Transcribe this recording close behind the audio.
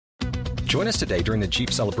Join us today during the Jeep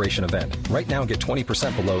Celebration event. Right now, get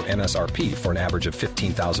 20% below MSRP for an average of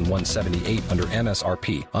 $15,178 under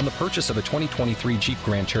MSRP on the purchase of a 2023 Jeep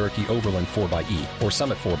Grand Cherokee Overland 4xE or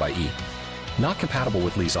Summit 4xE. Not compatible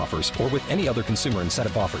with lease offers or with any other consumer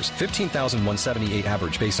incentive offers. $15,178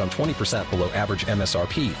 average based on 20% below average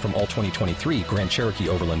MSRP from all 2023 Grand Cherokee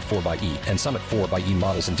Overland 4xE and Summit 4xE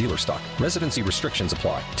models in dealer stock. Residency restrictions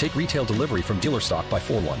apply. Take retail delivery from dealer stock by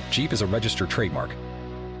 4/1. Jeep is a registered trademark.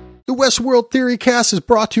 The Westworld Theory Cast is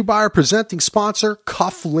brought to you by our presenting sponsor,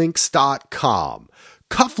 Cufflinks.com.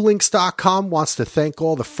 Cufflinks.com wants to thank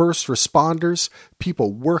all the first responders,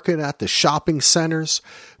 people working at the shopping centers,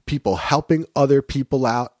 people helping other people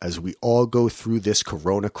out as we all go through this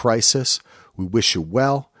corona crisis. We wish you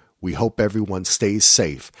well. We hope everyone stays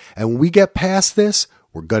safe. And when we get past this,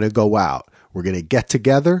 we're going to go out. We're going to get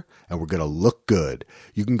together and we're going to look good.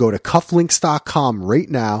 You can go to cufflinks.com right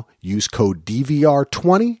now. Use code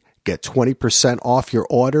DVR20. Get 20% off your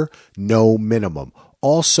order. No minimum.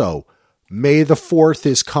 Also, May the 4th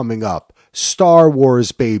is coming up. Star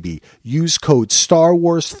Wars, baby. Use code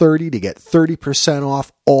StarWars30 to get 30%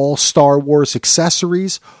 off all Star Wars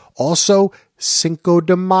accessories. Also, Cinco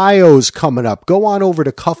de Mayo's coming up. Go on over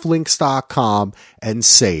to cufflinks.com and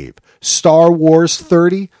save. Star Wars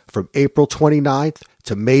 30 from April 29th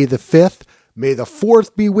to May the 5th. May the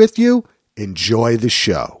 4th be with you. Enjoy the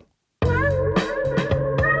show.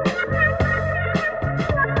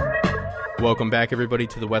 Welcome back, everybody,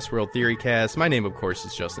 to the Westworld Theory Cast. My name, of course,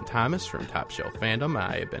 is Justin Thomas from Top Shelf Fandom.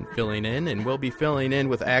 I have been filling in and will be filling in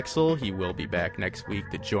with Axel. He will be back next week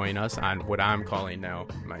to join us on what I'm calling now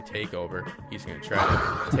my takeover. He's going to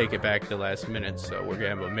try to take it back at the last minute, so we're going to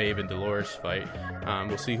have a Maeve and Dolores fight.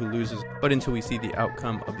 We'll see who loses. But until we see the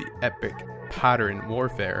outcome of the epic Potterin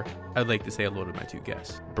warfare, I'd like to say hello to my two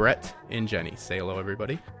guests, Brett and Jenny. Say hello,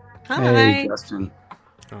 everybody. Hi. Hey, Justin.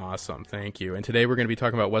 Awesome, thank you. And today we're going to be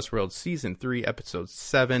talking about Westworld Season 3, Episode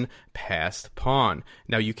 7, Past Pawn.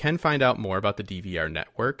 Now, you can find out more about the DVR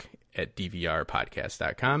network at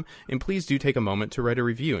dvrpodcast.com, and please do take a moment to write a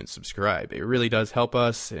review and subscribe. It really does help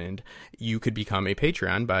us, and you could become a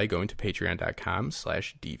Patreon by going to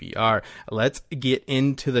patreon.com/DVR. Let's get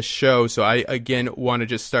into the show. So I, again, want to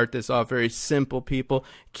just start this off very simple, people.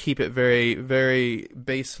 Keep it very, very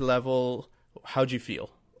base level. How'd you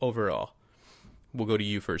feel overall? We'll go to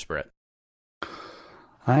you first, Brett.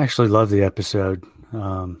 I actually love the episode.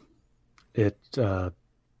 It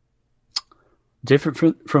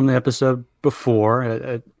different from the episode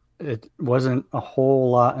before. It wasn't a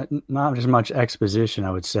whole lot, not as much exposition,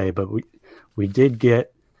 I would say, but we did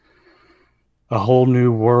get a whole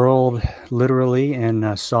new world, literally,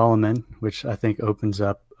 in Solomon, which I think opens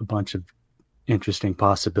up a bunch of interesting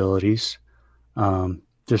possibilities.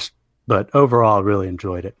 But overall, I really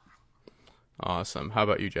enjoyed it. Awesome. How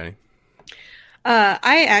about you, Jenny?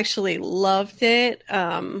 I actually loved it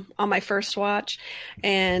on my first watch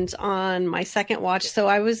and on my second watch. So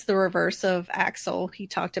I was the reverse of Axel. He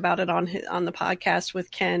talked about it on the podcast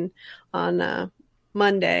with Ken on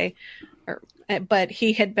Monday, but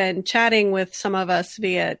he had been chatting with some of us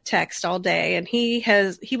via text all day, and he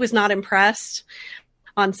was not impressed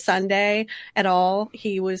on Sunday at all.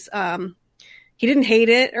 He was he didn't hate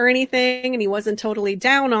it or anything, and he wasn't totally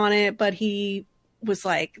down on it, but he was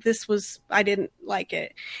like, I didn't like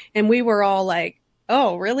it. And we were all like,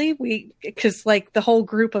 oh, really? Because like the whole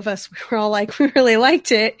group of us, we were all like, we really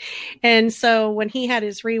liked it. And so when he had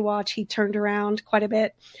his rewatch, he turned around quite a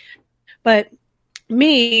bit. But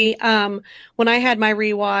me, when I had my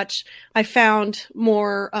rewatch, I found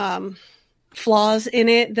more flaws in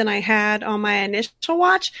it than I had on my initial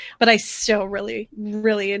watch, but I still really,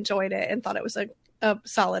 really enjoyed it and thought it was a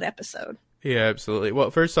solid episode. Yeah, absolutely.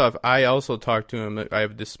 Well, first off, I also talked to him. I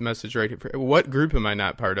have this message right here. What group am I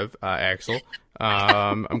not part of, Axel?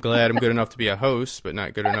 I'm glad I'm good enough to be a host, but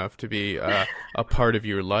not good enough to be a part of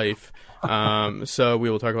your life. So we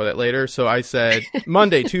will talk about that later. So I said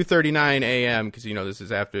Monday, 2:39 a.m. because this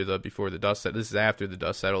is after the dust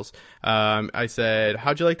settles. I said,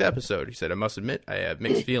 how'd you like the episode? He said, I must admit, I have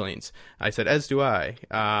mixed feelings. I said, as do I.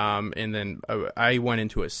 And then I went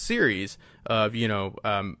into a series of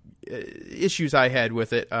issues I had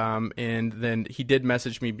with it. And then he did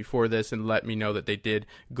message me before this and let me know that they did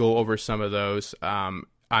go over some of those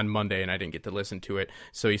on Monday, and I didn't get to listen to it.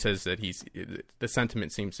 So he says that the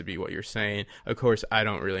sentiment seems to be what you're saying. Of course, I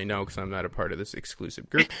don't really know because I'm not a part of this exclusive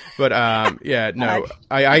group. But yeah, no,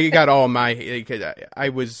 I got all my. I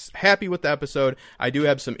was happy with the episode. I do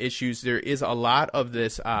have some issues. There is a lot of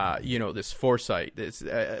this, this foresight.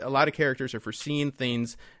 A lot of characters are foreseeing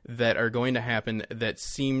things that are going to happen that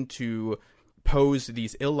seem to pose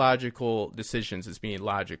these illogical decisions as being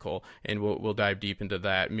logical, and we'll dive deep into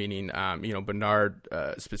that. Meaning, Bernard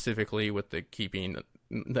specifically with the keeping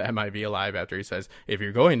the MIB alive after he says, "If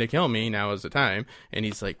you're going to kill me, now is the time," and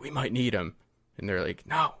he's like, "We might need him," and they're like,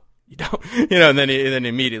 "No, you don't," and then he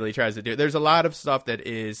immediately tries to do it. There's a lot of stuff that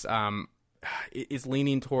is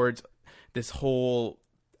leaning towards this whole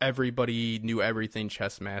everybody knew everything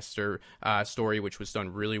chess master story, which was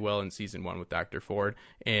done really well in season 1 with Dr. Ford,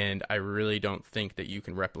 and I really don't think that you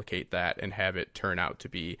can replicate that and have it turn out to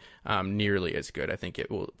be nearly as good. I think it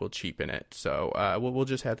will cheapen it, so we'll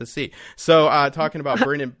just have to see. So talking about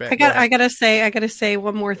bringing back, I gotta say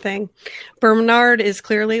one more thing. Bernard is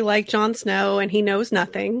clearly like Jon Snow, and he knows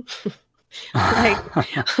nothing. Like,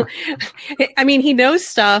 I mean, he knows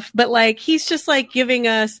stuff, but like he's just like giving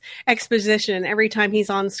us exposition every time he's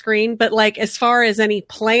on screen. But like as far as any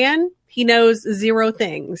plan, he knows 0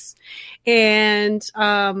 things. And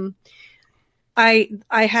I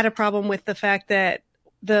had a problem with the fact that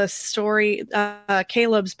the story,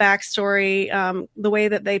 Caleb's backstory, the way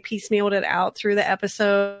that they piecemealed it out through the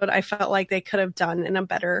episode, I felt like they could have done in a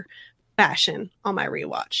better fashion on my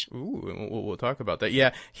rewatch. Ooh, we'll talk about that.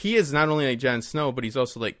 Yeah, he is not only like Jon Snow, but he's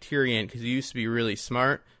also like Tyrion, because he used to be really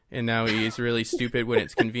smart, and now he's really stupid when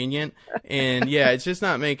it's convenient. And yeah, it's just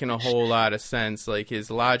not making a whole lot of sense. Like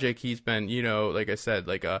his logic, he's been, like I said,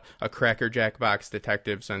 like a Cracker Jack box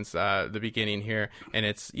detective since the beginning here. And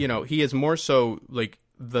it's, he is more so like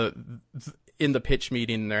in the pitch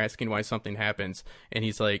meeting, they're asking why something happens, and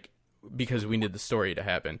he's like, because we need the story to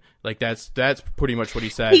happen. Like that's pretty much what he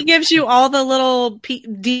said. He gives you all the little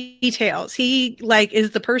details. He like is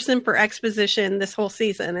the person for exposition this whole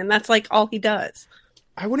season, and that's like all he does.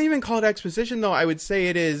 I wouldn't even call it exposition, though. I would say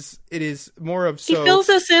it is more of He fills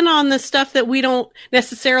us in on the stuff that we don't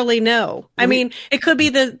necessarily know. I mean, it could be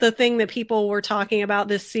the thing that people were talking about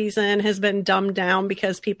this season has been dumbed down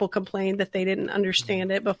because people complained that they didn't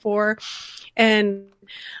understand it before. And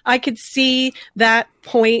I could see that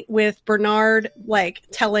point with Bernard, like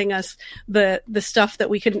telling us the stuff that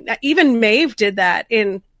we couldn't. Even Maeve did that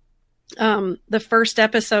in the first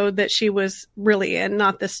episode that she was really in,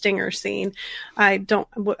 not the stinger scene.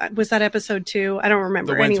 Was that episode 2? I don't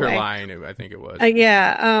remember. The Winter Line, I think it was.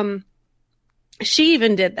 She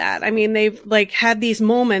even did that. I mean, they've like had these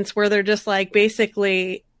moments where they're just like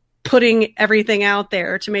basically putting everything out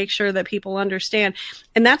there to make sure that people understand.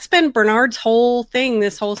 And that's been Bernard's whole thing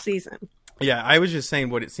this whole season. Yeah, I was just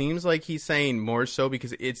saying what it seems like he's saying more so,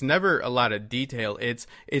 because it's never a lot of detail. It's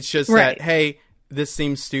just right. That, hey, this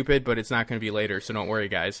seems stupid, but it's not going to be later, so don't worry,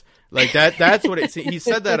 guys. Like that's what he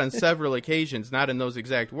said that on several occasions, not in those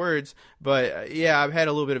exact words, but yeah, I've had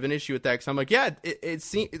a little bit of an issue with that, because I'm like, yeah, it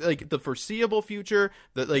seems like the foreseeable future,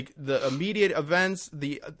 the immediate events,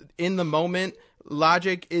 the in the moment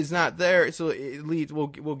logic is not there, so it leads. We'll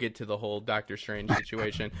get to the whole Doctor Strange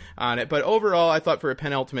situation on it, but overall, I thought for a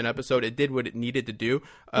penultimate episode, it did what it needed to do,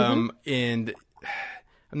 and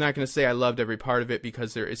I'm not going to say I loved every part of it,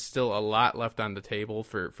 because there is still a lot left on the table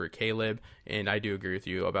for Caleb, and I do agree with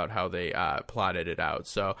you about how they plotted it out.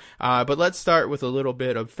 So, but let's start with a little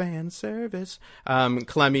bit of fan service.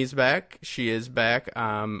 Clemmy's back. She is back.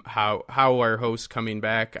 How are hosts coming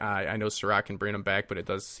back? I know Sirach can bring them back, but it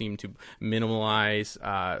does seem to minimalize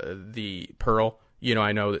the Pearl.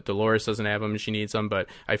 I know that Dolores doesn't have them and she needs them, but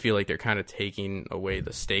I feel like they're kind of taking away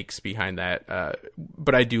the stakes behind that.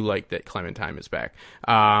 But I do like that Clementine is back.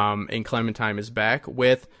 And Clementine is back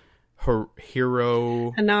with her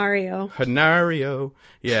hero... Hanario.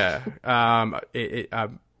 Yeah.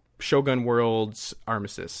 Shogun World's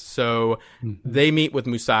Armistice. So they meet with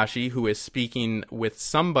Musashi, who is speaking with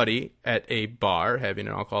somebody at a bar, having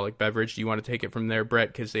an alcoholic beverage. Do you want to take it from there, Brett?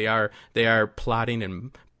 Because they are plotting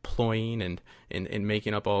and ploying and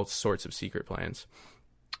making up all sorts of secret plans.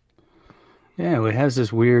 Yeah, well, he has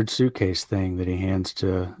this weird suitcase thing that he hands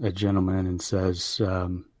to a gentleman and says,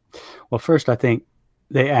 well, first I think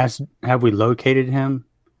they asked, have we located him?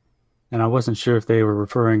 And I wasn't sure if they were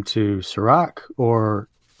referring to Sirach or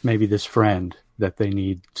maybe this friend that they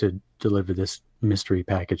need to deliver this mystery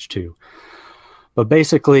package to. But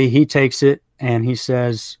basically he takes it and he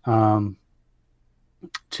says,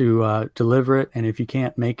 to deliver it, and if you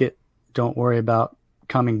can't make it, don't worry about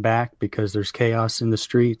coming back because there's chaos in the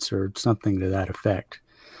streets or something to that effect.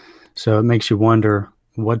 So it makes you wonder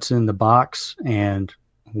what's in the box and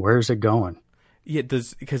where's it going. Yeah,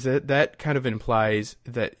 because that kind of implies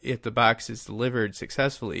that if the box is delivered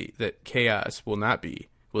successfully, that chaos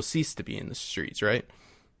will cease to be in the streets, right?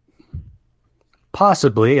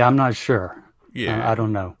 Possibly, I'm not sure. Yeah, I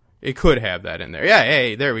don't know. It could have that in there. Yeah,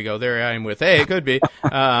 hey, there we go. There I am with, hey, it could be.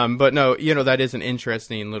 But no, that is an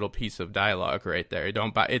interesting little piece of dialogue right there.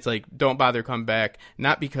 It's like, don't bother come back,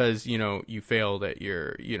 not because, you failed at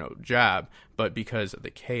your, job, but because of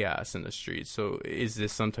the chaos in the streets. So is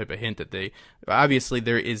this some type of hint that obviously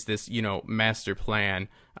there is this, master plan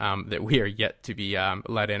that we are yet to be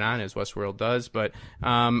let in on, as Westworld does. But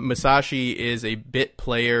Musashi is a bit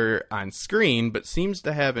player on screen, but seems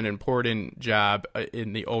to have an important job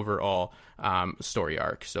in the overall story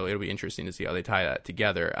arc. So it'll be interesting to see how they tie that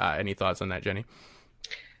together. Any thoughts on that, Jenny?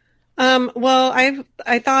 Well,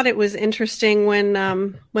 I thought it was interesting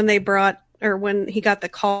when they brought, or when he got the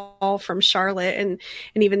call from Charlotte, and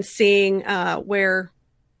even seeing where,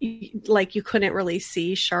 like, you couldn't really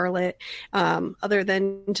see Charlotte other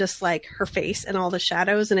than just like her face and all the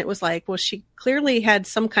shadows. And it was like, well, she clearly had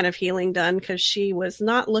some kind of healing done, because she was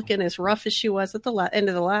not looking as rough as she was at the end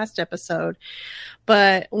of the last episode.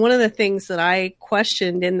 But one of the things that I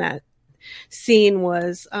questioned in that scene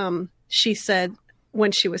was she said,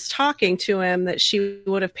 when she was talking to him, that she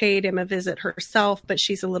would have paid him a visit herself, but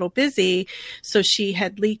she's a little busy. So she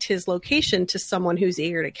had leaked his location to someone who's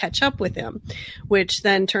eager to catch up with him, which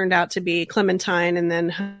then turned out to be Clementine and then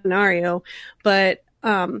Hanario. But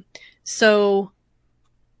so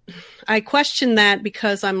I questioned that,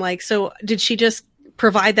 because I'm like, so did she just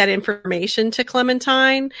provide that information to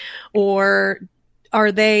Clementine, or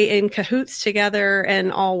are they in cahoots together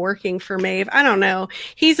and all working for Maeve? I don't know.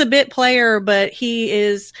 He's a bit player, but he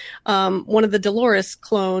is one of the Dolores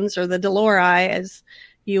clones, or the Dolori, as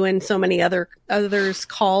you and so many others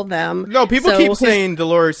call them. No, people keep saying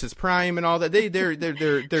Dolores is prime and all that.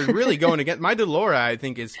 They're really going against my Dolori. I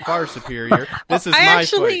think is far superior. This is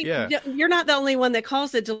fight. Yeah, you're not the only one that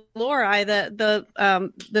calls it Dolori.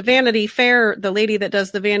 The Vanity Fair, the lady that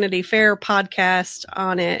does the Vanity Fair podcast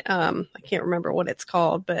on it, I can't remember what it's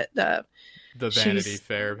called, but the Vanity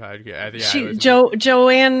Fair podcast. Yeah,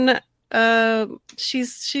 Joanne.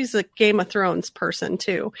 She's a Game of Thrones person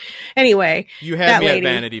too. Anyway, you had me at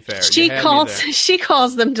Vanity Fair. She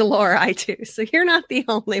calls them Dolori too. So you're not the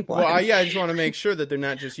only one. Well, I just want to make sure that they're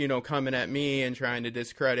not just coming at me and trying to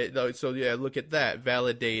discredit. So yeah, look at that,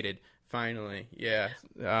 validated finally. Yeah,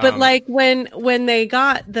 but like when they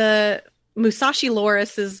got the Musashi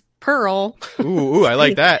Loris's pearl. Ooh, I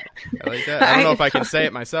like that. I don't know if I can say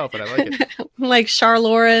it myself, but I like it. Like Char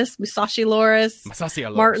Loris, Musashi Loris,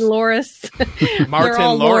 Martin Loris.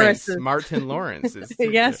 Martin Lawrence. Martin Lawrence.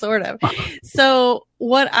 Yeah, sort of. So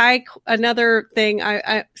another thing,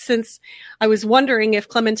 I since I was wondering if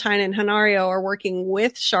Clementine and Hanario are working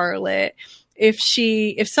with Charlotte, if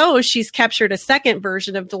so, she's captured a second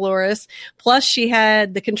version of Dolores, plus she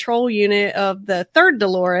had the control unit of the third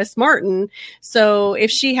Dolores, Martin. So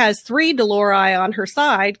if she has 3 Dolori on her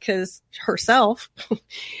side, because herself,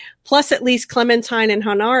 plus at least Clementine and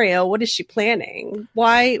Hanario, what is she planning?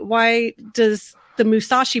 Why does the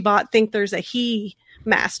Musashi bot think there's a he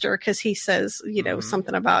master? Because he says,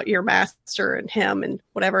 something about your master and him and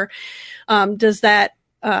whatever. Does that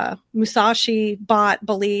Musashi bot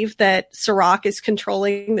believe that Serac is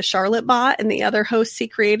controlling the Charlotte bot and the other hosts he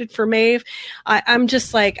created for Maeve? I'm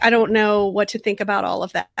just like, I don't know what to think about all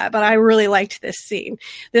of that, but I really liked this scene.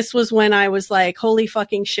 This was when I was like, holy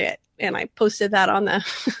fucking shit. And I posted that on the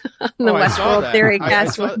Westworld Theory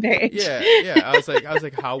Cast page. Yeah. I was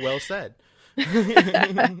like, how well said.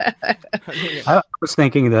 I was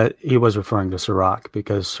thinking that he was referring to Serac,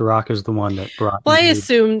 because Serac is the one that brought. Well, I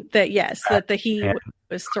assumed that that the he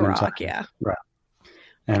was Serac, yeah. Right.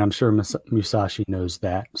 And I'm sure Musashi knows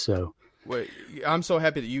that. So. Well, I'm so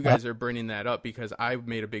happy that you guys are bringing that up, because I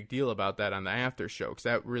made a big deal about that on the after show, because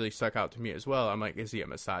that really stuck out to me as well. I'm like, is he a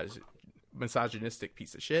misogynistic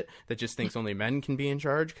piece of shit that just thinks only men can be in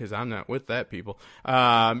charge? Because I'm not with that, people.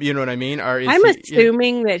 You know what I mean? I'm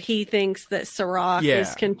assuming that he thinks that Serac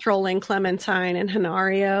is controlling Clementine and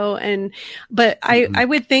Hanario, but I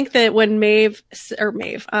would think that when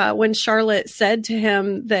when Charlotte said to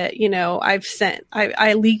him that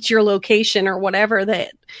I leaked your location or whatever,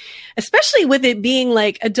 that especially with it being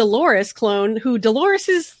like a Dolores clone, who Dolores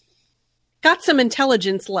is got some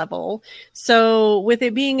intelligence level. So with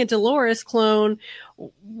it being a Dolores clone,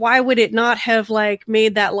 why would it not have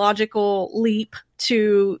made that logical leap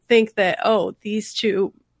to think that, oh, these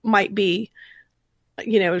two might be,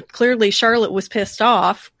 clearly Charlotte was pissed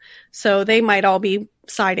off, so they might all be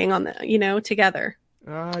siding on the, together.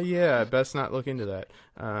 Yeah, best not look into that.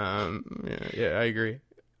 Yeah, I agree.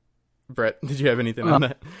 Brett, did you have anything on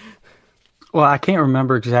that? Well, I can't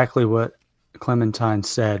remember exactly what Clementine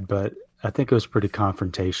said, but I think it was pretty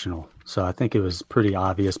confrontational. So I think it was pretty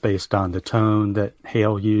obvious based on the tone that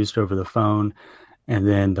Hale used over the phone And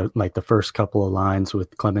then the first couple of lines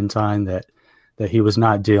with Clementine that he was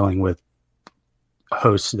not dealing with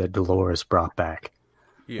hosts that Dolores brought back.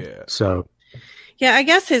 Yeah. So. Yeah, I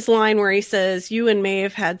guess his line where he says, "You and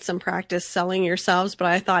Maeve had some practice selling yourselves, but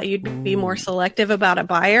I thought you'd be more selective about a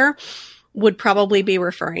buyer," would probably be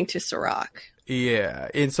referring to Sirach. Yeah,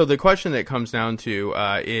 and so the question that comes down to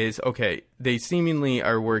is, okay, they seemingly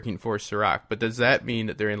are working for Sirach, but does that mean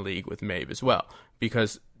that they're in league with Maeve as well?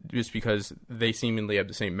 Because just because they seemingly have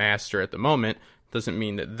the same master at the moment doesn't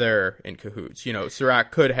mean that they're in cahoots. You know,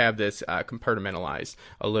 Sirach could have this compartmentalized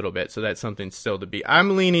a little bit, so that's something still to be.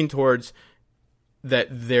 I'm leaning towards that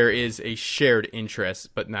there is a shared interest,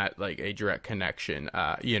 but not like a direct connection,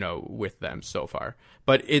 with them so far.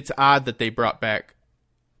 But it's odd that they brought back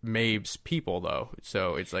Maeve's people, though.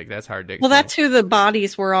 So it's like, that's hard to explain. Well, that's who the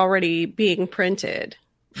bodies were already being printed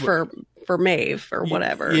for Maeve or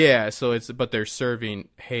whatever. Yeah, but they're serving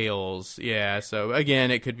Hales. Yeah, so again,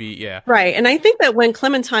 it could be, yeah. Right, and I think that when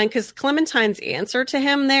because Clementine's answer to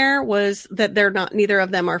him there was that neither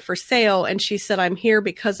of them are for sale, and she said, "I'm here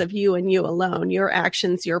because of you and you alone, your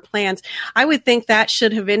actions, your plans." I would think that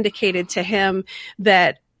should have indicated to him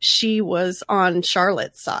that she was on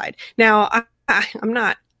Charlotte's side. Now, I'm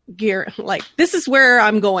not this is where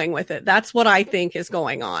I'm going with it. That's what I think is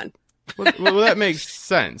going on. well, that makes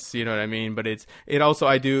sense, you know what I mean? But it also,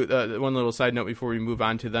 I do, one little side note before we move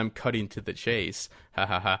on to them cutting to the chase,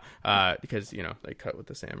 because, they cut with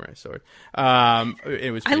the samurai sword.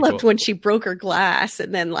 It was I loved cool. when she broke her glass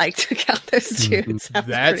and then, took out those dudes. That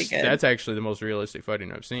was pretty good. That's actually the most realistic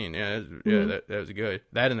fighting I've seen. Yeah, that was good.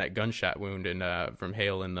 That and that gunshot wound from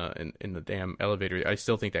Hale in the damn elevator. I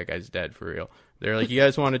still think that guy's dead for real. They're like, "You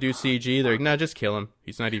guys want to do CG?" They're like, "No, just kill him.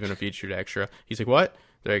 He's not even a featured extra." He's like, "What?"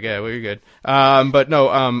 They're like, "Yeah, well, you're good." But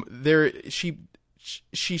no, she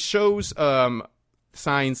shows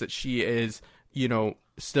signs that she is,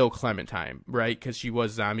 still Clementine, right? Because she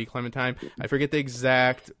was zombie Clementine. I forget the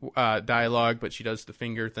exact dialogue, but she does the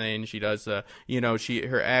finger thing. She does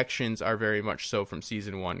her actions are very much so from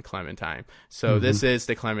season 1 Clementine. So this is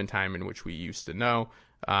the Clementine in which we used to know.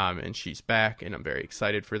 And she's back, and I'm very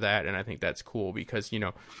excited for that. And I think that's cool because,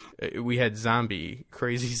 we had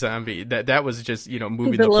crazy zombie. That was just,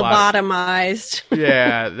 moving the plot. Lobotomized.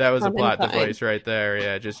 Yeah, that was a plot device right there.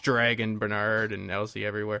 Yeah, just dragging Bernard and Elsie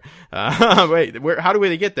everywhere. Wait, how do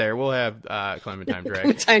we get there? We'll have Clementine drag.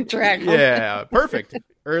 Clementine drag. Yeah, perfect.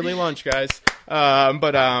 Early lunch, guys.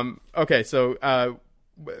 Okay, so...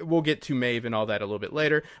 we'll get to Maeve and all that a little bit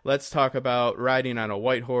later. Let's talk about riding on a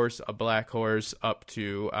white horse, a black horse, up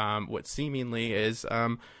to what seemingly is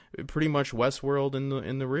pretty much Westworld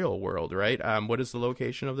in the real world, right? What is the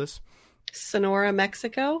location of this? Sonora,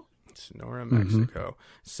 Mexico. Sonora, Mexico.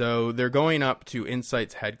 So they're going up to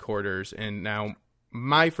Insight's headquarters, and now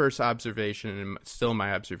my first observation, and still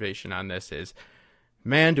my observation on this is,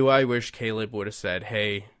 man, do I wish Caleb would have said,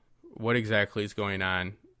 "Hey, what exactly is going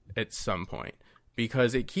on?" at some point.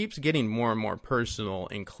 Because it keeps getting more and more personal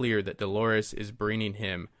and clear that Dolores is bringing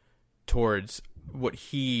him towards what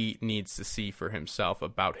he needs to see for himself,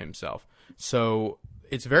 about himself. So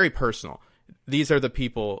it's very personal. These are the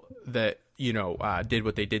people that, did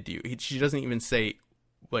what they did to you. She doesn't even say,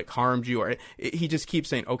 harmed you. Or he just keeps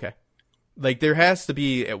saying, okay. There has to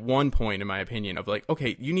be at one point, in my opinion, of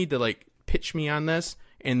okay, you need to, pitch me on this.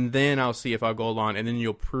 And then I'll see if I'll go along, and then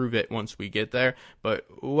you'll prove it once we get there. But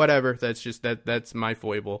whatever, that's just that's my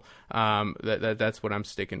foible. That's what I'm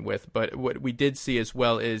sticking with. But what we did see as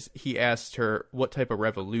well is he asked her what type of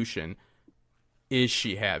revolution is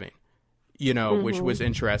she having, which was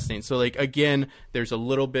interesting. So again, there's a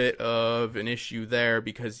little bit of an issue there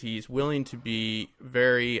because he's willing to be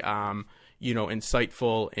very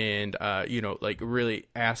insightful and, really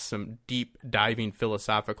ask some deep diving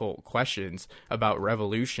philosophical questions about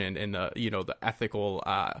revolution and the ethical,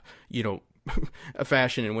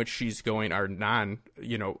 fashion in which she's going, or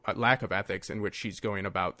lack of ethics in which she's going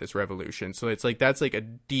about this revolution. So it's that's a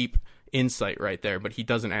deep insight right there, but he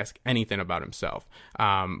doesn't ask anything about himself.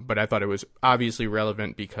 But I thought it was obviously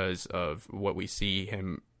relevant because of what we see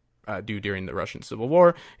him do during the Russian Civil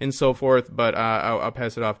War and so forth, but I'll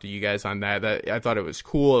pass it off to you guys on that. I thought it was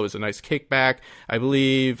cool. It was a nice kickback. I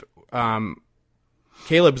believe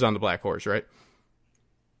Caleb's on the black horse, right?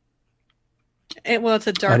 It's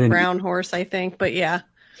a dark brown horse, I think, but yeah.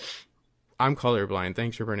 I'm colorblind.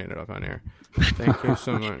 Thanks for bringing it up on air. Thank you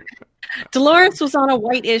so much. Dolores was on a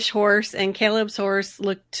whitish horse, and Caleb's horse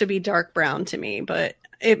looked to be dark brown to me, but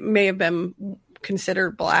it may have been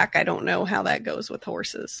considered black. I don't know how that goes with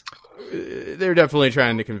horses. They're definitely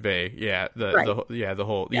trying to convey, the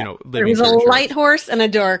whole, there was a light horse and a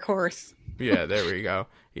dark horse. Yeah, there we go.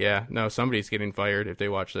 yeah, no, somebody's getting fired if they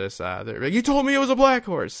watch this. They're like, you told me it was a black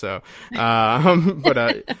horse. So,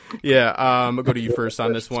 but yeah, I'll go to you first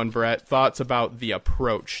on this one, Brett. Thoughts about the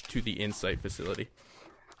approach to the Insight facility?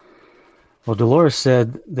 Well, Dolores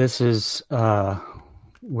said this is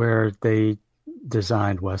where they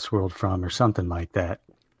designed Westworld from, or something like that.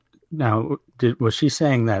 Now, was she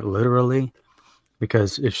saying that literally?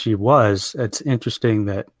 Because if she was, it's interesting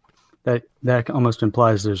that almost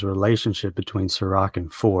implies there's a relationship between Serac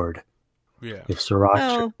and Ford. Yeah. If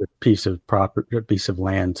Serac took a piece of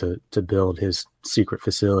land to build his secret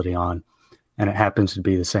facility on, and it happens to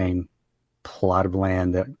be the same plot of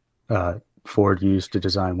land that Ford used to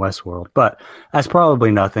design Westworld. But that's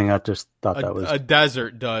probably nothing. I just thought that was... A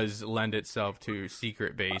desert does lend itself to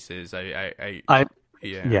secret bases.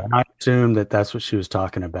 Yeah, and I assume that's what she was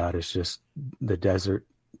talking about, is just the desert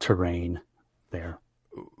terrain there.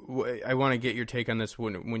 I want to get your take on this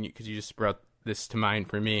because you just brought this to mind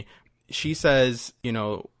for me. She says,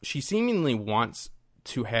 she seemingly wants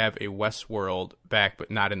to have a Westworld back, but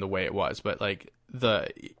not in the way it was, but like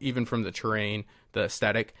even from the terrain, the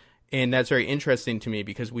aesthetic. And that's very interesting to me,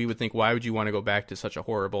 because we would think, why would you want to go back to such a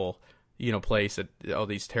horrible, place that all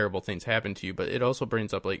these terrible things happen to you? But it also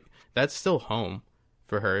brings up, like, that's still home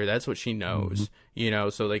for her. That's what she knows,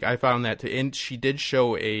 so like I found that and she did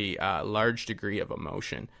show a large degree of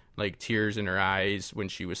emotion, like tears in her eyes when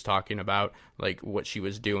she was talking about like what she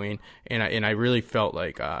was doing. And I really felt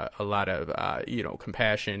like a lot of,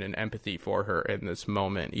 compassion and empathy for her in this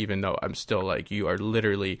moment, even though I'm still like, you are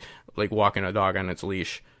literally like walking a dog on its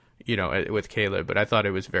leash, with Caleb. But I thought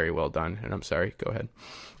it was very well done, and I'm sorry. Go ahead.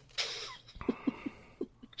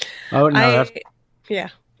 Oh, no. Yeah.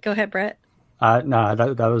 Go ahead, Brett. No,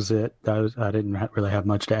 that was it. I didn't really have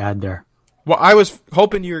much to add there. Well, I was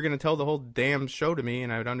hoping you were going to tell the whole damn show to me,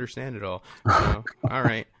 and I would understand it all. So, all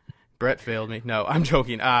right. Brett failed me. No, I'm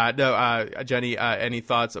joking. Jenny, any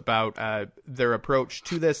thoughts about their approach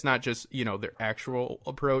to this? Not just, their actual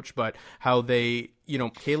approach, but how they,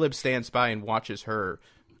 Caleb stands by and watches her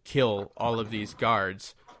kill all of these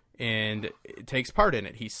guards and takes part in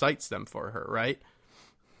it. He cites them for her, right?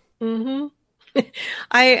 Mm-hmm.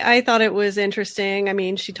 I thought it was interesting. I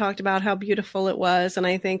mean, she talked about how beautiful it was, and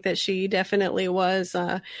I think that she definitely was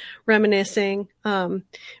reminiscing.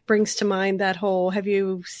 Brings to mind that whole "Have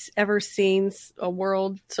you ever seen a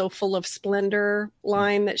world so full of splendor?"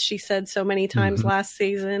 line that she said so many times last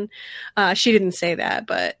season. She didn't say that,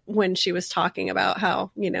 but when she was talking about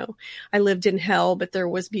how, I lived in hell, but there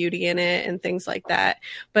was beauty in it and things like that.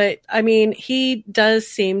 But I mean, he does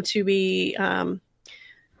seem to be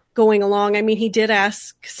going along. I mean, he did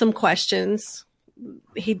ask some questions.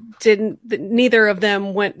 Neither of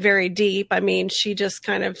them went very deep. I mean, she just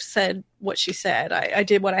kind of said what she said. I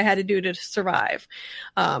did what I had to do to survive.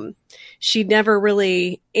 She never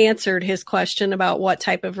really answered his question about what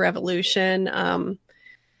type of revolution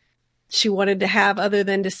she wanted to have, other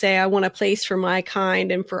than to say, I want a place for my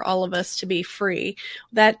kind and for all of us to be free.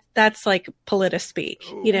 That's like politic-speak,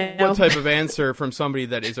 What type of answer from somebody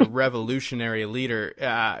that is a revolutionary leader,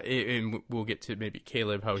 and we'll get to maybe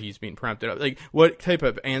Caleb, how he's being prompted. Like, what type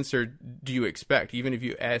of answer do you expect? Even if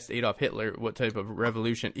you asked Adolf Hitler what type of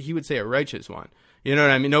revolution, he would say a righteous one. You know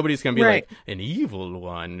what I mean? Nobody's going to be like, an evil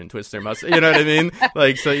one, and twist their mustache. You know what I mean?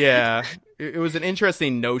 Like, so yeah, it was an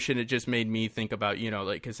interesting notion. It just made me think about,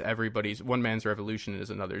 because everybody's, one man's revolution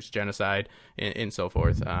is another's genocide, and so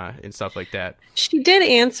forth, and stuff like that. She did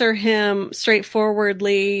answer him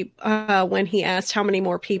straightforwardly when he asked how many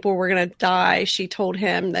more people were going to die. She told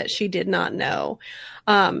him that she did not know.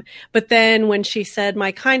 But then when she said,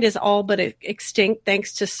 my kind is all but extinct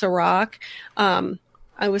thanks to Serac,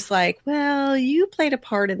 I was like, well, you played a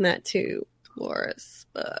part in that too, Dolores.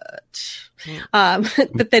 But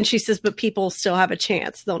then she says, but people still have a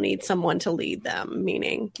chance. They'll need someone to lead them,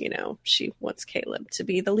 meaning, she wants Caleb to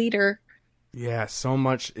be the leader. Yeah, so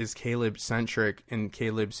much is Caleb centric, and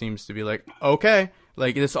Caleb seems to be like, okay,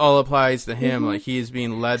 like this all applies to him. Like he is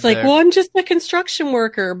being led. It's like, well, I'm just a construction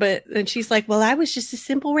worker, and she's like, well, I was just a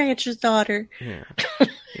simple rancher's daughter. Yeah,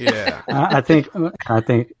 yeah. I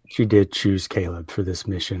think she did choose Caleb for this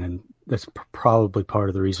mission, and that's probably part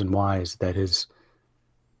of the reason why, is that his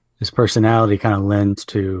personality kind of lends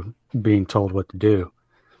to being told what to do.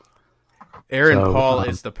 Aaron Paul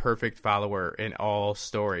is the perfect follower in all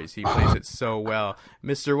stories. He plays it so well.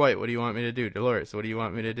 Mr. White, what do you want me to do? Dolores, what do you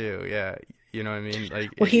want me to do? Yeah, you know what I mean? Like,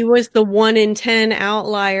 well, he was the 1 in 10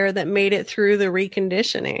 outlier that made it through the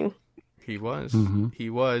reconditioning. He was. Mm-hmm. He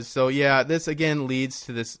was. So, yeah, this again leads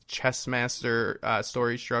to this chess master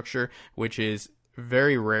story structure, which is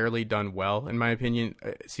very rarely done well, in my opinion.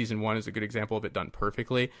 Season 1 is a good example of it done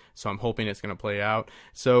perfectly, so I'm hoping it's going to play out.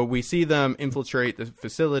 So we see them infiltrate the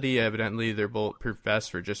facility. Evidently, they're bulletproof vests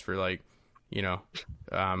for like,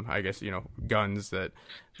 I guess, guns that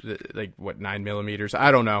like, what, 9mm?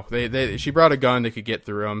 I don't know. She brought a gun that could get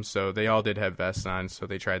through them, so they all did have vests on, so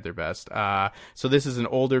they tried their best. So this is an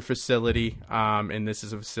older facility, and this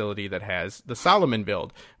is a facility that has the Solomon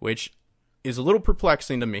build, which is a little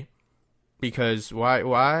perplexing to me. Because why'd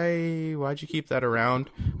you keep that around?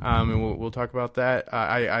 And we'll talk about that.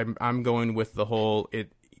 I'm going with the whole,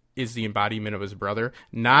 it is the embodiment of his brother.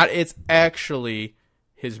 Not it's actually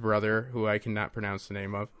his brother, who I cannot pronounce the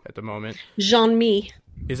name of at the moment. Jean-Mi.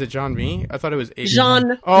 Is it Jean-Mi? I thought it was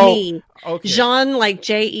Jean-Mi. Okay. Jean, like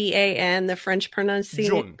Jean, the French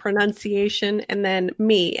pronunciation, and then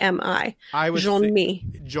me, M-I. Jean-Mi.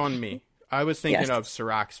 Jean-Mi. I was thinking of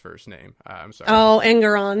Sirach's first name. I'm sorry. Oh,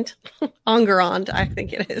 Enguerrand. Enguerrand, I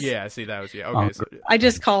think it is. Yeah, see, that was, yeah. Okay. So, I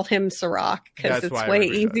just called him Sirach because it's way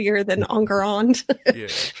easier than Enguerrand. Yeah.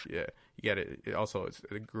 You get it. Also, it's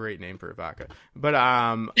a great name for a vodka. But,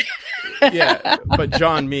 yeah, but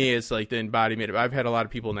Jean-Mi is like the embodiment of, I've had a lot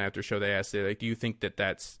of people in the after show, they asked, like, do you think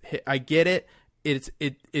that's, I get it. It's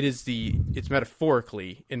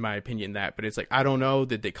metaphorically, in my opinion, but it's like, I don't know,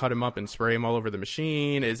 did they cut him up and spray him all over the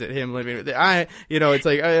machine? Is it him living? It's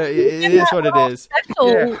like, it is what it is.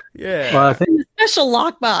 Yeah. Well, I think special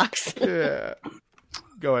lockbox. Yeah.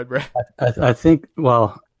 Go ahead, Brett. I think,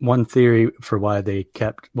 one theory for why they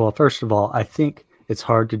kept, first of all, I think it's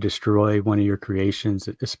hard to destroy one of your creations,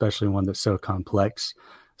 especially one that's so complex.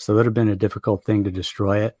 So it would have been a difficult thing to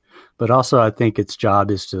destroy it. But also, I think its job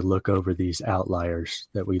is to look over these outliers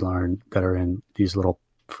that we learn that are in these little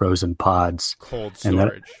frozen pods. Cold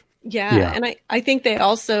storage. Yeah. And I think they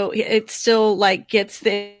also, it still like gets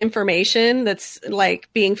the information that's like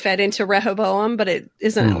being fed into Rehoboam, but it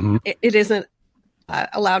isn't, it isn't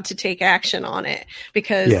allowed to take action on it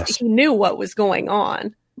because he knew what was going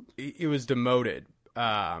on. It was demoted.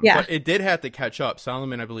 But it did have to catch up.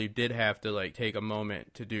 Solomon, I believe, did have to like take a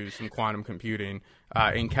moment to do some quantum computing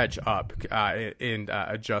and catch up and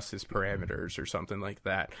adjust his parameters or something like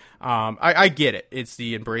that. I get it. It's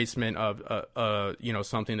the embracement of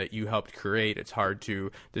something that you helped create. It's hard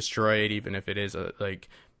to destroy it, even if it is it's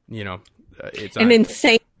an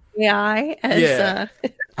insane AI.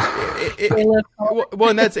 Well,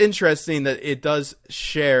 and that's interesting that it does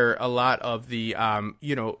share a lot of the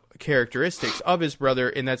characteristics of his brother,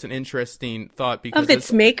 and that's an interesting thought because of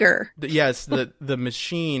its maker. The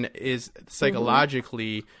machine is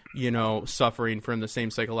psychologically suffering from the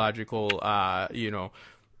same psychological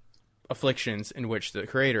afflictions in which the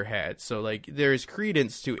creator had. So like there's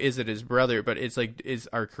credence to, is it his brother, but it's like, is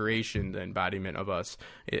our creation the embodiment of us,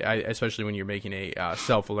 especially when you're making a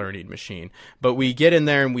self-learning machine. But we get in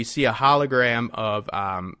there and we see a hologram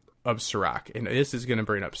of Sirach, and this is going to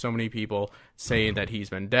bring up so many people saying that he's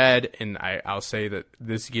been dead, and I'll say that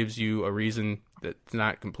this gives you a reason that's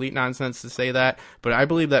not complete nonsense to say that, but I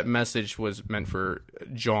believe that message was meant for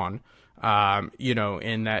John,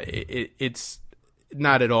 in that it's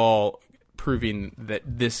not at all proving that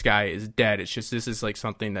this guy is dead. It's just, this is like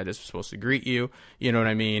something that is supposed to greet you. You know what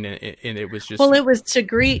I mean? And it was just, it was to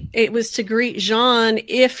greet Jean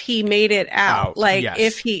if he made it out.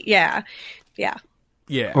 If he, yeah.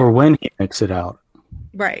 Or when he makes it out.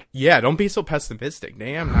 Right. Yeah. Don't be so pessimistic.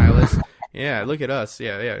 Damn, nihilist. Yeah. Look at us.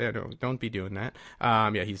 Yeah. No, don't be doing that.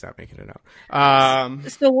 He's not making it out.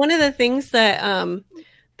 So one of the things that,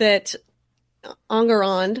 that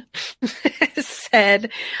Enguerrand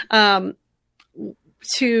said to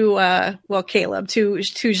Caleb, to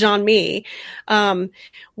Jean-Mi,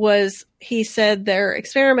 was, he said their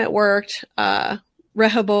experiment worked.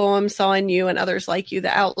 Rehoboam saw in you and others like you,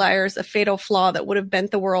 the outliers, a fatal flaw that would have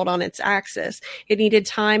bent the world on its axis. It needed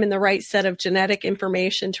time and the right set of genetic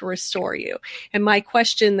information to restore you. And my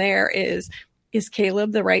question there is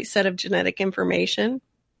Caleb the right set of genetic information?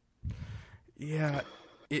 Yeah.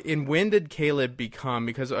 And when did Caleb become,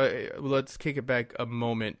 because let's kick it back a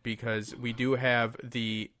moment, because we do have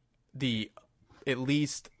the at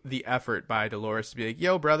least the effort by Dolores to be like,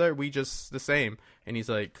 yo, brother, we just the same. And he's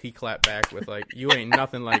like, he clapped back with like, you ain't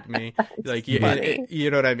nothing like me. Like, you know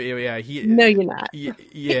what I mean? Yeah. No, you're not.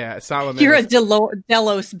 Yeah. Solomon. You're a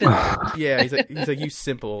Delos build. Yeah. He's like, you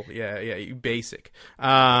simple. Yeah. You basic.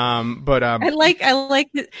 But I like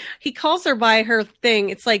that he calls her by her thing.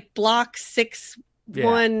 It's like block 6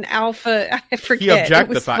 one alpha. I forget. He It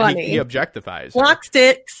was funny. He objectifies Block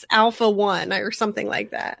 6 Alpha 1 or something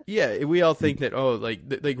like that. Yeah, we all think that like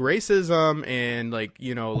racism and like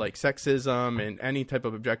like sexism and any type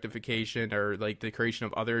of objectification or like the creation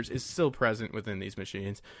of others is still present within these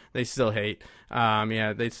machines. They still hate.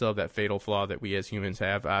 They still have that fatal flaw that we as humans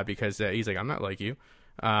have because he's like, I'm not like you.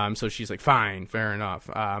 So she's like, fine, fair enough.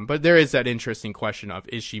 But there is that interesting question of,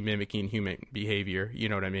 is she mimicking human behavior? You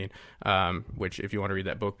know what I mean? Which if you want to read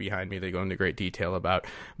that book behind me, they go into great detail about,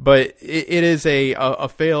 but it is a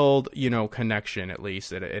failed, connection, at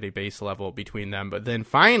least at a base level between them. But then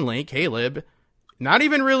finally, Caleb, not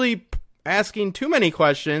even really asking too many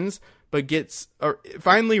questions, but gets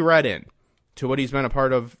finally read in to what he's been a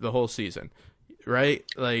part of the whole season. Right,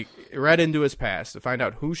 like read into his past to find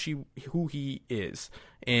out who he is,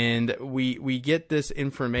 and we get this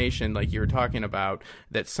information like you were talking about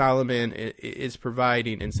that Solomon is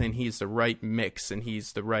providing and saying he's the right mix and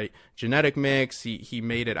he's the right genetic mix. He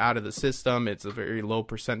made it out of the system. It's a very low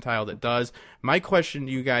percentile that does. My question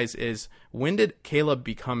to you guys is, when did Caleb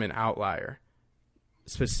become an outlier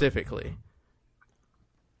specifically?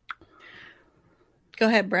 Go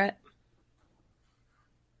ahead, Brett.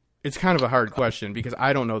 It's kind of a hard question because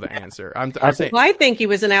I don't know the answer. I'm saying, well, I think he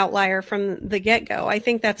was an outlier from the get-go. I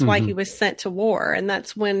think that's why he was sent to war. And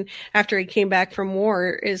that's when, after he came back from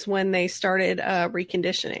war, is when they started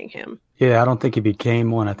reconditioning him. Yeah, I don't think he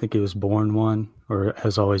became one. I think he was born one, or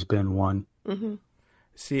has always been one. Mm-hmm.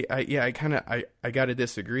 See, I got to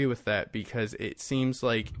disagree with that because it seems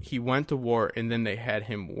like he went to war and then they had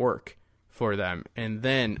him work for them. And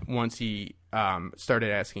then once he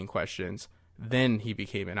started asking questions, then he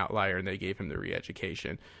became an outlier and they gave him the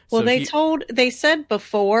re-education. Well, they said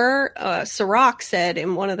before, Sirach said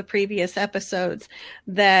in one of the previous episodes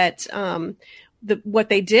that what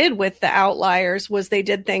they did with the outliers was they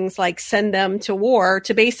did things like send them to war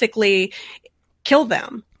to basically kill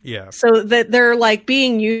them. Yeah. So that they're like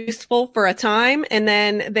being useful for a time and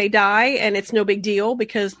then they die and it's no big deal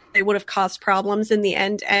because they would have caused problems in the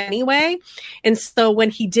end anyway. And so when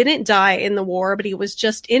he didn't die in the war, but he was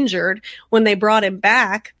just injured, when they brought him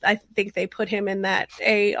back, I think they put him in that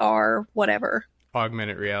AR whatever.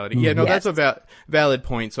 Augmented reality. Yeah, no, yes. That's a valid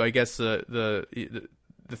point. So I guess the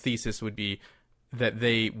thesis would be that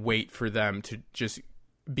they wait for them to just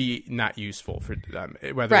be not useful for them,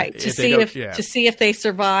 whether right to see if they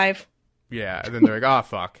survive. Yeah, and then they're like, oh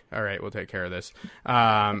fuck, all right, we'll take care of this.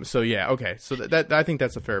 So yeah, okay, so that I think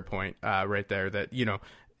that's a fair point right there. That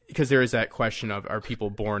because there is that question of, are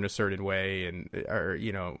people born a certain way, and are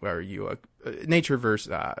you a nature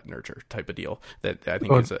versus nurture type of deal? That I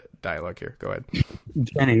think is a dialogue here. Go ahead,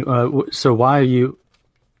 Jenny. So why are you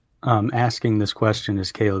asking this question?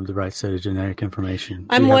 Is Caleb the right set of genetic information?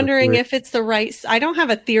 I'm wondering if it's the right. I don't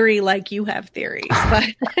have a theory like you have theories, but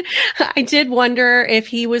I did wonder if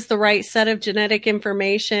he was the right set of genetic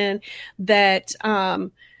information that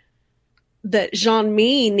that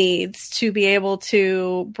Jean-Mi needs to be able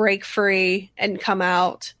to break free and come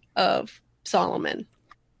out of Solomon.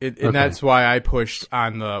 And that's why I pushed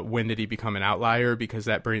on the when did he become an outlier, because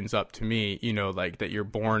that brings up to me, like that you're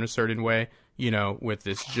born a certain way, with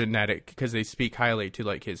this genetic, because they speak highly to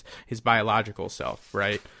like his biological self,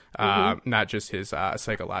 right? Not just his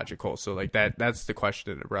psychological. So like that's the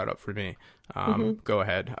question that it brought up for me. Go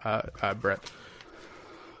ahead, Brett.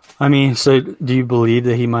 I mean, so do you believe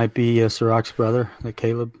that he might be Sirach's brother, like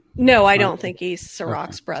Caleb? No, I don't think he's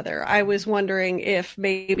Sirach's brother. I was wondering if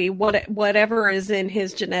maybe whatever is in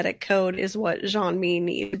his genetic code is what Jean-Mi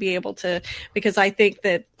needs to be able to, because I think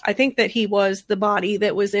that he was the body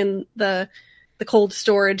that was in the cold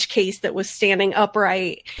storage case that was standing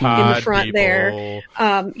upright in the front there.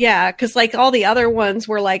 Yeah, because like all the other ones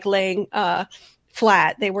were like laying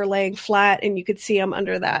flat. They were laying flat and you could see them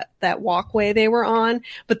under that walkway they were on.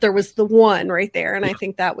 But there was the one right there, and I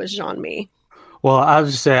think that was Jean-Mi. Well, I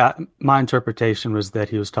was just say my interpretation was that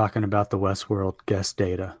he was talking about the Westworld guest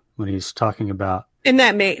data when he's talking about, and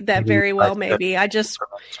that very well maybe. I just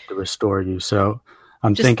to restore you. So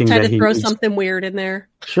I'm just thinking trying that to throw something weird in there.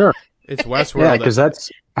 Sure, it's Westworld. Yeah, because that's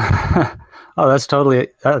that's totally.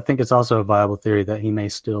 I think it's also a viable theory that he may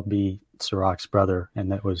still be Sirach's brother,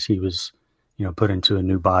 and he was put into a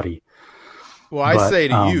new body. Well, I say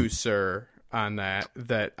to you, sir, on that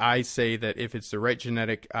I say that if it's the right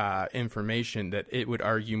genetic information, that it would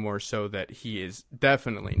argue more so that he is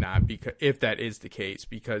definitely not, because if that is the case,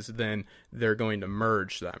 because then they're going to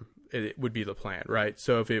merge them. It would be the plan, right?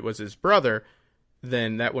 So if it was his brother,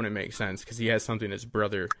 then that wouldn't make sense because he has something his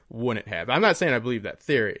brother wouldn't have. I'm not saying I believe that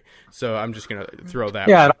theory, so I'm just going to throw that.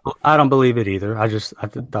 Yeah, I don't believe it either. I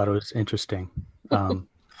thought it was interesting.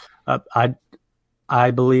 I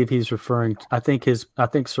believe he's referring. I think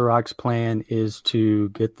Sirach's plan is to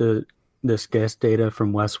get this guest data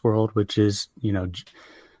from Westworld, which is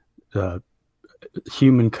the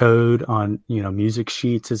human code on music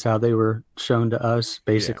sheets is how they were shown to us.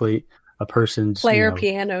 Basically, a person's player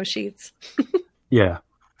piano sheets. Yeah,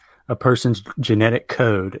 a person's genetic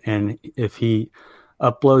code, and if he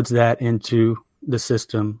uploads that into the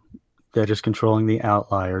system that is controlling the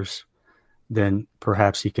outliers, then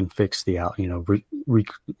perhaps he can fix the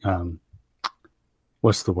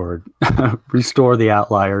what's the word? Restore the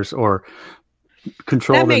outliers or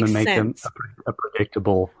control them and make them a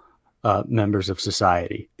predictable members of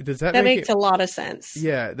society. Does that makes a lot of sense?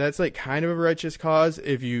 Yeah, that's like kind of a righteous cause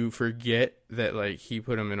if you forget that like he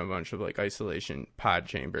put them in a bunch of like isolation pod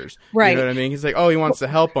chambers. Right. You know what I mean? He's like, oh, he wants to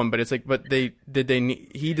help them, but it's like, but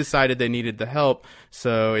he decided they needed the help,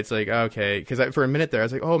 so it's like, okay, because for a minute there I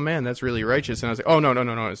was like, oh man, that's really righteous, and I was like, oh no,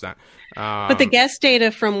 it's not. But the guest data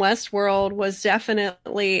from Westworld was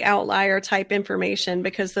definitely outlier type information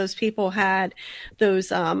because those people had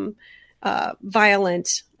those violent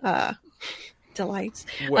delights.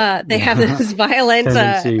 They have those violent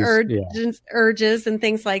urges and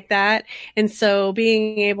things like that. And so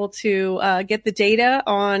being able to get the data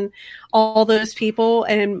on all those people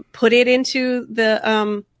and put it into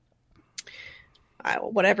the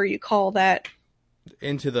whatever you call that,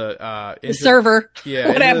 into the server,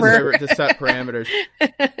 whatever, to set parameters,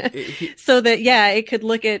 so that it could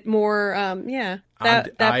look at more.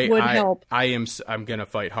 That would help. I'm gonna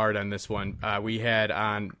fight hard on this one. We had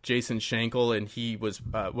on Jason Schenkel, and he was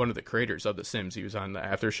one of the creators of The Sims. He was on the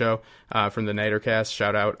after show from the Nightercast.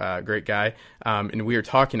 Shout out, great guy. And we were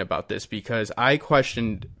talking about this because I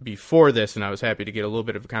questioned before this, and I was happy to get a little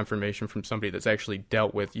bit of confirmation from somebody that's actually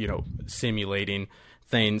dealt with simulating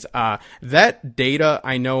things. That data,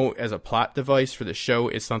 I know as a plot device for the show,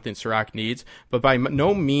 is something Sirach needs, but by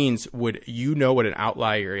no means would you know what an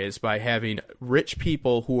outlier is by having rich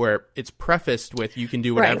people who are, it's prefaced with, you can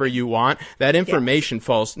do whatever you want. That information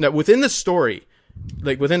falls now within the story,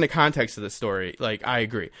 like within the context of the story. Like, I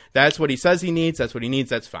agree. That's what he says he needs. That's what he needs.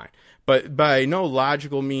 That's fine. But by no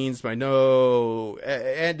logical means, and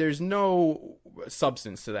there's no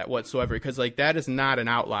substance to that whatsoever, because like that is not an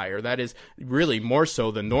outlier. That is really more so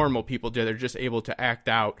than normal people do. They're just able to act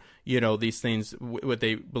out these things what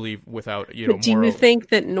they believe without but do you think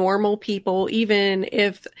that normal people, even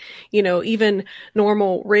if even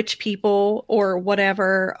normal rich people or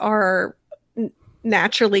whatever, are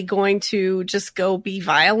naturally going to just go be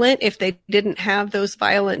violent if they didn't have those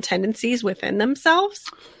violent tendencies within themselves?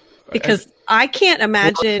 Because I can't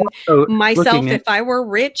imagine myself, if I were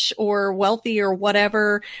rich or wealthy or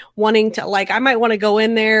whatever, wanting to, like, I might want to go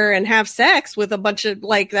in there and have sex with a bunch of,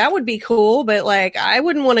 like, that would be cool, but like, I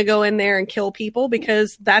wouldn't want to go in there and kill people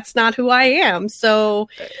because that's not who I am. So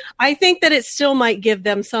I think that it still might give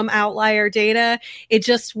them some outlier data. It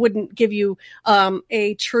just wouldn't give you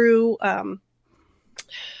a true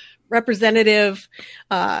representative,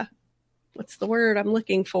 what's the word I'm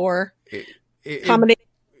looking for? Combination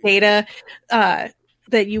data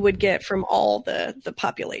that you would get from all the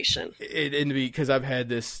population. And because I've had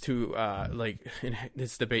this to in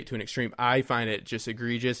this debate to an extreme, I find it just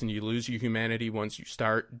egregious, and you lose your humanity once you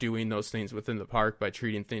start doing those things within the park by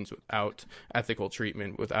treating things without ethical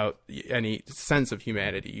treatment, without any sense of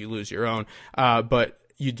humanity. You lose your own. But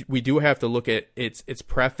we do have to look at it's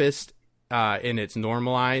prefaced and it's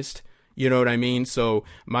normalized. You know what I mean? So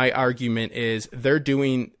my argument is they're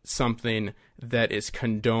doing something that is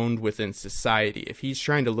condoned within society. If he's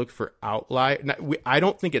trying to look for outlier, I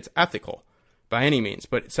don't think it's ethical by any means,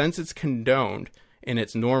 but since it's condoned and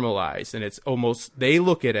it's normalized and it's almost, they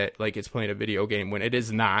look at it like it's playing a video game when it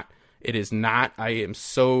is not. It is not. I am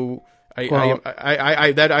so...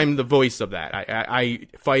 I'm the voice of that. I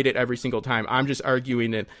fight it every single time. I'm just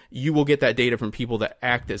arguing that you will get that data from people that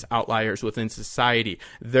act as outliers within society.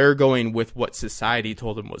 They're going with what society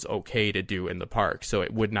told them was okay to do in the park, so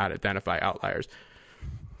it would not identify outliers.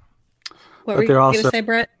 What were you going to say,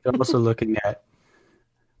 Brett? They're also looking at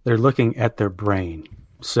their brain.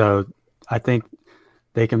 So I think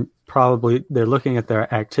they're looking at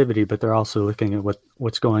their activity, but they're also looking at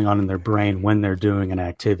what's going on in their brain when they're doing an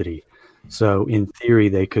activity. So in theory,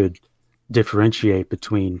 they could differentiate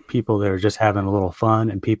between people that are just having a little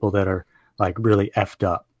fun and people that are like really effed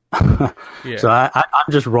up. Yeah. So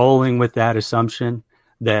I'm just rolling with that assumption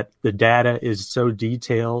that the data is so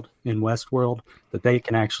detailed in Westworld that they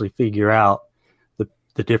can actually figure out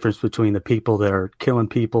the difference between the people that are killing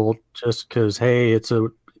people just because, hey, it's a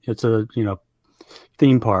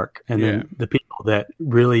theme park, and then the people that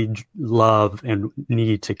really love and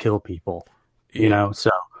need to kill people.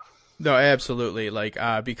 So No, absolutely. Like,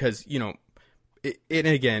 because, you know,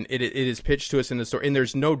 it is pitched to us in the story, and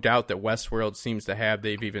there's no doubt that Westworld seems to have,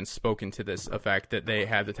 they've even spoken to this effect that they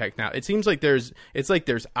have the technology. It seems like there's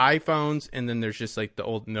iPhones, and then there's just like the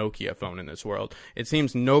old Nokia phone in this world. It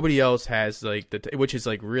seems nobody else has like which is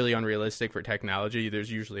like really unrealistic for technology.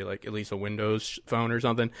 There's usually like at least a Windows phone or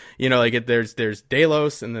something, you know, like there's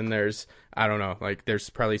Delos, and then there's, I don't know, like there's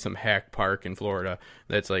probably some hack park in Florida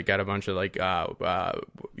that's like got a bunch of like,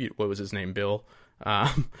 what was his name? Bill.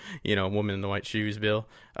 You know, woman in the white shoes, Bill,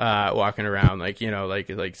 walking around like, you know,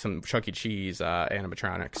 like some Chuck E. Cheese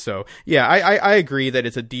animatronics. So yeah, I agree that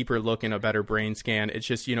it's a deeper look and a better brain scan. It's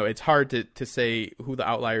just, you know, it's hard to say who the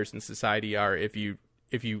outliers in society are if you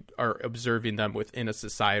are observing them within a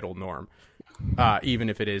societal norm. Even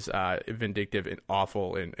if it is vindictive and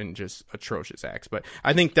awful and just atrocious acts. But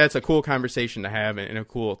I think that's a cool conversation to have and a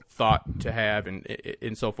cool thought to have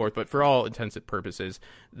and so forth. But for all intents and purposes,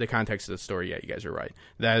 the context of the story, yeah, you guys are right.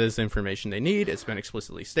 That is the information they need. It's been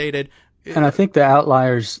explicitly stated. And I think the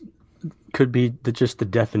outliers could be just the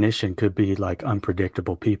definition could be like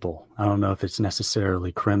unpredictable people. I don't know if it's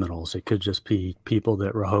necessarily criminals. It could just be people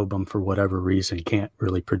that Rehoboam, for whatever reason, can't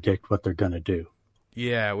really predict what they're going to do.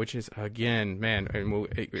 Yeah, which is, again, man,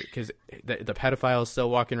 because the pedophile is still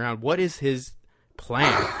walking around. What is his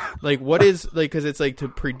plan? Like, what is, like, because it's like to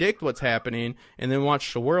predict what's happening and then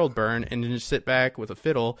watch the world burn and then just sit back with a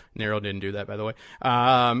fiddle. Nero didn't do that, by the way.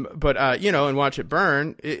 But you know, and watch it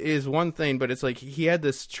burn is one thing, but it's like he had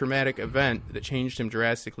this traumatic event that changed him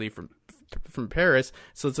drastically from Paris.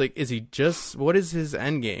 So it's like, is he just, what is his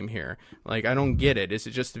end game here? Like, I don't get it. Is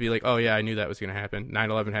it just to be like, oh yeah, I knew that was going to happen.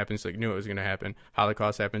 9/11 happens, like, knew it was going to happen.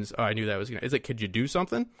 Holocaust happens, oh, I knew that was going to, is it, could you do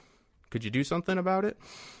something? Could you do something about it?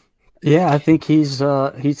 Yeah, I think he's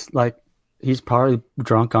probably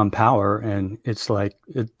drunk on power, and it's like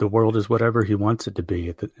the world is whatever he wants it to be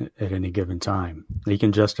at any given time. He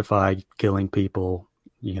can justify killing people,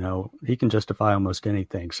 you know, he can justify almost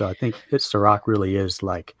anything. So I think Sirach really is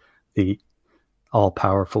like the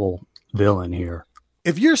all-powerful villain here.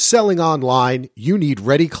 If you're selling online, you need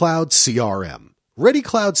ReadyCloud CRM.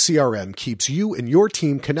 ReadyCloud CRM keeps you and your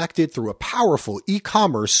team connected through a powerful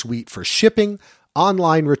e-commerce suite for shipping,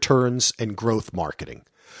 online returns, and growth marketing.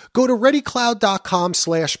 Go to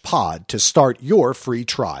readycloud.com/pod to start your free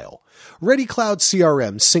trial. ReadyCloud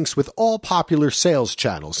CRM syncs with all popular sales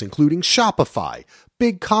channels, including Shopify,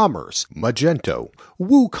 BigCommerce, Magento,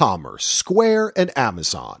 WooCommerce, Square, and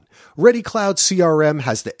Amazon. ReadyCloud CRM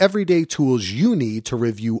has the everyday tools you need to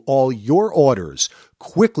review all your orders,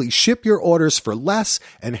 quickly ship your orders for less,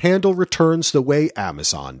 and handle returns the way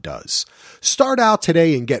Amazon does. Start out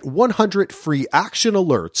today and get 100 free action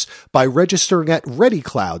alerts by registering at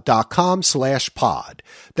readycloud.com/pod.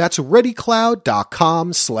 That's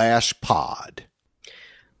readycloud.com/pod.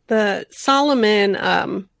 The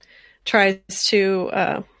Solomon tries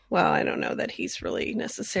to, well, I don't know that he's really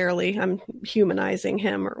necessarily, I'm humanizing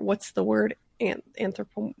him, or what's the word?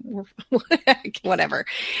 Whatever.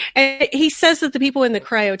 And he says that the people in the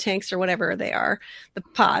cryo tanks or whatever they are, the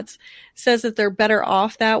pods, says that they're better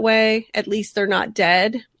off that way. At least they're not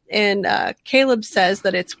dead. And Caleb says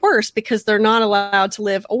that it's worse because they're not allowed to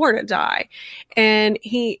live or to die. And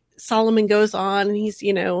Solomon goes on and he's,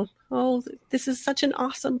 you know, oh, this is such an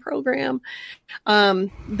awesome program.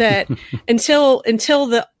 That until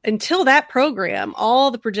that program, all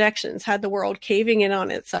the projections had the world caving in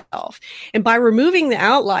on itself. And by removing the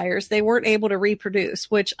outliers, they weren't able to reproduce,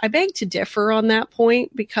 which I beg to differ on that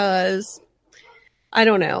point because I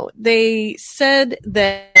don't know. They said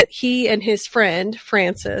that he and his friend,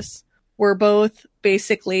 Francis, were both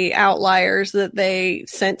basically outliers that they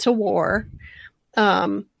sent to war.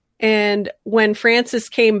 And when Francis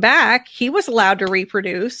came back, he was allowed to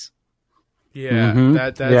reproduce. Yeah,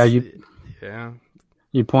 mm-hmm.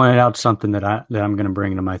 You pointed out something that I'm going to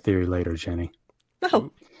bring into my theory later, Jenny.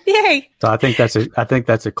 Oh, yay! So I think that's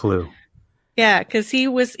a clue. Yeah, because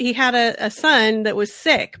he had a son that was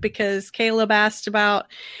sick because Caleb asked about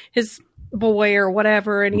his boy or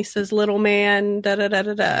whatever, and he says, "Little man, da da da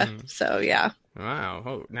da da." So yeah. Wow.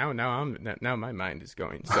 Oh, now my mind is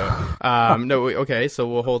going. So, no, okay. So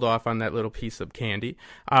we'll hold off on that little piece of candy.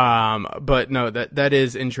 But no, that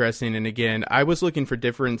is interesting. And again, I was looking for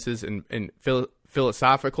differences in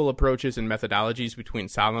philosophical approaches and methodologies between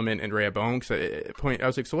Solomon and Rehoboam. I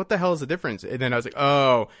was like, so what the hell is the difference? And then I was like,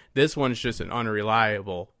 oh, this one's just an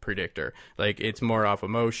unreliable predictor. Like it's more off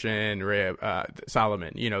emotion.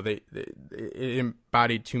 Solomon, you know, it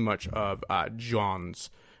embodied too much of John's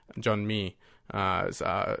Jenni.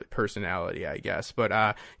 Personality, I guess.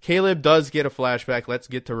 But Caleb does get a flashback. Let's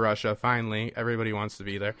get to Russia. Finally, everybody wants to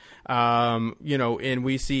be there. And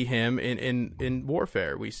we see him in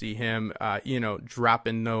warfare. We see him,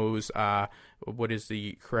 dropping those. What is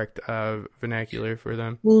the correct vernacular for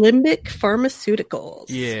them? Limbic pharmaceuticals.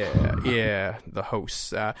 Yeah, the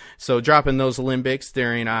hosts. So dropping those limbics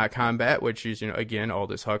during combat, which is, again,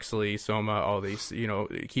 Aldous Huxley, Soma, all these,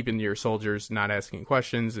 keeping your soldiers not asking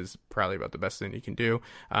questions is probably about the best thing you can do.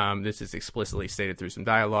 This is explicitly stated through some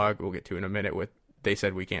dialogue. We'll get to in a minute with, they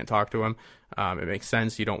said we can't talk to him. It makes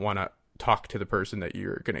sense. You don't want to talk to the person that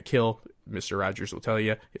you're going to kill. Mr. Rogers will tell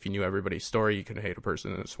you, if you knew everybody's story, you couldn't hate a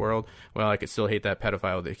person in this world. Well, I could still hate that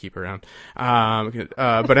pedophile they keep around.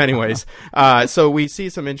 But anyways, so we see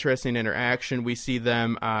some interesting interaction. We see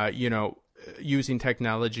them, using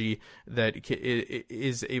technology that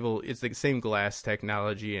is able, it's the same glass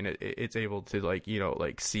technology, and it's able to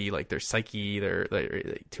see their psyche, their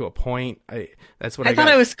to a point. That's what I thought.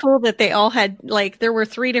 It was cool that they all had, there were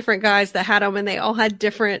 3 different guys that had them, and they all had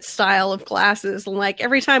different style of glasses. And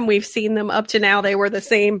every time we've seen them up to now, they were the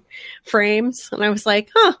same frames. And I was like,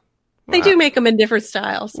 they do make them in different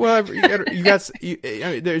styles. Well, you got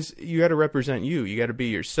to represent you. You got to be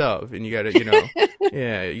yourself, and you got to, you got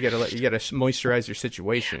to moisturize your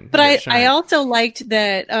situation. But I also liked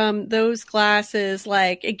that those glasses,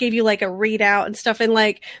 it gave you a readout and stuff, and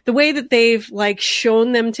the way that they've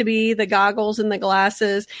shown them to be, the goggles and the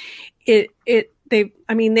glasses,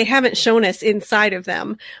 they haven't shown us inside of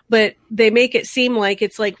them, but they make it seem like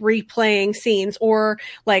it's replaying scenes or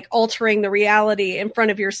altering the reality in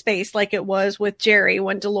front of your space, like it was with Jerry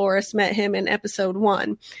when Dolores met him in episode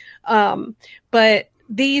 1. But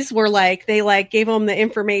these were they gave them the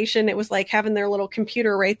information. It was having their little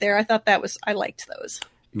computer right there. I thought I liked those.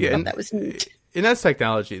 Yeah, that was neat. And that's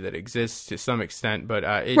technology that exists to some extent, but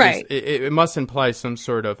right. It must imply some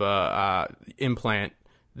sort of implant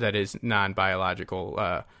that is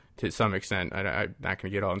non-biological to some extent. I'm not going to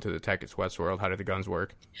get all into the tech. It's Westworld. How do the guns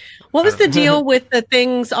work? What was the deal with the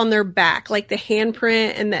things on their back, the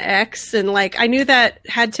handprint and the X? And I knew that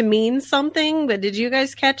had to mean something, but did you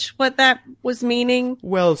guys catch what that was meaning?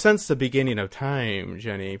 Well, since the beginning of time,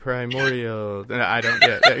 Jenni, primordial. I don't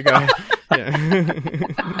get it. Go ahead.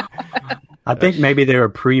 Yeah. I think maybe they were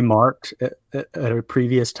pre-marked at a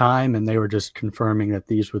previous time, and they were just confirming that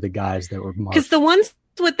these were the guys that were marked. Because the ones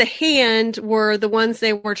with the hand were the ones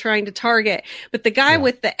they were trying to target, but the guy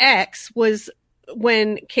with the X was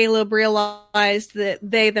when Caleb realized that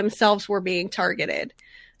they themselves were being targeted.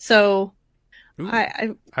 So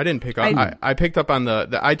I didn't pick up. I picked up on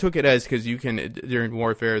the I took it as, because you can, during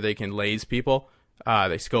warfare, they can laze people.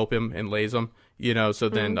 They scope him and laze them, so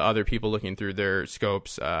then the other people looking through their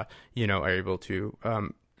scopes, are able to,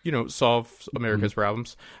 solve America's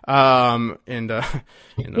problems. But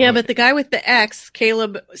the guy with the X,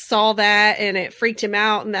 Caleb saw that and it freaked him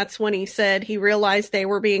out. And that's when he said he realized they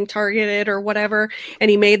were being targeted or whatever. And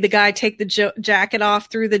he made the guy take the jacket off,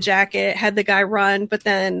 threw the jacket, had the guy run, but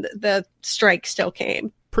then the strike still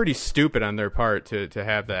came. Pretty stupid on their part to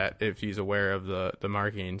have that if he's aware of the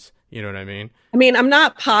markings. You know what I mean? I'm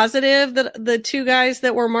not positive that the 2 guys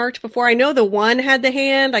that were marked before, I know the one had the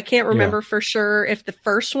hand. I can't remember for sure if the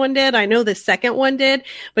first one did. I know the second one did,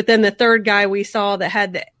 but then the third guy we saw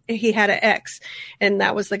that he had an X, and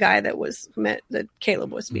that was the guy that that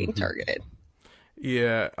Caleb was being targeted.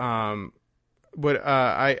 Yeah. What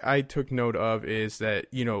I took note of is that,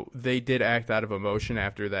 they did act out of emotion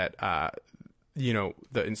after that,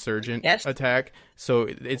 the insurgent attack. So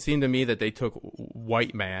it seemed to me that they took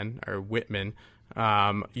White Man or Whitman,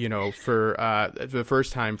 for the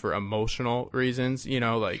first time for emotional reasons, he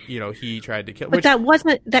tried to kill. But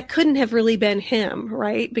that couldn't have really been him,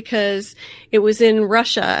 right? Because it was in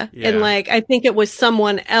Russia and I think it was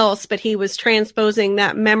someone else, but he was transposing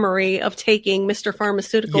that memory of taking Mr.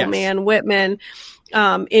 Pharmaceutical Man, Whitman,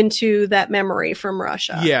 into that memory from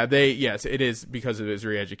Russia. Yeah, it is because of his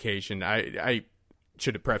re-education. I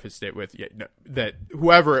should have prefaced it with that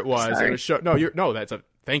whoever it was, that's a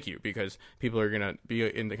thank you, because people are gonna be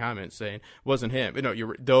in the comments saying wasn't him. But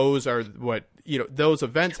no, those are what those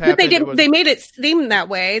events happened. But they made it seem that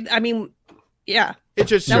way. Yeah. It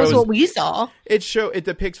just shows, that was what we saw. It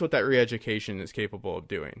depicts what that re-education is capable of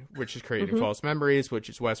doing, which is creating false memories, which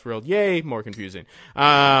is Westworld. Yay, more confusing.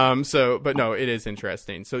 But no, it is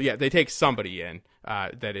interesting. So yeah, they take somebody in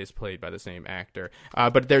that is played by the same actor,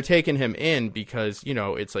 but they're taking him in because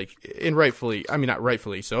it's not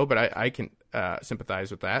rightfully so, but I can sympathize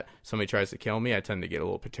with that. Somebody tries to kill me, I tend to get a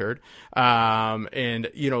little perturbed, but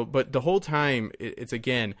the whole time it's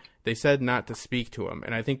again. They said not to speak to him,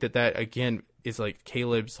 and I think that again is like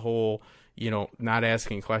Caleb's whole, not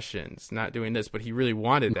asking questions, not doing this, but he really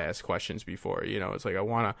wanted to ask questions before. It's like, I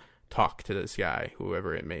want to talk to this guy,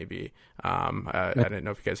 whoever it may be. I didn't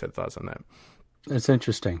know if you guys had thoughts on that. It's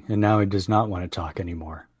interesting. And now he does not want to talk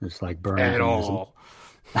anymore. It's like burned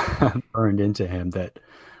into him that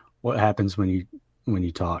what happens when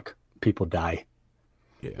you talk, people die.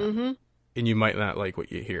 Yeah. Mm-hmm. And you might not like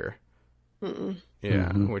what you hear. Mm-mm. Yeah,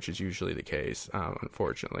 mm-hmm. Which is usually the case,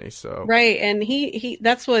 unfortunately. So right, and he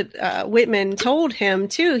that's what Whitman told him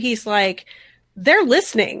too. He's like, they're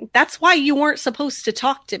listening. That's why you weren't supposed to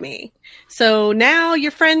talk to me. So now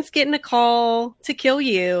your friend's getting a call to kill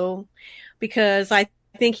you because I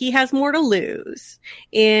think he has more to lose.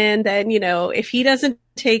 And then, if he doesn't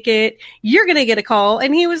take it, you're going to get a call.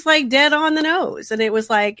 And he was like dead on the nose. And it was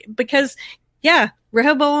like, because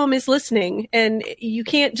Rehoboam is listening, and you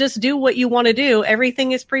can't just do what you want to do.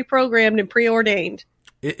 Everything is pre-programmed and preordained.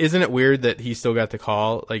 Isn't it weird that he still got the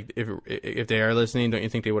call? Like, if they are listening, don't you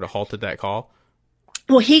think they would have halted that call?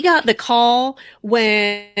 Well, he got the call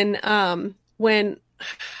when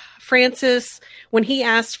he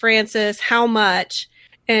asked Francis how much,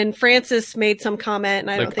 and Francis made some comment,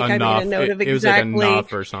 and I don't think enough. I made a note of exactly. It was like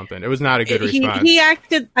enough or something. It was not a good response.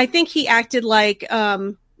 I think he acted like,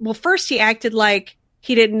 first he acted like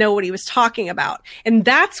he didn't know what he was talking about. And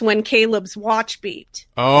that's when Caleb's watch beeped.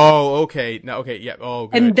 Oh, okay. No, okay. Yeah. Oh,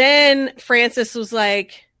 good. And then Francis was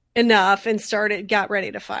like, enough, and got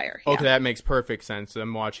ready to fire. Okay. That makes perfect sense.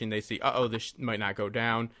 I'm watching. They see, this might not go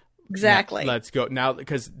down. Exactly. Let's go now,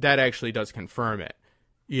 because that actually does confirm it,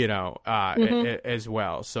 as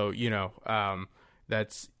well. So,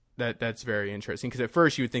 that's very interesting, because at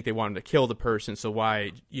first you would think they wanted to kill the person, so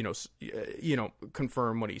why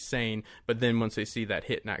confirm what he's saying? But then once they see that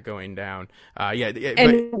hit not going down,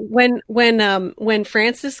 when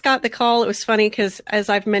Francis got the call, it was funny because, as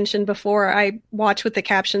I've mentioned before, I watched with the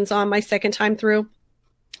captions on my second time through.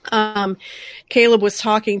 Caleb was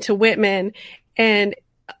talking to Whitman, and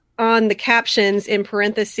on the captions in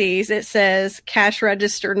parentheses, it says cash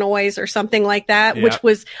register noise or something like that, which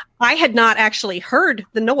was, I had not actually heard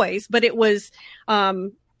the noise, but it was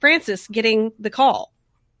Francis getting the call.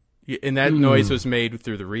 And that noise was made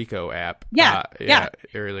through the Rico app.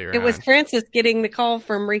 Earlier. It was Francis getting the call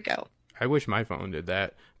from Rico. I wish my phone did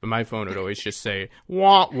that, but my phone would always just say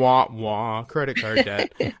wah wah wah, credit card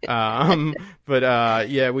debt.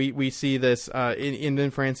 We see this, and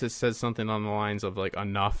then Francis says something on the lines of like,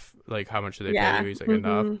 enough, like, how much do they pay you? He's like,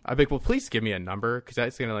 enough. I'm like, well, please give me a number, because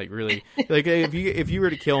that's gonna like really, like, if you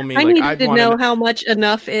were to kill me, I need to know how much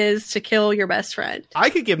enough is to kill your best friend.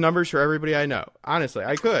 I could give numbers for everybody I know. Honestly,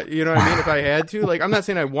 I could. You know what I mean? If I had to, like, I'm not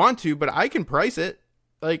saying I want to, but I can price it.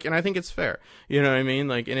 Like, and I think it's fair, you know what I mean?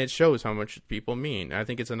 Like, and it shows how much people mean. I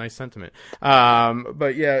think it's a nice sentiment.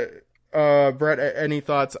 Brett, any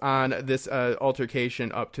thoughts on this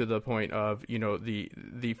altercation up to the point of,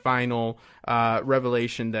 the final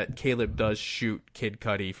revelation that Caleb does shoot Kid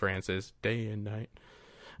Cudi Francis day and night?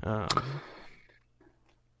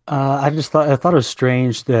 I thought it was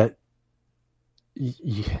strange that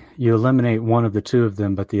you eliminate one of the two of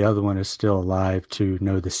them, but the other one is still alive to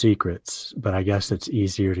know the secrets. But I guess it's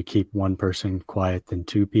easier to keep one person quiet than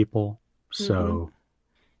two people. So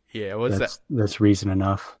that's reason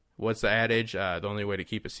enough. What's the adage? The only way to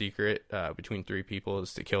keep a secret between three people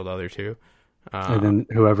is to kill the other two. And then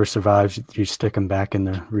whoever survives, you stick them back in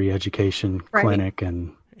the re-education clinic.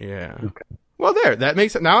 And well, that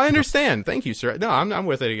makes it. Now I understand. Thank you, sir. No, I'm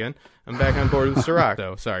with it again. I'm back on board with Sirach,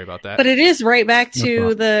 though. Sorry about that. But it is right back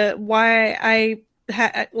to the why I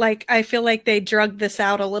feel like they drugged this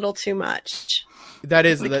out a little too much. That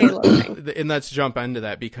is, and let's jump into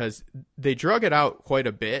that, because they drug it out quite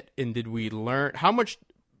a bit. And how much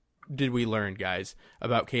did we learn, guys,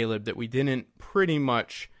 about Caleb that we didn't pretty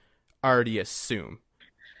much already assume?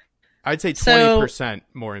 I'd say 20%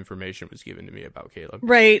 more information was given to me about Caleb.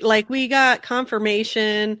 Right. Like, we got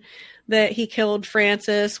confirmation that he killed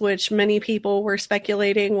Francis, which many people were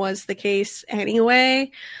speculating was the case anyway.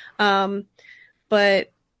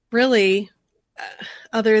 But really,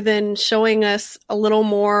 other than showing us a little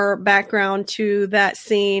more background to that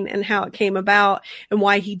scene and how it came about and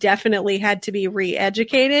why he definitely had to be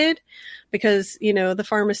re-educated, because, the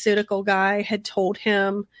pharmaceutical guy had told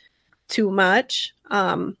him too much.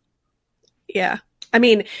 I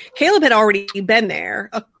mean, Caleb had already been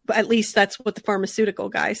there. At least that's what the pharmaceutical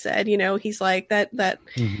guy said. He's like that,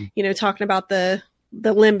 talking about the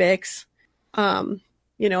limbics.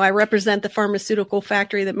 I represent the pharmaceutical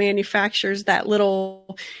factory that manufactures that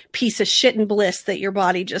little piece of shit and bliss that your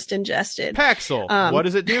body just ingested. Paxil. What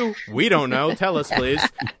does it do? We don't know. Tell us, please.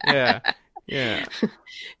 Yeah. Yeah.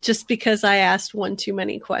 Just because I asked one too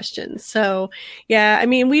many questions. So, yeah, I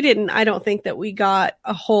mean, I don't think that we got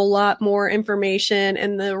a whole lot more information,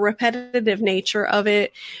 and the repetitive nature of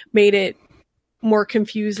it made it more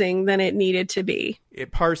confusing than it needed to be.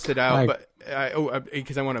 It parsed it out, but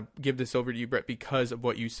because I want to give this over to you, Brett, because of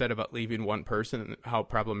what you said about leaving one person and how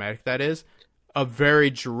problematic that is. A very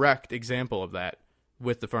direct example of that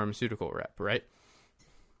with the pharmaceutical rep, right?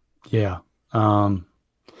 Yeah.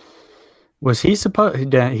 Was he supposed?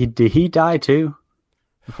 Did he die too?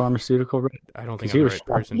 The pharmaceutical rep? I don't think I'm the right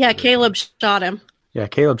person. Yeah, Caleb shot him. Yeah,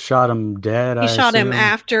 Caleb shot him dead. He shot him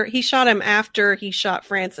after he shot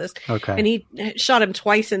Francis. Okay. And he shot him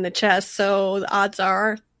twice in the chest, so the odds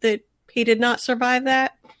are that he did not survive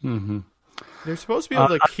that. Mm-hmm. They're supposed to be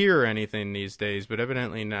able to cure anything these days, but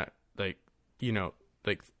evidently not, like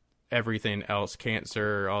everything else,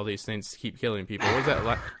 cancer, all these things keep killing people. What is that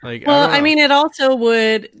like? Well, I mean, it also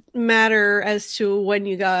would matter as to when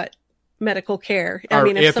you got medical care. I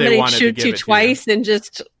mean, if somebody shoots you twice and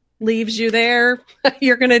just leaves you there,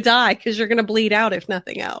 you're going to die because you're going to bleed out if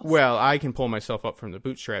nothing else. Well, I can pull myself up from the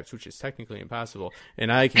bootstraps, which is technically impossible,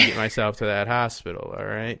 and I can get myself to that hospital, all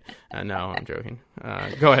right? No, I'm joking.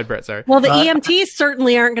 Go ahead, Brett, sorry. Well, the EMTs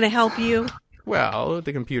certainly aren't going to help you. Well,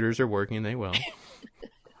 the computers are working, they will.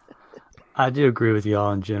 I do agree with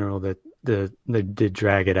y'all in general that they did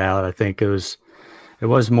drag it out. I think it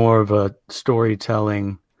was more of a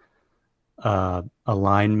storytelling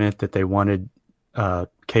alignment that they wanted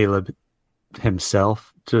Caleb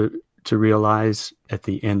himself to realize at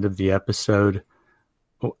the end of the episode,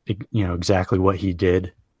 exactly what he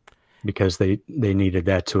did, because they needed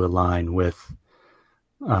that to align with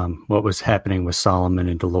what was happening with Solomon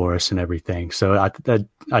and Dolores and everything. So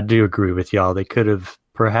I do agree with y'all. They could have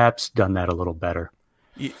perhaps done that a little better.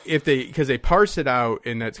 Because they parse it out,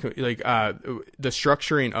 and that's like the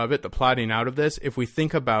structuring of it, the plotting out of this. If we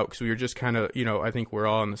think about, because we were just kind of, I think we're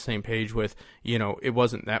all on the same page with, it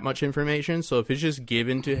wasn't that much information. So if it's just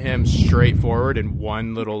given to him straightforward in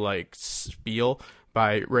one little like spiel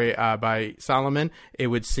by Solomon, it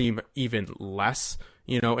would seem even less,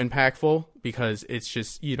 impactful, because it's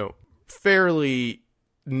just, fairly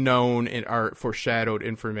known and are foreshadowed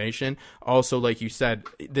information. Also, like you said,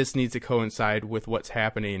 this needs to coincide with what's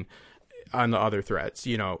happening on the other threads,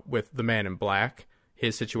 with the Man in Black,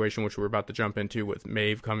 his situation, which we're about to jump into with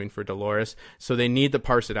Maeve coming for Dolores. So they need to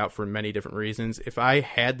parse it out for many different reasons. If I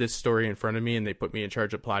had this story in front of me and they put me in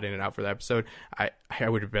charge of plotting it out for the episode, I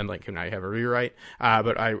would have been like, can I have a rewrite?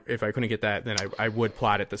 But if I couldn't get that, then I would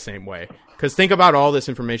plot it the same way. Because think about all this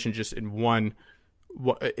information just in one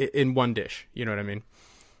dish. You know what I mean?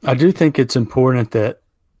 I do think it's important that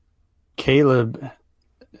Caleb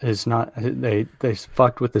is not, they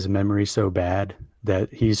fucked with his memory so bad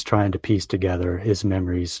that he's trying to piece together his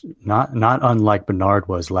memories, not unlike Bernard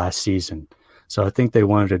was last season. So I think they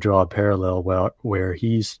wanted to draw a parallel where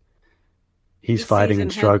he's fighting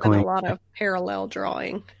and struggling. A lot of parallel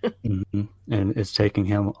drawing. Mm-hmm. And it's taking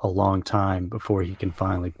him a long time before he can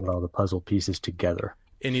finally put all the puzzle pieces together.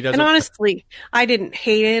 And honestly, I didn't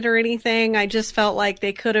hate it or anything. I just felt like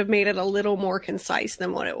they could have made it a little more concise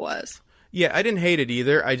than what it was. Yeah, I didn't hate it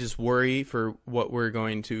either. I just worry for what we're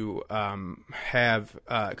going to have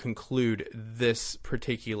conclude this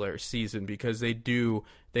particular season, because they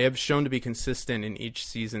have shown to be consistent in each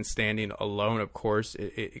season standing alone. Of course,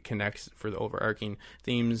 it connects for the overarching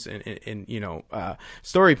themes and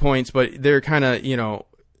story points, but they're kind of,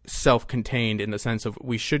 self-contained in the sense of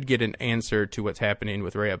we should get an answer to what's happening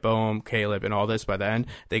with Rehoboam, Caleb, and all this by the end.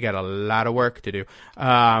 They got a lot of work to do.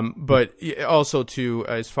 But also to,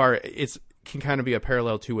 as far, it can kind of be a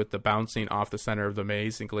parallel to with the bouncing off the center of the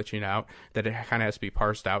maze and glitching out, that it kind of has to be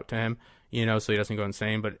parsed out to him, so he doesn't go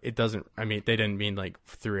insane. But it doesn't, they didn't mean like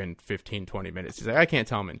through in 15, 20 minutes. He's like, I can't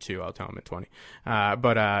tell him in 2, I'll tell him in 20.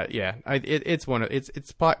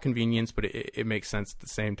 It's plot convenience, but it makes sense at the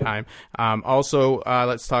same time. Also,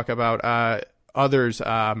 let's talk about others,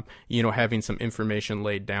 having some information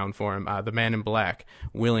laid down for him. The Man in Black,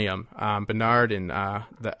 William, Bernard, and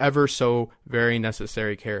the ever so very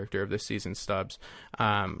necessary character of this season, Stubbs,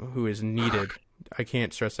 who is needed. I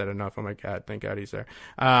can't stress that enough. Oh my God, thank God he's there.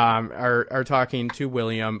 Are talking to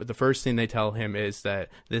William. The first thing they tell him is that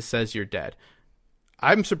this says you're dead.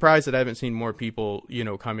 I'm surprised that I haven't seen more people,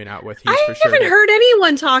 coming out with he's for sure. I haven't heard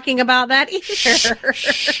anyone talking about that either.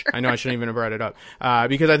 I know, I shouldn't even have brought it up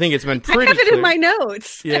because I think it's been pretty. I have it clear. in my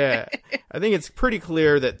notes. Yeah, I think it's pretty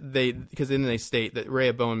clear that because then they state that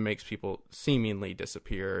Rehoboam makes people seemingly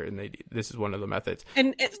disappear, and this is one of the methods.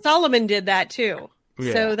 And Solomon did that too.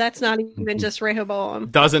 Yeah. So that's not even just Rehoboam.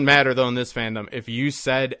 Doesn't matter, though, in this fandom. If you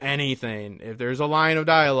said anything, if there's a line of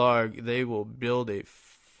dialogue, they will build a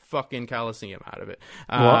fucking coliseum out of it.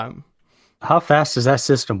 Well, how fast does that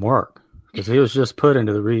system work? Because he was just put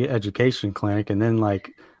into the re-education clinic, and then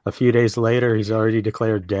like a few days later, he's already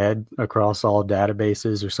declared dead across all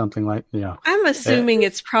databases or something like, I'm assuming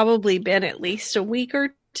it's probably been at least a week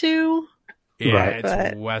or two. Yeah, Right.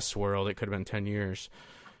 it's Westworld. It could have been 10 years.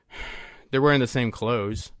 They're wearing the same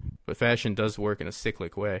clothes, but fashion does work in a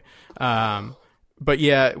cyclic way. But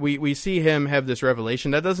yeah, we see him have this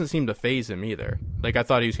revelation. That doesn't seem to faze him either. Like, I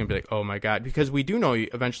thought he was going to be like, oh my God, because we do know he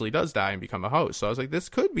eventually does die and become a host. So I was like, this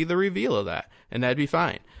could be the reveal of that, and that'd be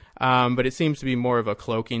fine. But it seems to be more of a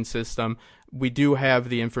cloaking system. We do have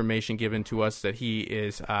the information given to us that he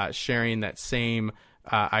is sharing that same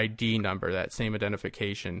ID number, that same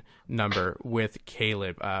identification number with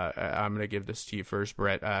Caleb. I'm going to give this to you first,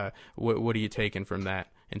 Brett. What are you taking from that?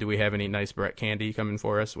 And do we have any nice Brett candy coming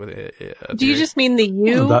for us? With do you just mean the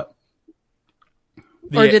U?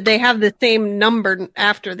 Or did they have the same number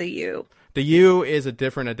after the U? The U is a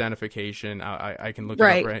different identification. I can look it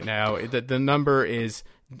up right now. The number is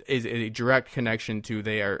a direct connection to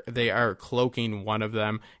they are cloaking one of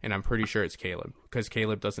them, and I'm pretty sure it's Caleb, because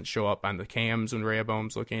Caleb doesn't show up on the cams when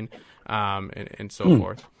Rehoboam's looking, and so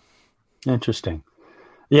forth. Interesting.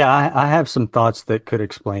 Yeah, I have some thoughts that could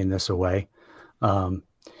explain this away.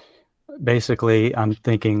 Basically, I'm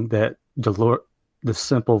thinking that the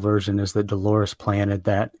simple version is that Dolores planted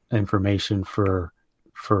that information for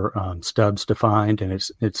Stubbs to find, and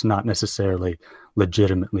it's not necessarily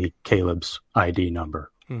legitimately Caleb's ID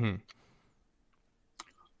number. Mm-hmm.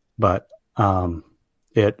 But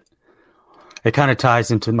it kind of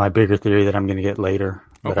ties into my bigger theory that I'm going to get later.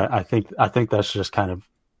 Okay. But I think that's just kind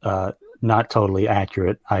of not totally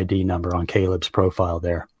accurate ID number on Caleb's profile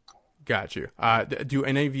there. Got you. Do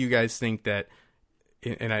any of you guys think that?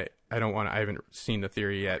 And I haven't seen the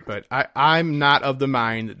theory yet, but I'm not of the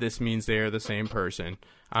mind that this means they are the same person.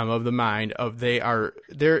 I'm of the mind of the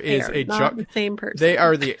same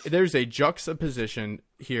person. There's a juxtaposition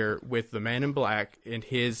here with the Man in Black and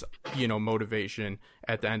his, motivation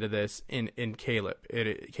at the end of this in Caleb.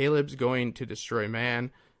 Caleb's going to destroy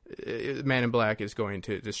Man. Man in Black is going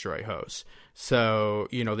to destroy Host. So,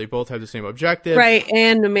 they both have the same objective. Right.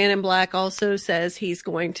 And the Man in Black also says he's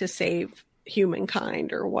going to save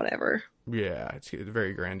humankind or whatever. Yeah, it's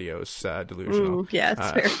very grandiose, delusional. Yeah,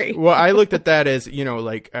 it's very. Well, I looked at that as,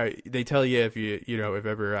 they tell you if you've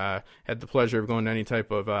ever had the pleasure of going to any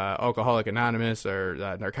type of Alcoholic Anonymous or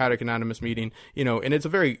Narcotic Anonymous meeting, and it's a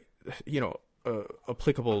very,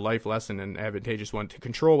 applicable life lesson and advantageous one to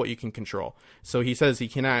control what you can control. So he says he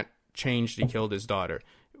cannot change that he killed his daughter,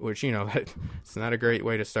 which, it's not a great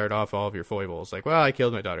way to start off all of your foibles. Like, well, I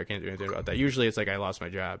killed my daughter, can't do anything about that. Usually it's like I lost my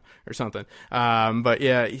job or something. But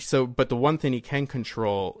the one thing he can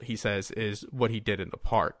control, he says, is what he did in the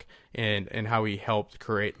park and how he helped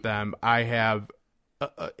create them. I have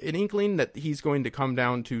an inkling that he's going to come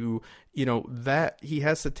down to, that he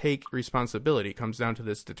has to take responsibility. It comes down to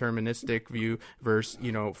this deterministic view versus,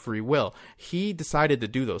 free will. He decided to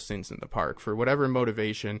do those things in the park for whatever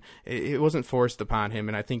motivation. It wasn't forced upon him,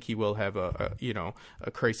 and I think he will have a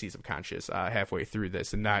crisis of conscience halfway through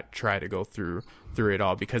this and not try to go through it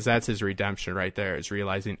all, because that's his redemption right there, is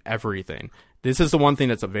realizing everything. This is the one thing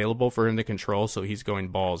that's available for him to control, so he's going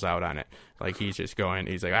balls out on it. Like, he's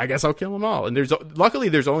like, I guess I'll kill them all. And luckily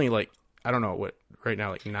there's only like, I don't know what right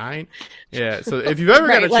now, like 9. Yeah. So if you've ever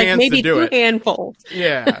got a chance maybe to do 2 handfuls.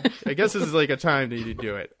 Yeah, I guess this is like a time to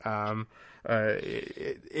do it. And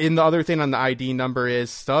the other thing on the ID number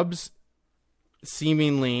is Stubbs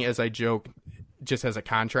seemingly, as I joke, just has a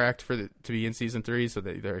contract to be in season 3. So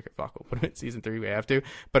they're like, fuck, we'll put him in season 3. We have to.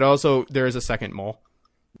 But also there is a second mole.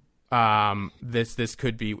 This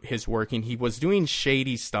could be his working. He was doing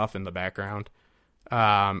shady stuff in the background,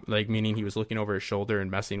 meaning he was looking over his shoulder and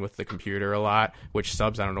messing with the computer a lot, which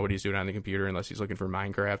Stubbs, I don't know what he's doing on the computer unless he's looking for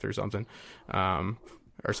Minecraft or something,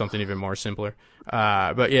 or something even more simpler.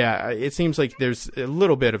 But yeah, it seems like there's a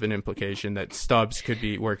little bit of an implication that Stubbs could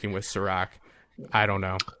be working with Sirach. I don't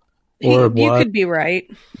know. Or you could be right.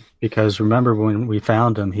 Because remember when we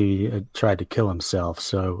found him, he had tried to kill himself.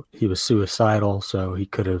 So he was suicidal. So he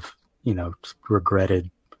could have, regretted,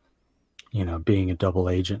 being a double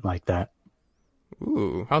agent like that.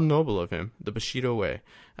 Ooh, how noble of him. The Bushido way.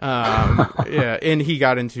 Yeah. And he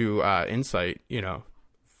got into insight,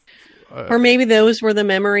 or maybe those were the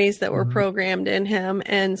memories that were programmed in him,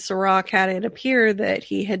 and Sirach had it appear that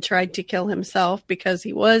he had tried to kill himself because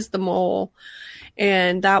he was the mole.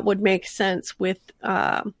 And that would make sense with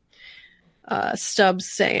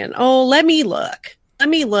Stubbs saying, "Oh, let me look." let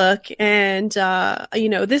me look, and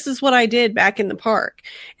this is what I did back in the park.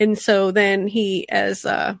 And so then he, as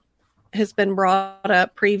has been brought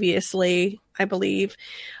up previously, I believe,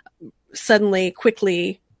 suddenly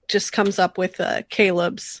quickly just comes up with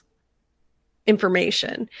Caleb's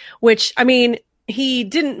information, which, I mean, he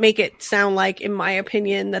didn't make it sound like, in my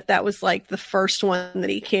opinion, that was like the first one that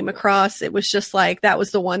he came across. It was just like that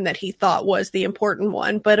was the one that he thought was the important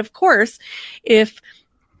one. But of course, if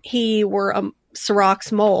he were a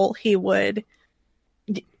Sirach's mole, he would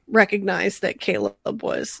recognize that Caleb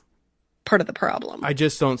was part of the problem. I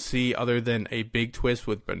just don't see, other than a big twist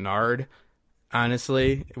with Bernard,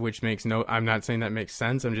 honestly, which makes I'm not saying that makes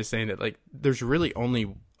sense. I'm just saying that, like, there's really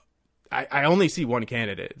only, I only see one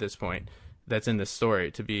candidate at this point that's in this story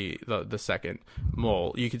to be the second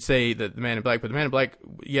mole. You could say that the Man in Black, but the Man in Black,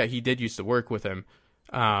 yeah, he did used to work with him.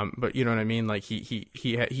 But you know what I mean? Like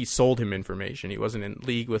he sold him information. He wasn't in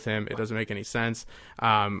league with him. It doesn't make any sense.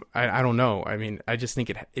 I don't know. I mean, I just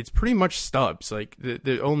think it's pretty much Stubbs. Like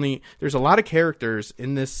there's a lot of characters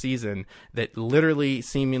in this season that literally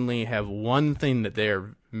seemingly have one thing that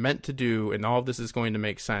they're meant to do, and all of this is going to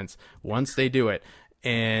make sense once they do it.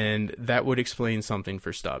 And that would explain something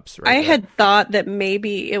for Stubbs. Right I had thought that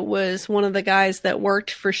maybe it was one of the guys that worked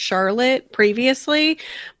for Charlotte previously,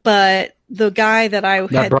 but the guy that I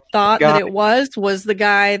had thought that it was the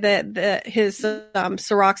guy that his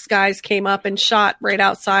Sirach's guys came up and shot right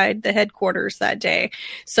outside the headquarters that day.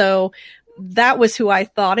 So that was who I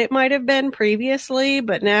thought it might have been previously,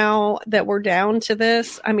 but now that we're down to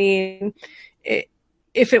this, I mean,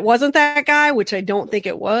 if it wasn't that guy, which I don't think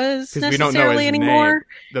it was necessarily we don't know his anymore. Name.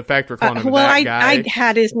 The fact we're calling him that guy. I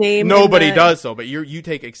had his name. Nobody does though, but you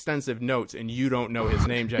take extensive notes and you don't know his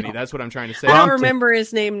name, Jenny. That's what I'm trying to say. I don't remember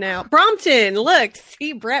his name now. Brompton. Look,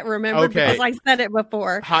 see, Brett remembered because I said it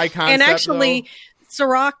before. High concept. And actually,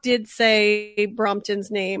 Sirach did say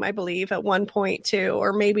Brompton's name, I believe, at one point too,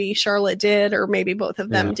 or maybe Charlotte did, or maybe both of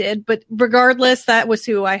them did. But regardless, that was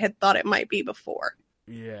who I had thought it might be before.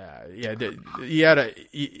 Yeah.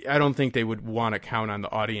 I don't think they would want to count on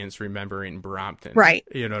the audience remembering Brompton. Right.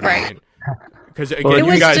 You know what I mean? Because again,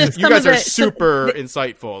 you guys are super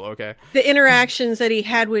insightful. Okay. The interactions that he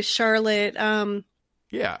had with Charlotte.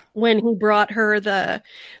 When he brought her the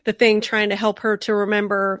thing, trying to help her to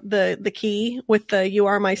remember the key with the "You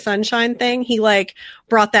Are My Sunshine" thing, he like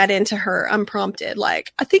brought that into her unprompted.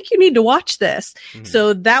 Like, I think you need to watch this. Mm-hmm.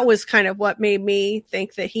 So that was kind of what made me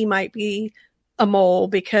think that he might be a mole,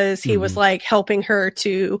 because he was like helping her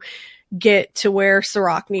to get to where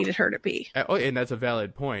Sirach needed her to be. Oh, and that's a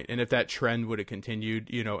valid point. And if that trend would have continued,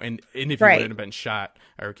 and if he wouldn't have been shot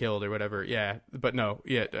or killed or whatever, but no,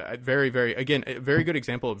 very, very, again, a very good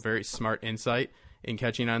example of very smart insight in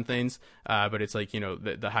catching on things. But it's like,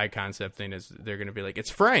 the high concept thing is they're going to be like, it's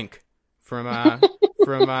Frank from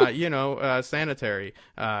sanitary,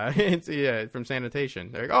 from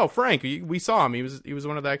sanitation. They're like, oh, Frank, we saw him. He was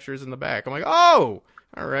one of the extras in the back. I'm like, oh,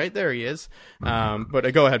 all right, there he is.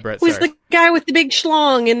 But go ahead, Brett. Who's the guy with the big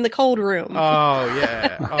schlong in the cold room? Oh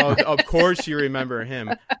yeah. Oh, of course you remember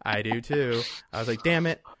him. I do too. I was like, damn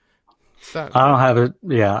it. Stop. I don't have it.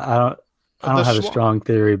 Yeah, I don't have a strong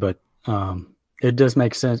theory, but it does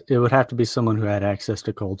make sense. It would have to be someone who had access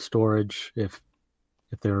to cold storage if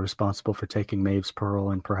they were responsible for taking Maeve's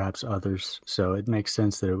Pearl and perhaps others. So it makes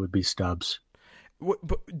sense that it would be Stubbs.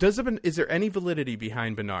 Is there any validity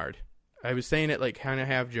behind Bernard? I was saying it like kind of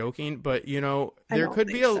half joking, but there could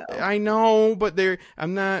be I know, but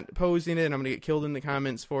I'm not posing it and I'm going to get killed in the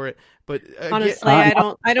comments for it. But honestly,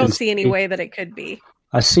 I don't see any way that it could be.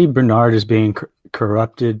 I see Bernard as being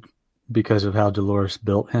corrupted because of how Dolores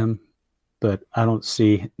built him, but I don't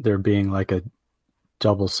see there being like a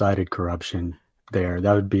double-sided corruption there.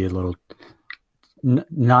 That would be a little,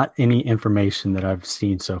 not any information that I've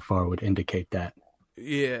seen so far would indicate that.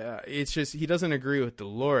 Yeah, it's just he doesn't agree with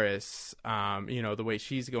Dolores, the way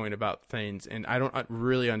she's going about things, and I don't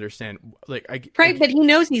really understand. Like, but he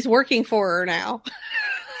knows he's working for her now.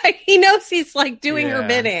 He knows he's like doing her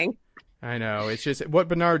bidding. I know. It's just what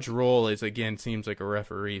Bernard's role is, again, seems like a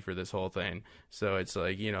referee for this whole thing. So it's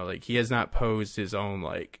like, like he has not posed his own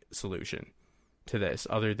like solution to this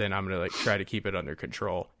other than I'm going to like try to keep it under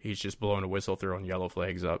control. He's just blowing a whistle, throwing yellow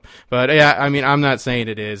flags up. But yeah, I mean, I'm not saying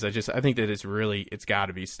it is. I think that it's got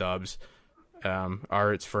to be Stubbs.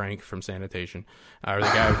 It's Frank from sanitation, are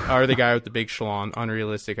the guy with the big schlong,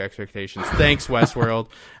 unrealistic expectations. Thanks, Westworld.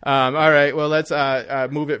 All right, well, let's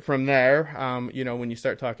move it from there. When you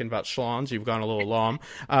start talking about schlongs, you've gone a little long.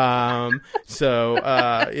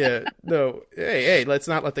 Hey, let's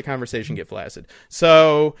not let the conversation get flaccid.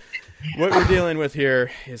 So what we're dealing with here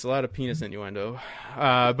is a lot of penis innuendo,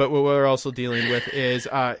 but what we're also dealing with is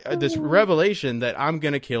this revelation that I'm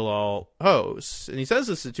gonna kill all hosts, and he says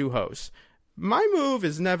this to 2 hosts. My move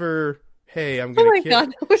is never, hey, I'm gonna. Oh my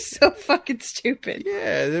god, that was so fucking stupid.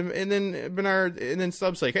 Yeah, and then Bernard, and then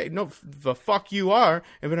Stubbs like, hey, no, the fuck you are,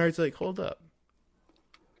 and Bernard's like, hold up,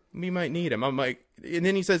 we might need him. I'm like, and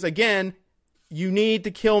then he says again, you need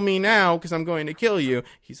to kill me now because I'm going to kill you.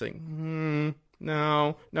 He's like,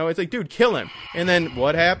 no, it's like, dude, kill him. And then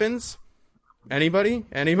what happens? Anybody?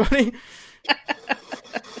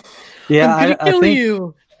 Yeah, I'm gonna kill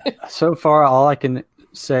you. So far, all I can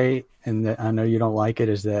say, and I know you don't like it,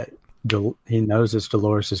 is that he knows it's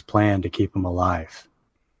Dolores' plan to keep him alive,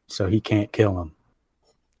 so he can't kill him.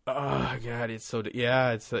 Oh god, it's so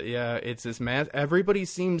it's this math. Everybody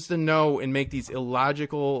seems to know and make these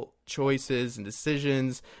illogical choices and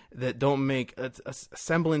decisions that don't make a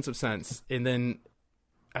semblance of sense, and then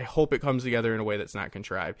I hope it comes together in a way that's not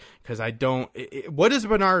contrived, because I don't. What does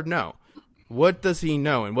Bernard know? What does he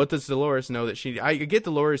know, and what does Dolores know that she? I get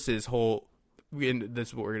Dolores's whole. And this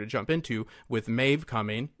is what we're going to jump into with Maeve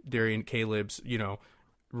coming during Caleb's,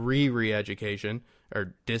 re-education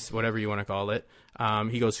or whatever you want to call it.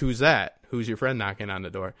 He goes, who's that? Who's your friend knocking on the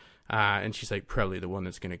door? And she's like, probably the one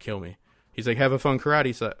that's going to kill me. He's like, have a fun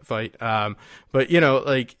karate fight. But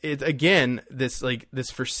it's again, this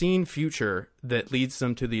foreseen future that leads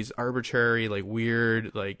them to these arbitrary,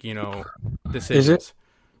 weird, decisions.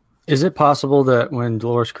 Is it possible that when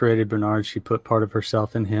Dolores created Bernard, she put part of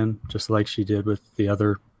herself in him, just like she did with the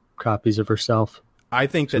other copies of herself? I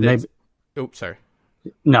think that sorry.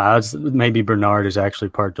 No, maybe Bernard is actually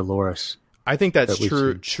part Dolores. I think that's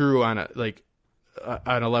true on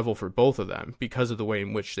a level for both of them, because of the way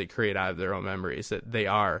in which they create out of their own memories, that they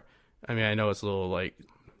are. I mean, I know it's a little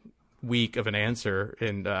weak of an answer,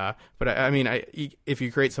 and but if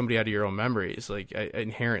you create somebody out of your own memories,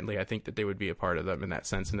 inherently, I think that they would be a part of them in that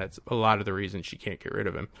sense, and that's a lot of the reason she can't get rid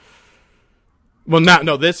of him.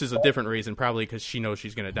 Well, this is a different reason, probably because she knows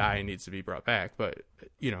she's going to die and needs to be brought back. But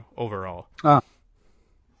overall,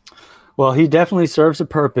 well, he definitely serves a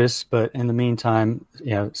purpose, but in the meantime,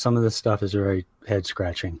 some of this stuff is very head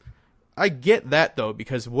scratching. I get that though,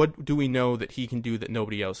 because what do we know that he can do that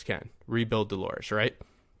nobody else can? Rebuild Dolores, right?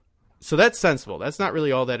 So that's sensible. That's not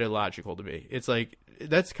really all that illogical to me. It's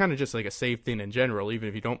that's kind of just a safe thing in general, even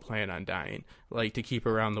if you don't plan on dying, to keep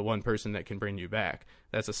around the one person that can bring you back.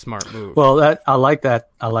 That's a smart move. Well, I like that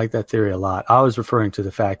theory a lot. I was referring to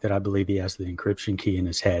the fact that I believe he has the encryption key in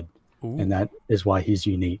his head. Ooh. And that is why he's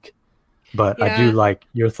unique. But yeah. I do like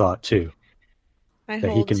your thought too, that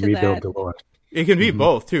he can rebuild Dolores. It can be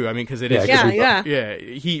both too. I mean, because it is. Yeah.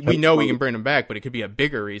 We know we can bring him back, but it could be a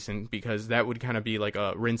bigger reason, because that would kind of be like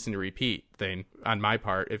a rinse and repeat thing on my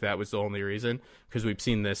part if that was the only reason. Because we've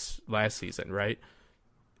seen this last season, right?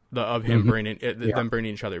 Of him bringing them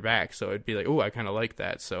bringing each other back. So it'd be like, oh, I kind of like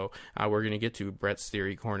that. So we're gonna get to Brett's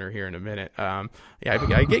theory corner here in a minute. I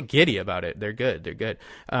get giddy about it. They're good.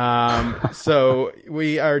 So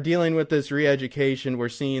we are dealing with this re-education. We're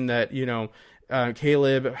seeing that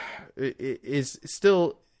Caleb is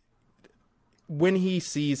still, when he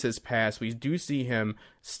sees his past, we do see him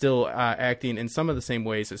still acting in some of the same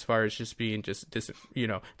ways, as far as just being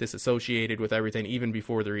disassociated with everything. Even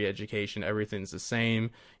before the re-education, everything's the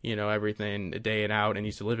same, everything day and out, and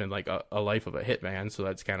he's living a life of a hitman. So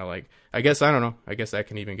that's kind of I guess that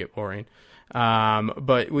can even get boring.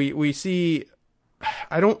 But we see,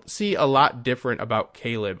 I don't see a lot different about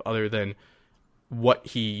Caleb other than what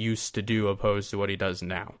he used to do opposed to what he does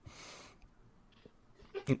now,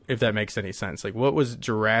 if that makes any sense. What was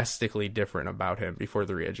drastically different about him before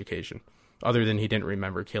the re-education, other than he didn't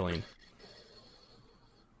remember killing?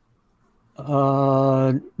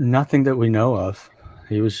 Nothing that we know of.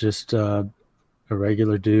 He was just a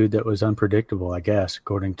regular dude that was unpredictable, I guess,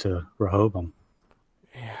 according to Rehoboam.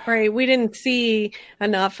 Yeah. Right. We didn't see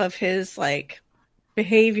enough of his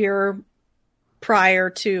behavior prior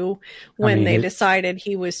to when they decided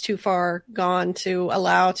he was too far gone to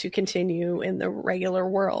allow to continue in the regular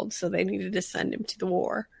world. So they needed to send him to the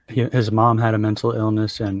war. His mom had a mental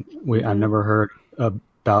illness, and I never heard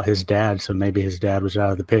about his dad. So maybe his dad was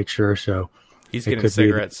out of the picture. So he's getting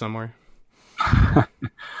cigarettes somewhere.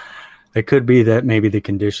 It could be that maybe the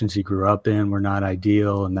conditions he grew up in were not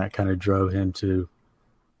ideal, and that kind of drove him to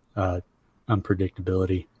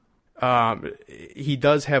unpredictability. he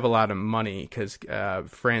does have a lot of money because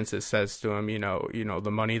Francis says to him,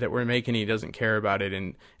 the money that we're making, he doesn't care about it.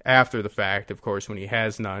 And after the fact, of course, when he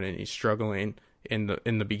has none and he's struggling in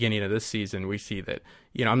the beginning of this season, we see that,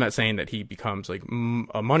 I'm not saying that he becomes like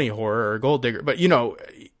a money whore or a gold digger, but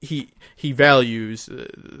he values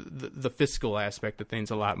the fiscal aspect of things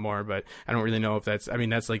a lot more. But I don't really know if that's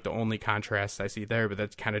like the only contrast I see there, but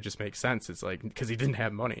that kind of just makes sense. It's like, because he didn't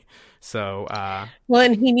have money. So, well,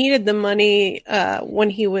 and he needed the money, when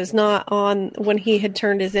he was when he had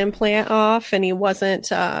turned his implant off and he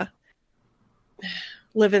wasn't,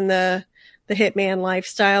 living the hitman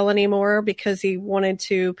lifestyle anymore, because he wanted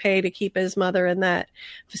to pay to keep his mother in that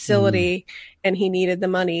facility, and he needed the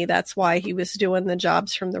money. That's why he was doing the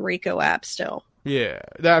jobs from the Rico app still. Yeah,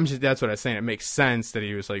 that's what I was saying. It makes sense that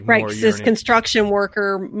he was like, right, more because his construction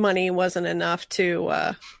worker money wasn't enough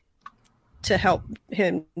to help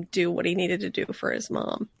him do what he needed to do for his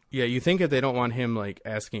mom. Yeah, you think if they don't want him like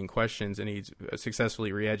asking questions and he's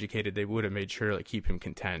successfully re-educated, they would have made sure to like, keep him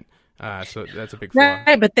content. So that's a big flaw.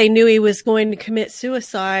 Right, but they knew he was going to commit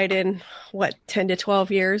suicide in 10 to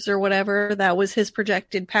 12 years or whatever. That was his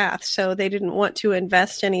projected path. So they didn't want to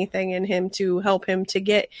invest anything in him to help him to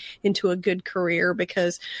get into a good career,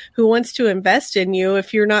 because who wants to invest in you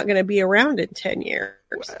if you're not going to be around in 10 years?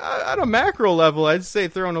 At a macro level, I'd say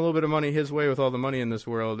throwing a little bit of money his way with all the money in this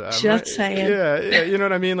world. Just saying. Yeah, you know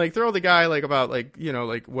what I mean? Like, throw the guy like about like,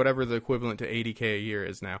 like whatever the equivalent to $80K a year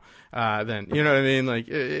is now. Then, you know what I mean? Like,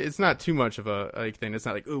 it's not too much of a like thing. It's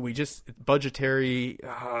not like, we just budgetary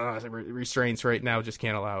restraints right now just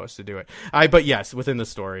can't allow us to do it. But yes, within the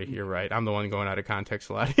story, you're right. I'm the one going out of context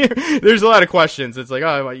a lot here. There's a lot of questions. It's like,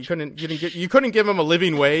 you couldn't give him a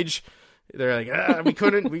living wage. They're like, we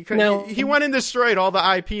couldn't. No. He went and destroyed all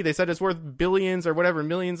the IP. They said it's worth billions or whatever,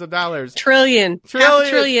 millions of dollars. Half a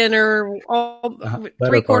trillion, or all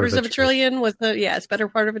three-quarters of a trillion was it's better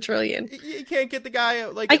part of a trillion. You can't get the guy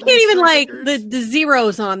like. I can't even like the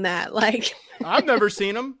zeros on that. Like, I've never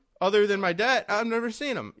seen them. Other than my dad, I've never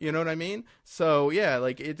seen him. You know what I mean? So yeah,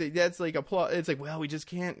 like that's like it's like, well, we just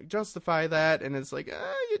can't justify that, and it's like,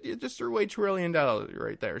 you just threw away $1 trillion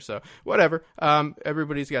right there. So whatever.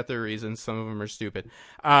 Everybody's got their reasons. Some of them are stupid.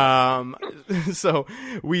 So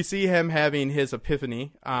we see him having his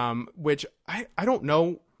epiphany, which I don't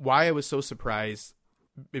know why I was so surprised.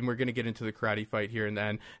 And we're gonna get into the karate fight here and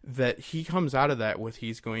then, that he comes out of that with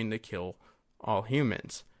he's going to kill all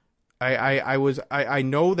humans. I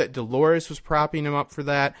know that Dolores was propping him up for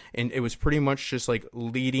that, and it was pretty much just like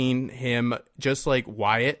leading him, just like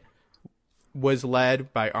Wyatt was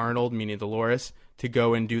led by Arnold, meaning Dolores, to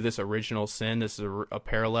go and do this original sin. This is a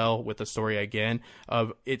parallel with the story again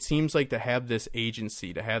of, it seems like to have this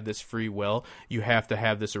agency, to have this free will, you have to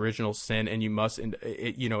have this original sin, and you must,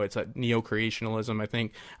 it's a neo-creationalism, I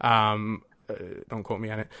think. Don't quote me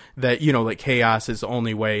on it, that, like chaos is the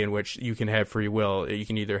only way in which you can have free will. You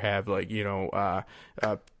can either have like,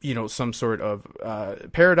 some sort of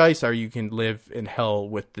paradise, or you can live in hell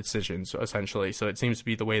with decisions, essentially. So it seems to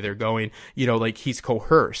be the way they're going, like he's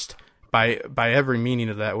coerced by every meaning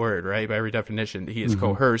of that word, right? By every definition, he is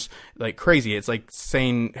coerced like crazy. It's like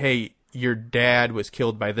saying, hey, your dad was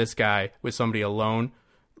killed by this guy with somebody alone,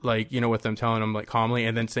 like, with them telling him like calmly,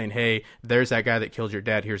 and then saying, hey, there's that guy that killed your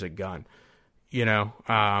dad, here's a gun.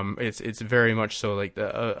 It's very much so like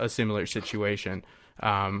a similar situation.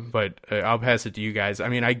 But I'll pass it to you guys. I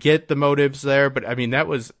mean, I get the motives there, but I mean,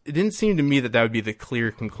 it didn't seem to me that would be the clear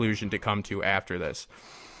conclusion to come to after this.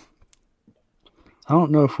 I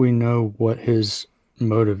don't know if we know what his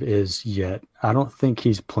motive is yet. I don't think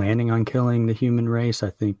he's planning on killing the human race.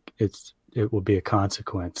 I think it will be a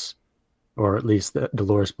consequence, or at least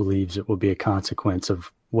Dolores believes it will be a consequence of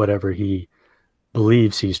whatever he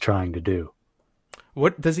believes he's trying to do.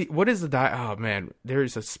 What is the oh man,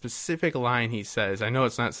 there's a specific line he says. I know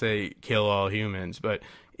it's not say kill all humans, but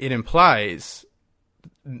it implies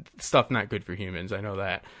stuff not good for humans. I know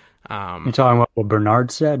that. You're talking about what Bernard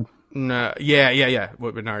said? No, yeah.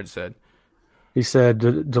 What Bernard said. He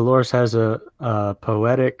said Dolores has a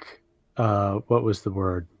poetic, what was the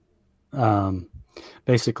word?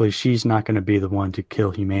 Basically, she's not going to be the one to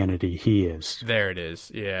kill humanity. He is. There it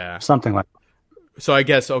is. Yeah. Something like that. So I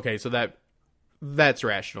guess, okay, so that's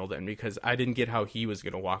rational then, because I didn't get how he was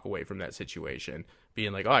going to walk away from that situation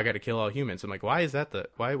being like, oh, I got to kill all humans. I'm like, why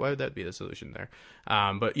would that be the solution there?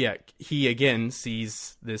 But yeah, he again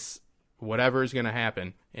sees this whatever is going to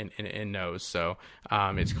happen and knows. So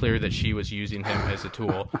it's clear that she was using him as a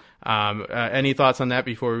tool. Any thoughts on that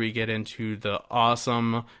before we get into the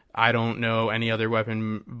awesome, I don't know any other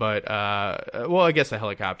weapon, but well, I guess a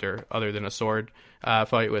helicopter other than a sword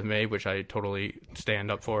fight with Maeve, which I totally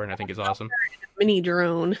stand up for and I think is awesome. Mini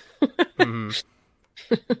drone. Mm-hmm.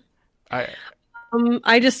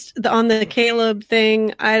 I just on the Caleb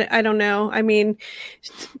thing, I don't know. I mean,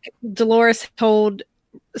 Dolores told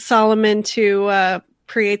Solomon to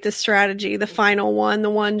create the strategy, the final one, the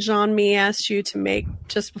one Jean-Mi asked you to make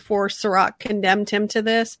just before Sirach condemned him to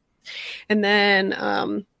this. And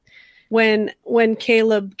then when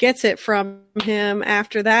Caleb gets it from him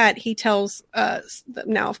after that, he tells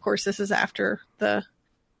now, of course, this is after the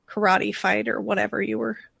karate fight or whatever you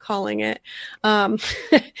were calling it.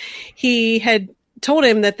 He had told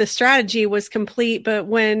him that the strategy was complete, but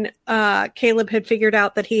when Caleb had figured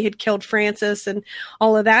out that he had killed Francis and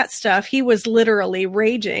all of that stuff, he was literally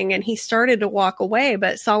raging and he started to walk away.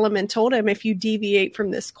 But Solomon told him, if you deviate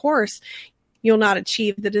from this course, you'll not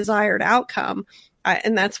achieve the desired outcome.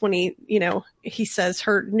 And that's when he says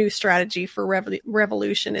her new strategy for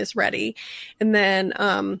revolution is ready. And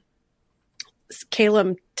then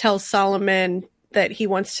Caleb tells Solomon that he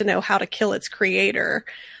wants to know how to kill its creator.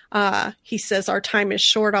 He says, our time is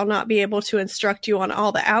short. I'll not be able to instruct you on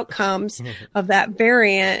all the outcomes of that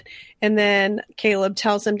variant. And then Caleb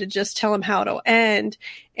tells him to just tell him how it'll end.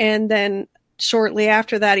 And then shortly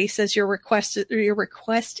after that, he says, your request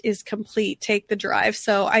is complete. Take the drive.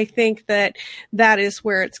 So I think that is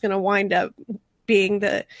where it's going to wind up being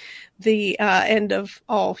the end of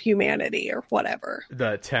all humanity or whatever.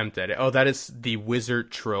 The attempt at it. Oh, that is the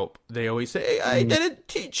wizard trope. They always say, hey, I didn't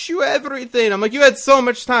teach you everything. I'm like, you had so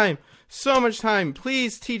much time. So much time.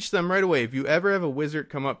 Please teach them right away. If you ever have a wizard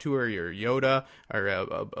come up to her, your Yoda or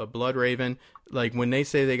a Blood Raven, like when they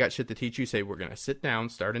say they got shit to teach you, say, we're going to sit down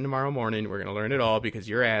starting tomorrow morning. We're going to learn it all because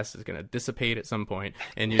your ass is going to dissipate at some point.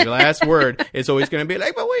 And your last word is always going to be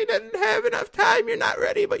like, but we didn't have enough time. You're not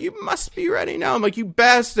ready, but you must be ready now. I'm like, you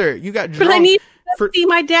bastard. You got drunk. But I need to see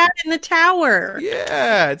my dad in the tower.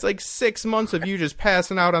 Yeah, it's like 6 months of you just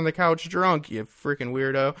passing out on the couch drunk, you freaking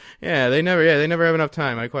weirdo. Yeah, they never have enough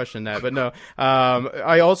time. I question that, but no.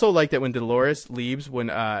 I also like that when Dolores leaves, when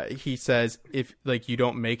he says, if like you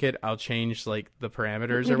don't make it, I'll change like the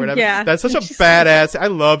parameters or whatever. Yeah, that's such a badass. I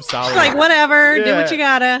love Solomon. She's like, whatever, do what you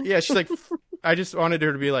gotta. Yeah, she's like, I just wanted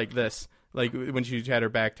her to be like this. Like when she had her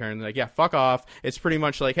back turned, like, yeah, fuck off. It's pretty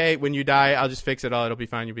much like, hey, when you die, I'll just fix it all. It'll be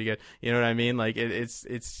fine. You'll be good. You know what I mean? Like it's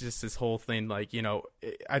just this whole thing. Like,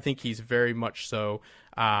 I think he's very much so.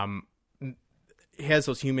 He has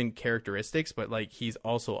those human characteristics, but like he's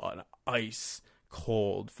also an ice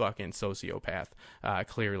cold fucking sociopath.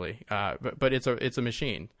 Clearly, but it's a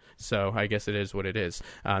machine. So I guess it is what it is.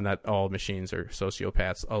 Not all machines are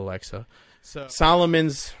sociopaths, Alexa. So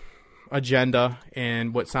Solomon's agenda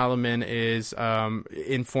and what Solomon is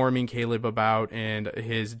informing Caleb about and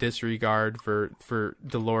his disregard for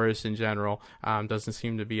Dolores in general doesn't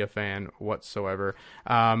seem to be a fan whatsoever.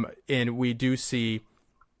 And we do see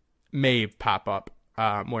Maeve pop up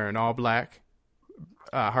wearing all black,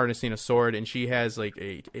 harnessing a sword, and she has like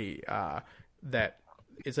a that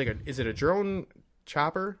it's like is it a drone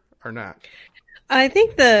chopper or not? I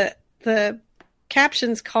think the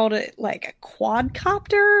captions called it like a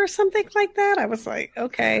quadcopter or something like that. I was like,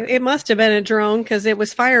 okay, it must have been a drone because it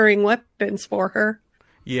was firing weapons for her.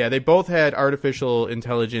 Yeah, they both had artificial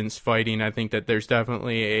intelligence fighting. I think that there's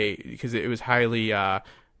definitely because it was highly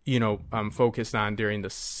focused on during the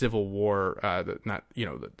Civil War,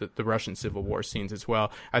 the Russian Civil War scenes as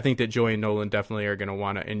well. I think that Joy and Nolan definitely are going to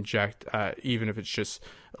want to inject, even if it's just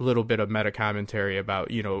a little bit of meta commentary about,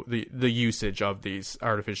 the usage of these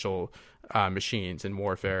artificial machines in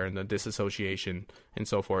warfare and the disassociation and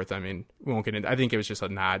so forth. I mean, we won't get into. I think it was just a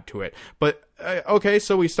nod to it. But okay,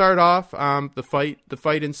 so we start off. The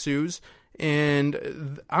fight ensues,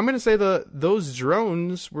 and I'm going to say those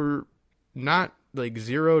drones were not like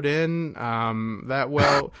zeroed in that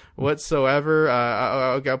well whatsoever.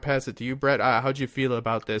 I'll pass it to you, Brett. How'd you feel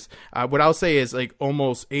about this? What I'll say is like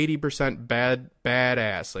almost 80%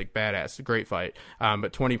 badass, great fight.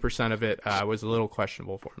 But 20% of it was a little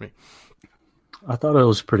questionable for me. I thought it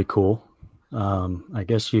was pretty cool. I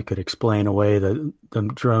guess you could explain away the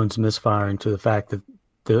drones misfiring to the fact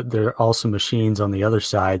that there are also machines on the other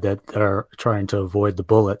side that are trying to avoid the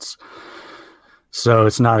bullets. So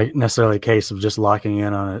it's not necessarily a case of just locking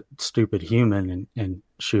in on a stupid human and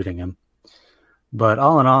shooting him. But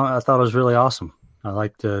all in all, I thought it was really awesome. I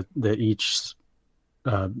liked that each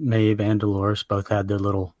Maeve and Dolores both had their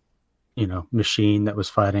little, machine that was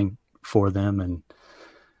fighting for them. And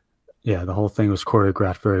yeah, the whole thing was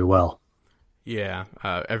choreographed very well. Yeah,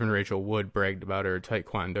 Evan Rachel Wood bragged about her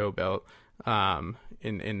Taekwondo belt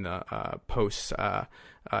in the post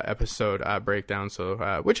episode breakdown,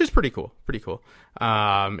 so which is pretty cool.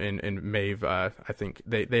 And Maeve, I think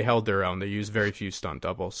they held their own. They used very few stunt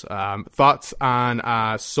doubles. Thoughts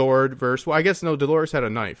on sword versus? Well, I guess no. Dolores had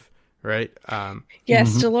a knife, right?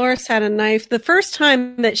 Yes, Dolores had a knife. The first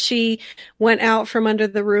time that she went out from under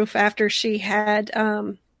the roof after she had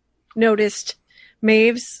noticed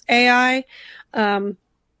Maeve's AI,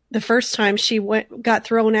 the first time she got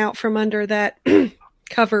thrown out from under that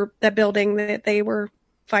that building that they were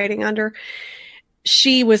fighting under,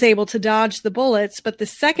 she was able to dodge the bullets. But the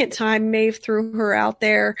second time Maeve threw her out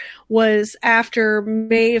there was after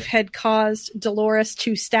Maeve had caused Dolores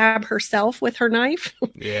to stab herself with her knife.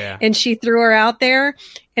 Yeah. And she threw her out there,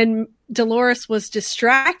 and Dolores was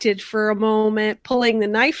distracted for a moment, pulling the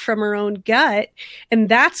knife from her own gut. And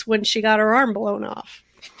that's when she got her arm blown off.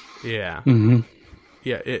 Yeah. Mm-hmm.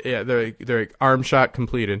 Yeah. They're arm shot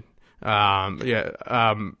completed.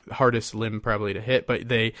 Hardest limb probably to hit,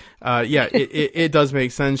 but it does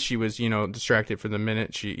make sense. She was, distracted for the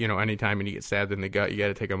minute. She, anytime when you get stabbed in the gut, you got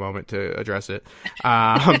to take a moment to address it.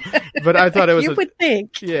 But I thought it was, you would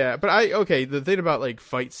think. Yeah, but the thing about like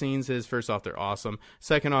fight scenes is, first off, they're awesome.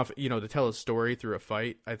 Second off, to tell a story through a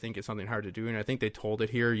fight, I think is something hard to do. And I think they told it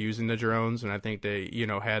here using the drones. And I think they,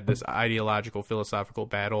 had this ideological, philosophical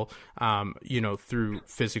battle, through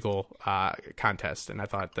physical, contest. And I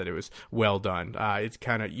thought that it was well done. It's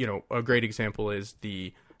kind of, a great example is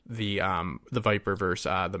the Viper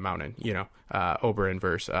versus the Mountain. Oberyn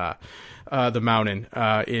versus the Mountain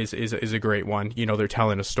is a great one. They're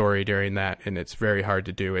telling a story during that, and it's very hard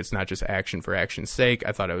to do. It's not just action for action's sake.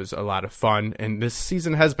 I thought it was a lot of fun, and this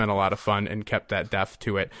season has been a lot of fun and kept that depth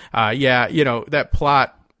to it. That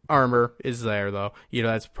plot armor is there, though.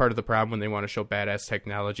 That's part of the problem when they want to show badass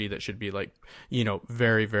technology that should be like,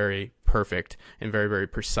 very, very perfect and very, very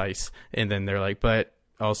precise. And then they're like, but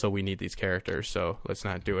also we need these characters, so let's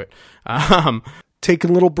not do it. Taking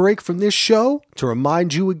a little break from this show to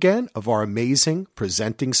remind you again of our amazing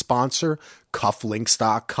presenting sponsor,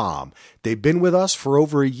 Cufflinks.com. They've been with us for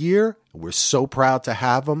over a year, and we're so proud to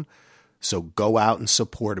have them. So go out and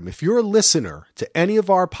support them. If you're a listener to any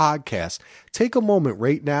of our podcasts, take a moment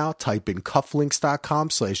right now, type in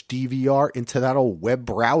cufflinks.com/DVR into that old web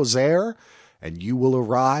browser, and you will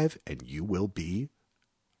arrive and you will be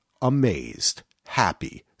amazed,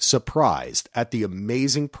 happy, surprised at the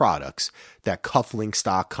amazing products that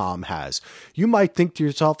Cufflinks.com has. You might think to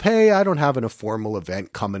yourself, hey, I don't have a formal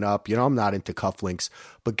event coming up. I'm not into cufflinks.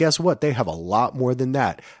 But guess what? They have a lot more than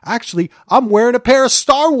that. Actually, I'm wearing a pair of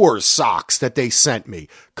Star Wars socks that they sent me.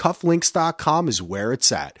 Cufflinks.com is where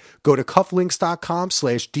it's at. Go to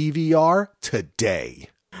cufflinks.com/DVR today.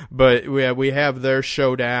 But we have their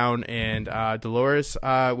showdown, and Dolores,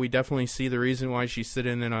 we definitely see the reason why she's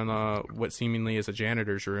sitting in on what seemingly is a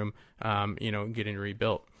janitor's room, getting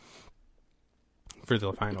rebuilt for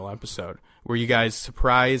the final episode. Were you guys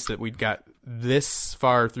surprised that we'd got this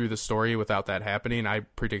far through the story without that happening? I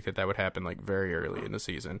predicted that would happen like very early in the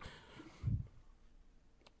season.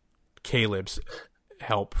 Caleb's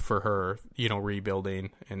help for her,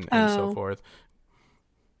 rebuilding and so forth.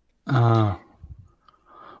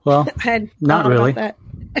 Well, not really. That.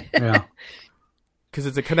 Yeah, because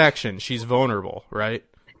it's a connection. She's vulnerable, right?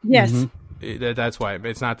 Yes. Mm-hmm. That's why.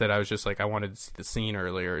 It's not that I was just like I wanted the scene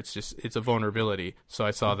earlier. It's just it's a vulnerability. So I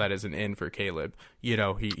saw that as an in for Caleb.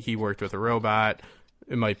 He worked with a robot.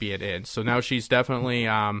 It might be an in. So now she's definitely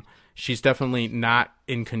not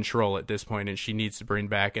in control at this point, and she needs to bring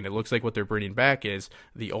back. And it looks like what they're bringing back is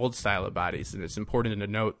the old style of bodies. And it's important to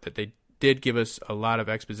note that they did give us a lot of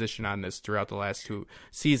exposition on this throughout the last 2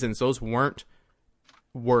 seasons. Those weren't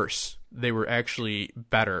worse. They were actually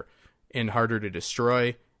better and harder to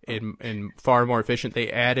destroy and far more efficient.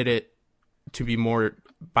 They added it to be more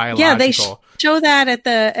biological. Yeah, they show that at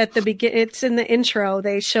the beginning. It's in the intro.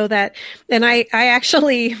 They show that. And I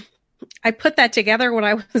put that together when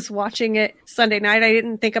I was watching it Sunday night. I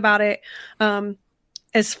didn't think about it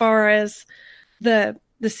as far as the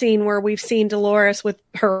scene where we've seen Dolores with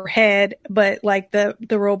her head, but like the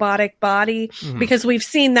robotic body, because we've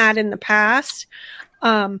seen that in the past.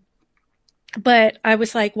 But I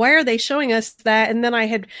was like, why are they showing us that? And then I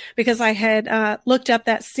had looked up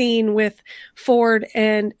that scene with Ford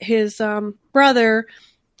and his brother,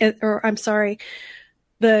 or I'm sorry,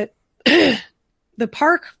 the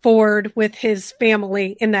Park Ford with his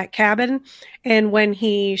family in that cabin. And when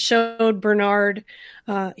he showed Bernard,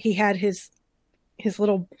 he had his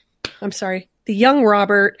little, I'm sorry, the young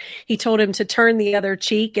Robert, he told him to turn the other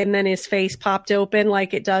cheek, and then his face popped open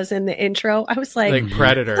like it does in the intro. I was like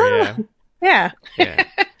Predator, oh, yeah.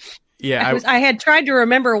 Yeah. I had tried to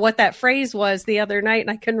remember what that phrase was the other night, and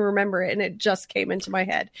I couldn't remember it, and it just came into my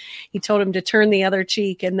head. He told him to turn the other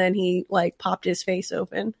cheek, and then he like popped his face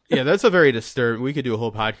open. Yeah, that's a very disturbing. We could do a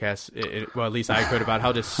whole podcast, well, at least I could, about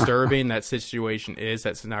how disturbing that situation is,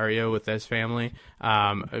 that scenario with this family.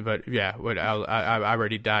 But yeah, I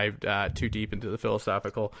already dived too deep into the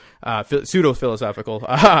philosophical, pseudo-philosophical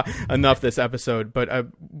enough this episode. But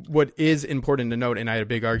what is important to note, and I had a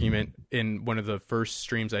big argument in one of the first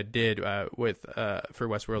streams I did for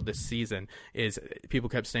Westworld this season, is people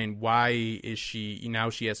kept saying, why is she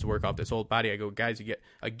has to work off this old body? I go, guys, you get,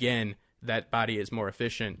 again, that body is more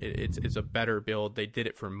efficient. It's a better build. They did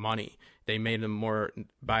it for money. They made them more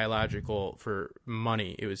biological for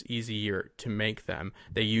money. It was easier to make them.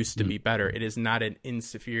 They used to be better. It is not an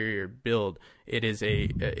inferior build.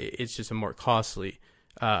 It's just a more costly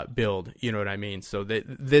build. You know what I mean? So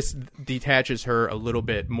this detaches her a little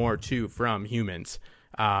bit more too from humans.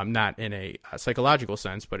 Not in a psychological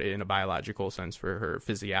sense, but in a biological sense for her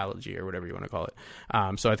physiology or whatever you want to call it.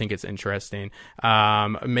 So I think it's interesting.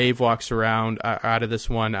 Maeve walks around out of this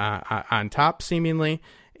one on top, seemingly.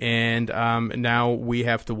 And now we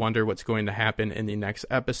have to wonder what's going to happen in the next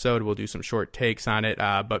episode. We'll do some short takes on it.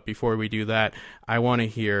 But before we do that, I want to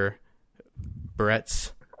hear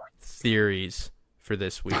Brett's theories for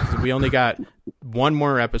this week. We only got one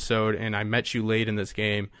more episode, and I met you late in this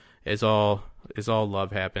game. Is all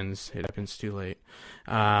love happens. It happens too late.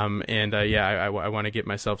 I want to get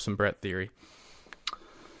myself some Brett theory.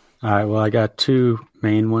 All right, well, I got two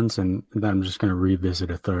main ones, and then I'm just going to revisit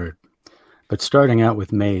a third. But starting out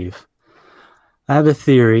with Maeve, I have a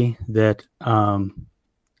theory that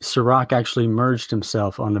Serac actually merged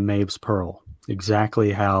himself onto Maeve's Pearl,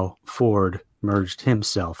 exactly how Ford merged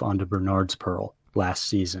himself onto Bernard's Pearl last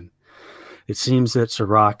season. It seems that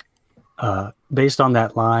Serac, based on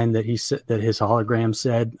that line that that his hologram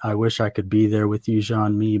said, "I wish I could be there with you,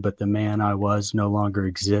 Jean-Mi, but the man I was no longer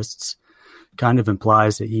exists," kind of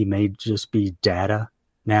implies that he may just be data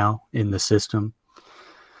now in the system.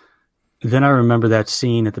 Then I remember that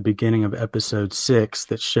scene at the beginning of episode 6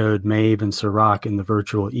 that showed Maeve and Serac in the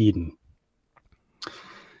virtual Eden.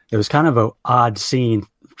 It was kind of an odd scene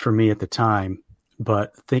for me at the time,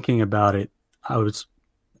 but thinking about it, I was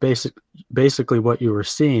basically what you were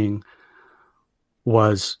seeing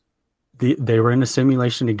was they were in a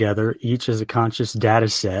simulation together, each as a conscious data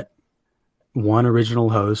set, one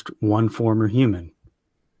original host, one former human.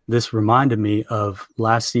 This reminded me of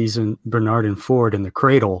last season, Bernard and Ford in the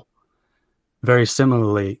cradle. Very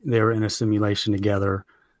similarly, they were in a simulation together,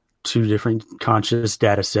 two different conscious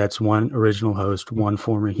data sets, one original host, one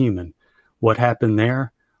former human. What happened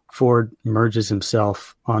there? Ford merges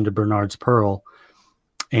himself onto Bernard's Pearl,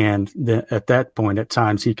 and at that point, at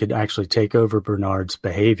times, he could actually take over Bernard's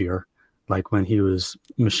behavior, like when he was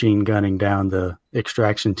machine gunning down the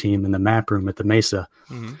extraction team in the map room at the Mesa.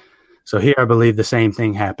 Mm-hmm. So here, I believe the same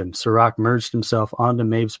thing happened. Serac merged himself onto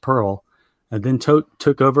Maeve's Pearl, and then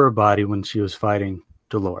took over her body when she was fighting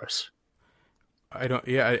Dolores.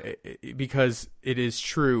 Because it is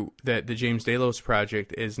true that the James Delos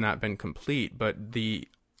project has not been complete, but the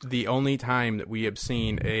only time that we have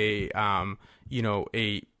seen a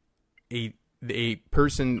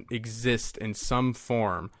person exist in some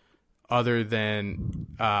form other than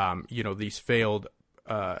these failed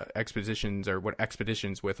expeditions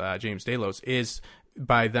with James Delos is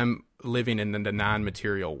by them living in the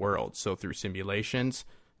non-material world. So through simulations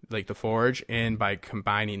like the Forge, and by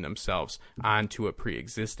combining themselves onto a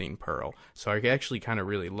pre-existing Pearl. So I actually kind of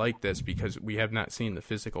really like this because we have not seen the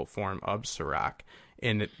physical form of Serac.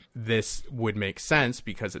 And this would make sense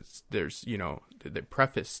because they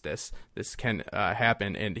preface this can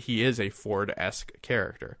happen, and he is a Ford-esque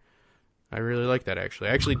character. I really like that, actually.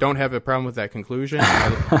 I actually don't have a problem with that conclusion,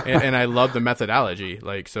 and I love the methodology.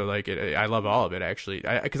 I love all of it, actually,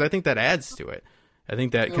 because I think that adds to it. I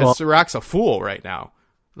think that because Serac's a fool right now.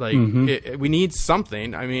 We need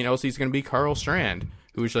something. I mean, else he's going to be Carl Strand,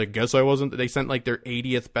 who's like, guess I wasn't. They sent their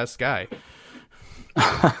 80th best guy.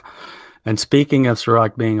 And speaking of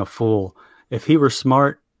Serac being a fool, if he were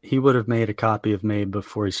smart, he would have made a copy of Maeve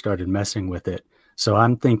before he started messing with it. So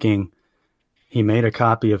I'm thinking he made a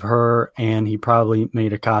copy of her, and he probably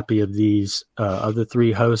made a copy of these other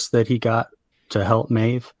 3 hosts that he got to help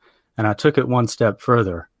Maeve. And I took it one step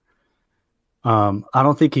further. I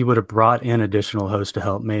don't think he would have brought in additional hosts to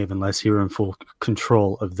help Maeve unless he were in full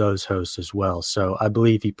control of those hosts as well. So I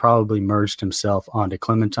believe he probably merged himself onto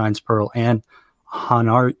Clementine's Pearl and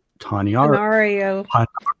Hanario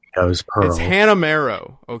Those pearls. It's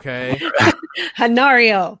Hanamaro, okay?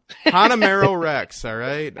 Hanario. Hanamaro Rex, all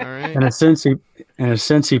right? All right. In a sense,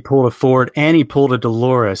 he pulled a Ford and he pulled a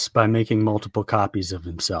Dolores by making multiple copies of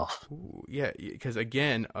himself. Ooh, yeah, because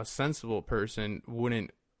again, a sensible person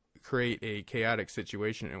wouldn't create a chaotic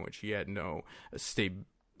situation in which he had no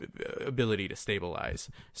ability to stabilize.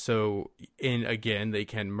 So, and again, they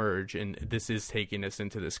can merge, and this is taking us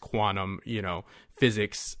into this quantum,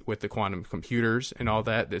 physics with the quantum computers and all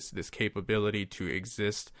that. This capability to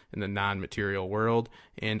exist in the non-material world,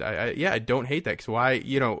 and I don't hate that, because why?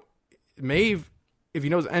 Maeve, if he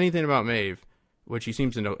knows anything about Maeve, which he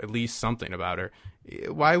seems to know at least something about her,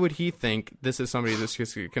 why would he think this is somebody that's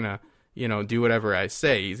just gonna do whatever I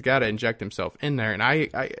say? He's got to inject himself in there.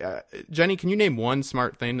 And Jenny, can you name one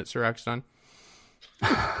smart thing that Sir X done?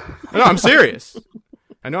 No, I'm serious.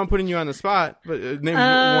 I know I'm putting you on the spot, but name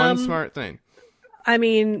one smart thing. I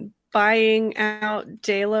mean, buying out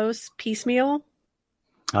Delos piecemeal.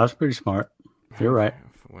 That was pretty smart. You're right.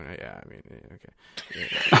 Okay.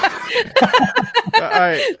 All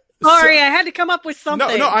right. Sorry, I had to come up with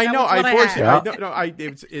something. No, I know. I forced you. Yeah.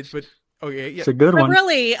 But okay, yeah. It's a good one. But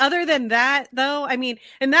really, other than that, though, I mean,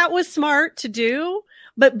 and that was smart to do.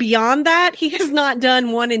 But beyond that, he has not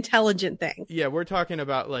done one intelligent thing. Yeah, we're talking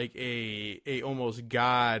about like a almost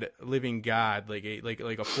living God, like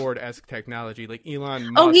a Ford-esque technology, like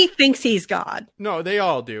Elon Musk. Oh, he thinks he's God. No, they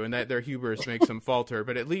all do, and that their hubris makes them falter.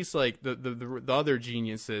 But at least like the other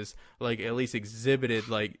geniuses, like at least exhibited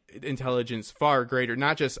like intelligence far greater.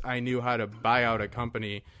 Not just I knew how to buy out a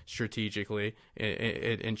company strategically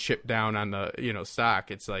and chip down on the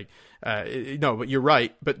stock. It's like no, but you're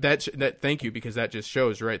right. But that thank you, because that just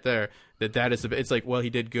shows right there that is it's like, well, he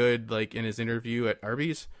did good like in his interview at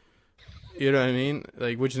Arby's. You know what I mean?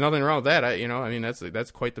 Like, which is nothing wrong with that. I mean,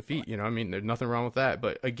 that's quite the feat. I mean, there's nothing wrong with that.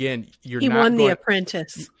 But again, he won The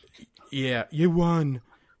Apprentice. Yeah, you won.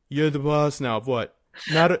 You're the boss now of what?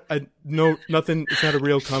 Not no, nothing. It's not a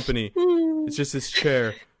real company. It's just this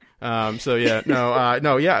chair. So yeah,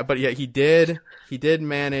 no, yeah, but yeah, he did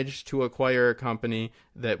manage to acquire a company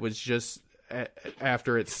that was just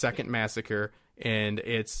after its second massacre, and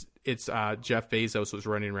it's Jeff Bezos was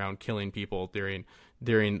running around killing people during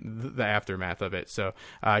the aftermath of it. So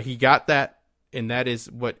he got that, and that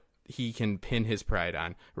is what he can pin his pride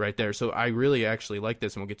on right there. So I really actually like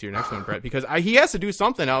this, and we'll get to your next one, Brett, because he has to do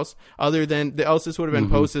something else other than this would have been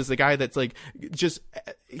posed as the guy that's like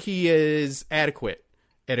he is adequate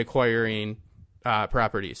at acquiring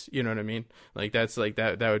properties. You know what I mean? Like that's like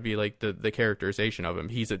that would be like the characterization of him.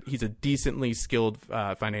 He's a decently skilled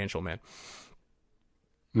financial man.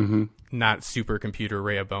 Mm-hmm. Not supercomputer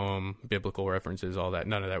Rehoboam, biblical references, all that.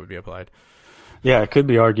 None of that would be applied. Yeah, it could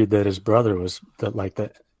be argued that his brother was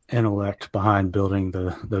the intellect behind building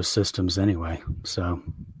those systems anyway. So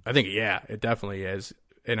I think it definitely is.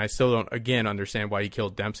 And I still don't again understand why he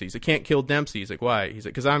killed Dempsey. He can't kill Dempsey. He's like, why? He's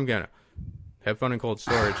like, because I'm gonna have fun in cold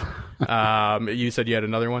storage. You said you had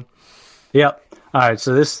another one? Yep. All right.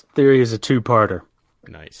 So this theory is a two-parter.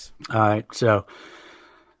 Nice. All right. So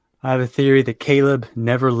I have a theory that Caleb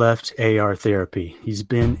never left AR therapy. He's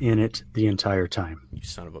been in it the entire time. You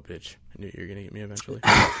son of a bitch. I knew you were going to get me eventually.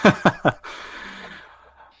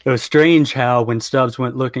 It was strange how when Stubbs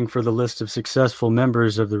went looking for the list of successful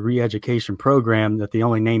members of the re-education program, that the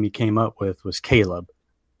only name he came up with was Caleb.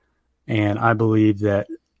 And I believe that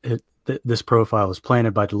this profile was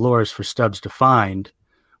planted by Dolores for Stubbs to find,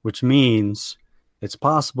 which means it's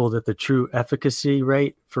possible that the true efficacy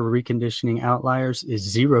rate for reconditioning outliers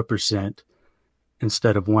is 0%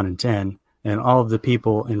 instead of 1 in 10, and all of the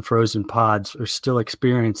people in frozen pods are still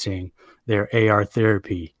experiencing their AR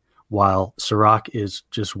therapy, while Serac is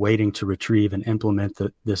just waiting to retrieve and implement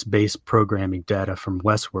this base programming data from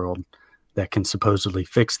Westworld that can supposedly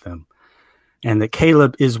fix them, and that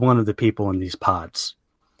Caleb is one of the people in these pods.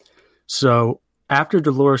 So after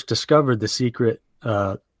Dolores discovered the secret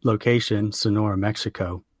location, Sonora,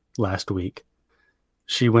 Mexico, last week,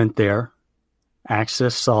 she went there,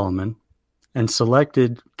 accessed Solomon, and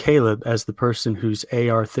selected Caleb as the person whose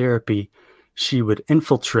AR therapy she would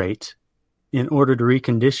infiltrate in order to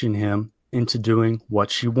recondition him into doing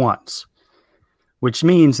what she wants, which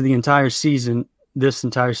means this entire season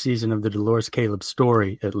of the Dolores Caleb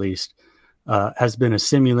story, at least, has been a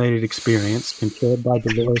simulated experience controlled by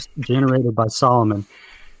Dolores, generated by Solomon,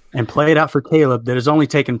 and played out for Caleb that has only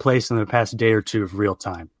taken place in the past day or two of real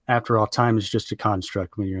time. After all, time is just a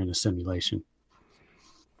construct when you're in a simulation.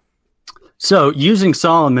 So using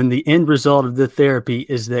Solomon, the end result of the therapy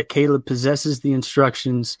is that Caleb possesses the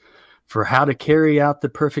instructions for how to carry out the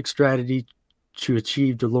perfect strategy to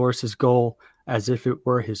achieve Dolores' goal as if it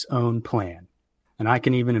were his own plan. And I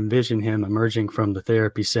can even envision him emerging from the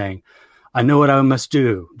therapy saying, I know what I must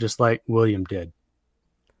do, just like William did.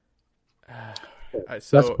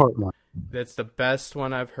 So that's part one. That's the best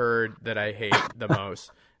one I've heard that I hate the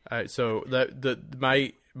most. So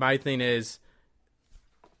my thing is,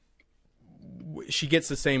 she gets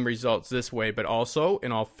the same results this way, but also,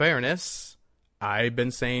 in all fairness, I've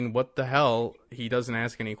been saying, what the hell? He doesn't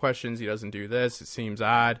ask any questions. He doesn't do this. It seems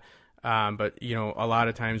odd. But, a lot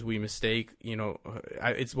of times we mistake,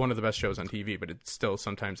 it's one of the best shows on TV, but it's still,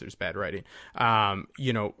 sometimes there's bad writing.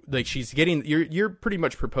 Like she's getting, you're pretty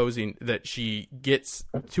much proposing that she gets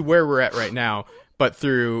to where we're at right now, but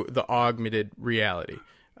through the augmented reality,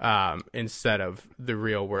 instead of the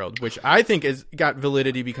real world, which I think has got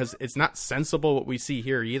validity because it's not sensible what we see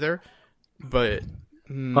here either. But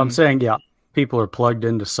I'm saying, people are plugged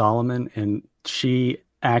into Solomon, and she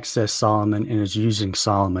access Solomon and is using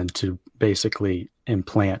Solomon to basically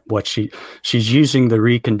implant what she's using the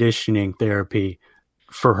reconditioning therapy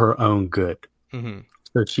for her own good. Mm-hmm.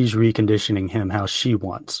 So she's reconditioning him how she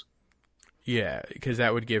wants. Yeah, because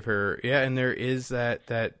that would give her, and there is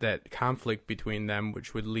that conflict between them,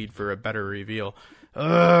 which would lead for a better reveal.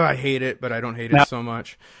 I hate it, but I don't hate it so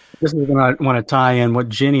much. This is when I want to tie in what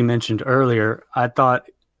Jenni mentioned earlier. I thought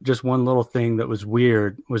just one little thing that was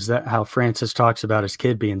weird was that how Francis talks about his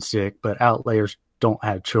kid being sick, but Outlayers don't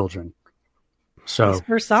have children. So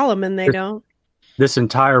for Solomon, they don't. This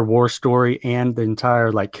entire war story and the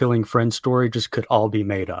entire killing friend story just could all be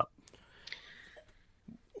made up.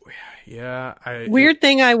 Yeah. Weird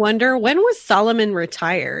thing, I wonder, when was Solomon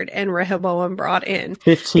retired and Rehoboam brought in?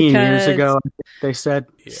 15 years ago, they said.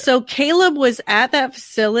 Yeah. So Caleb was at that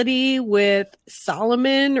facility with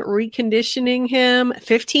Solomon reconditioning him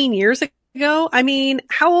 15 years ago. I mean,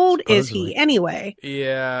 how old is he anyway?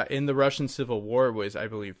 Yeah, in the Russian Civil War was, I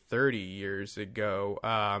believe, 30 years ago.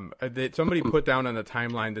 Somebody put down on the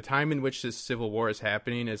timeline, the time in which this Civil War is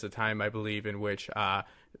happening is the time, I believe, in which the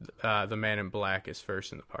Man in Black is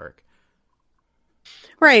first in the park.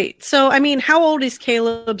 Right. So, I mean, how old is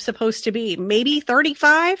Caleb supposed to be? Maybe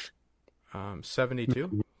 35?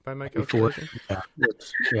 72 by my calculation.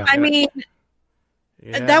 Yeah. I mean,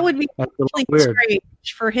 that would be really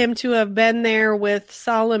strange for him to have been there with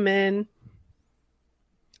Solomon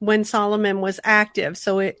when Solomon was active.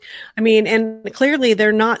 So and clearly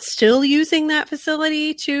they're not still using that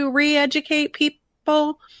facility to re-educate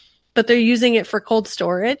people, but they're using it for cold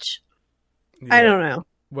storage. Yeah. I don't know.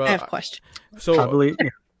 Well, I have questions. So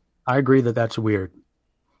I agree that that's weird.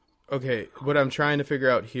 Okay, what I'm trying to figure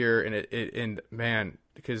out here, and man,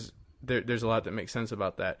 because there's a lot that makes sense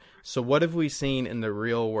about that. So what have we seen in the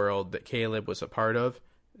real world that Caleb was a part of,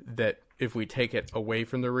 that if we take it away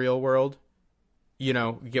from the real world, you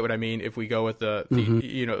get what I mean? If we go with the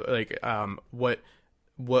what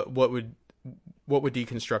would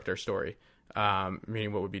deconstruct our story?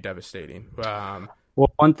 Meaning what would be devastating?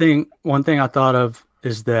 Well, one thing I thought of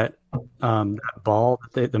is that that ball,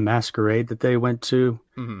 the masquerade that they went to,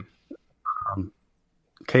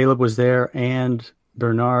 Caleb was there, and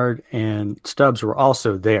Bernard and Stubbs were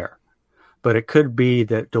also there. But it could be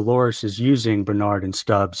that Dolores is using Bernard and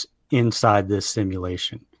Stubbs inside this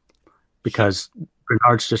simulation, because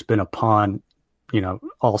Bernard's just been a pawn,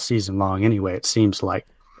 all season long anyway, it seems like.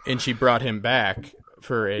 And she brought him back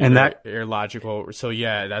for a logical. So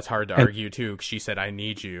yeah, that's hard to argue too, 'cause she said, "I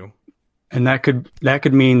need you." And that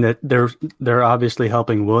could mean that they're obviously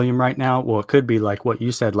helping William right now. Well, it could be like what you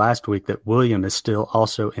said last week, that William is still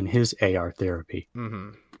also in his AR therapy.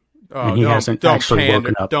 Mm-hmm. Oh, and he hasn't actually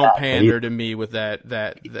woken up. Don't pander to me with that.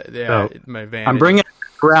 So, my vantage. I'm bringing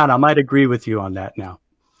it around. I might agree with you on that now.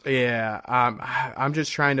 Yeah, I'm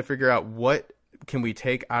just trying to figure out what can we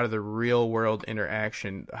take out of the real world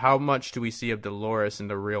interaction. How much do we see of Dolores in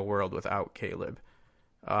the real world without Caleb?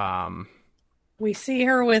 We see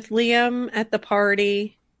her with Liam at the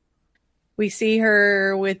party. We see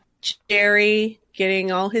her with Jerry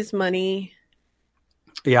getting all his money.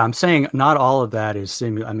 Yeah, I'm saying not all of that is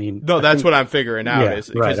that's what I'm figuring out. Yeah, is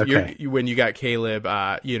because when you got Caleb,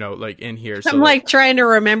 in here. So I'm trying to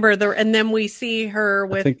remember and then we see her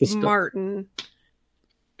with Martin.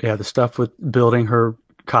 Yeah, the stuff with building her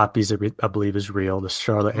copies, I believe, is real. The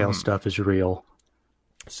Charlotte Hale stuff is real.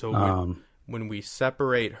 So when we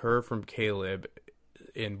separate her from Caleb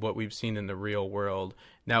in what we've seen in the real world,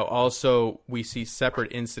 now also we see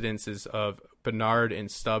separate incidences of Bernard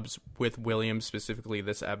and Stubbs with William, specifically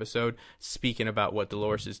this episode, speaking about what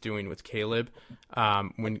Dolores is doing with Caleb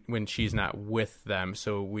when she's not with them.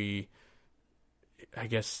 So I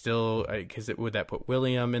guess still, because would that put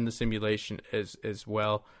William in the simulation as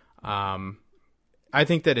well? I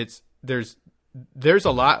think that there's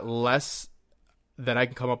a lot less that I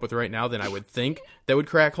can come up with right now than I would think that would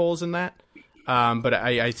crack holes in that. But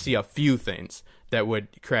I see a few things that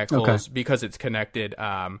would crack holes because it's connected.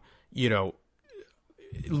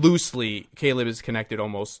 Loosely, Caleb is connected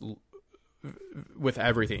almost with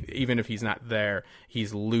everything. Even if he's not there,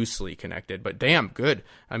 he's loosely connected. But damn, good.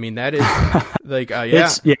 I mean, that is like,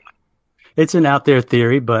 It's an out there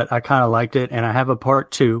theory, but I kind of liked it, and I have a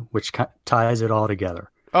part 2 which ties it all together.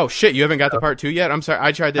 Oh shit! You haven't got the part 2 yet. I'm sorry.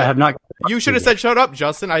 I tried to. I have not. You should have said, "Shut up,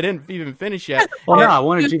 Justin." I didn't even finish yet. Well, no, I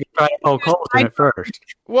wanted you to try to poke holes in it first.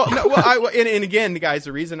 Well, no. Well, and again, guys,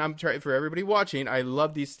 the reason I'm trying for everybody watching, I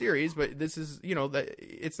love these theories, but this is,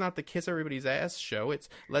 it's not the kiss everybody's ass show. It's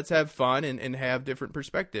let's have fun and have different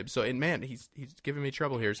perspectives. So, and man, he's giving me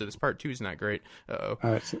trouble here. So this part 2 is not great. Uh-oh. All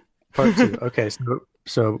right, so part 2. Okay,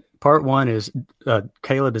 so part 1 is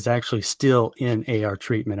Caleb is actually still in AR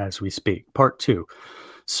treatment as we speak. Part 2.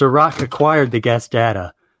 Serac acquired the guest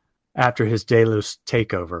data after his Delos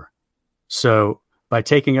takeover. So by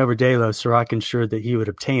taking over Delos, Serac ensured that he would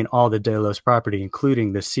obtain all the Delos property,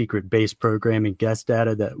 including the secret base programming guest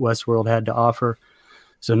data that Westworld had to offer.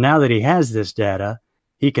 So now that he has this data,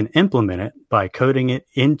 he can implement it by coding it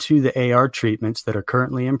into the AR treatments that are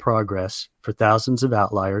currently in progress for thousands of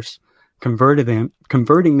outliers, converting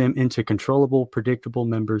them into controllable, predictable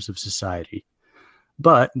members of society.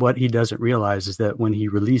 But what he doesn't realize is that when he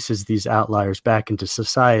releases these outliers back into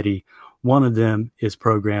society, one of them is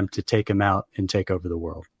programmed to take him out and take over the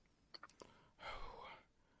world.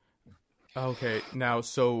 Okay, now,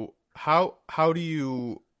 so how would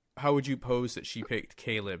you pose that she picked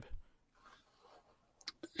Caleb?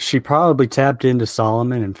 She probably tapped into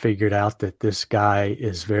Solomon and figured out that this guy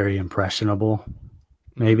is very impressionable,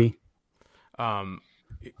 maybe. And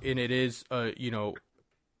it is,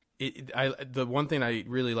 the one thing I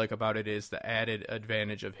really like about it is the added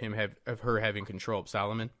advantage of her having control of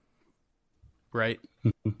Solomon, right?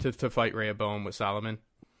 to fight Rehoboam with Solomon,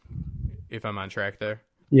 if I'm on track there.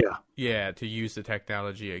 Yeah, to use the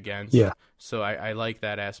technology against. Yeah. So I like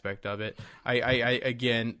that aspect of it. I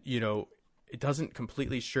again, it doesn't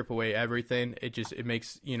completely strip away everything. It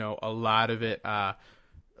makes, a lot of it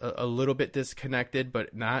a little bit disconnected,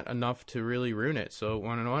 but not enough to really ruin it. So,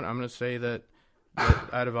 what? I'm going to say that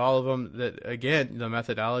out of all of them, that again, the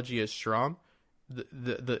methodology is strong.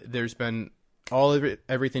 There's been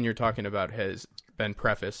everything you're talking about has been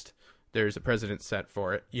prefaced. There's a precedent set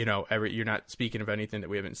for it. You're not speaking of anything that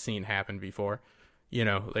we haven't seen happen before.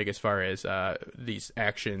 Like as far as these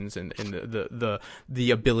actions and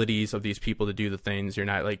the abilities of these people to do the things. You're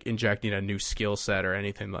not like injecting a new skill set or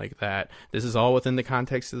anything like that. This is all within the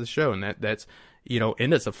context of the show, and that's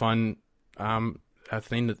and it's a fun a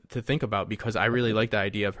thing to think about, because I really like the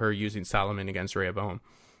idea of her using Solomon against Rehoboam.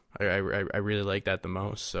 I really like that the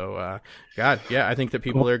most. So, I think that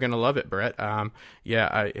people are gonna love it, Brett. I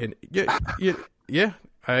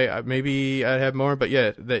maybe I have more, but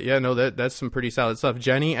that's some pretty solid stuff.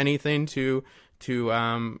 Jenny, anything to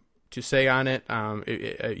say on it?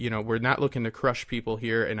 We're not looking to crush people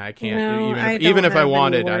here, and I can't. Even if I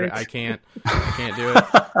wanted, I can't do it.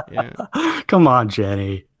 Yeah. Come on,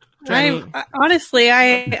 Jenny. Honestly,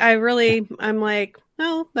 I'm like,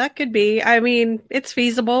 oh, that could be. I mean, it's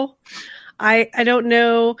feasible. I don't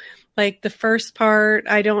know, like the first part,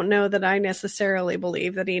 I don't know that I necessarily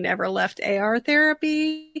believe that he never left AR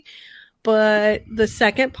therapy, but the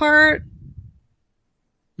second part,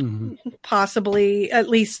 possibly, at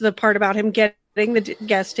least the part about him getting the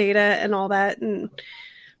guest data and all that. And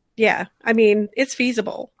yeah, I mean, it's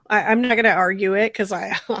feasible. I'm not going to argue it because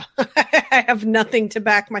I have nothing to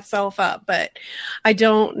back myself up, but I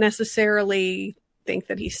don't necessarily think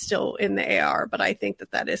that he's still in the AR, but I think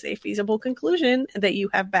that is a feasible conclusion that you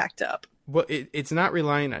have backed up. Well, it's not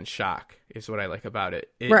relying on shock is what I like about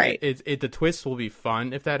it. Right. The twist will be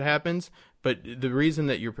fun if that happens, but the reason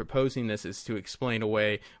that you're proposing this is to explain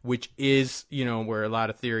away, which is, where a lot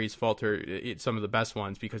of theories falter. It's some of the best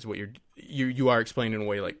ones, because what you are explaining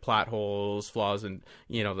away like plot holes, flaws in,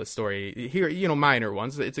 the story here, minor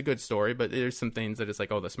ones. It's a good story, but there's some things that it's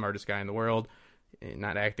like, oh, the smartest guy in the world,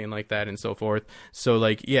 not acting like that and so forth. So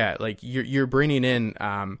you're bringing in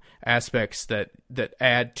aspects that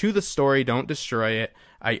add to the story, don't destroy it.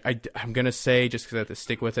 I'm going to say, just because I have to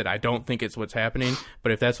stick with it, I don't think it's what's happening,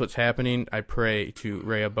 but if that's what's happening, I pray to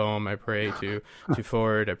Rehoboam, I pray to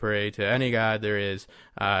Ford, I pray to any god there is,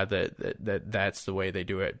 that's the way they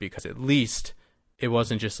do it, because at least it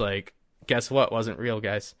wasn't just like, guess what wasn't real,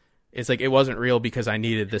 guys? It's like, it wasn't real because I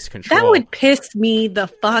needed this control. That would piss me the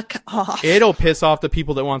fuck off. It'll piss off the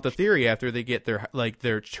people that want the theory after they get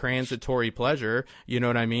their transitory pleasure. You know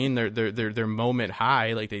what I mean? Their moment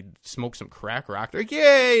high, like they smoke some crack rock. They're like,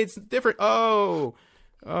 yay, it's different. Oh,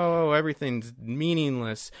 everything's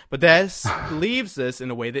meaningless. But this leaves us in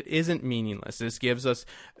a way that isn't meaningless. This gives us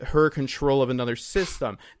her control of another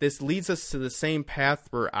system. This leads us to the same path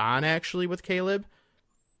we're on, actually, with Caleb.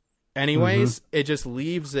 Anyways, It just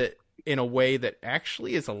leaves it in a way that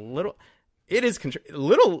actually is arguably a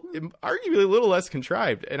little less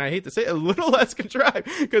contrived. And I hate to say it, a little less contrived,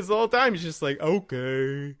 because the whole time he's just like,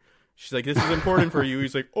 okay. She's like, this is important for you.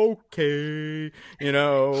 He's like, okay,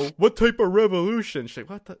 what type of revolution? She's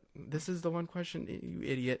like, this is the one question, you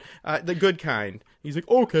idiot. The good kind. He's like,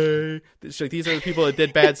 okay. She's like, these are the people that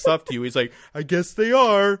did bad stuff to you. He's like, I guess they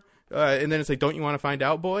are. And then it's like, don't you want to find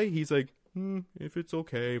out, boy? He's like, if it's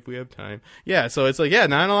okay, if we have time. Yeah, so it's like,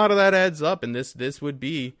 not a lot of that adds up, and this would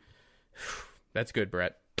be that's good,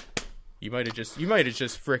 Brett. You might have just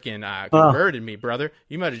freaking converted me, brother.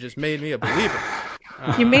 You might have just made me a believer.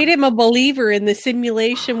 You made him a believer in the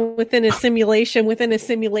simulation within a simulation within a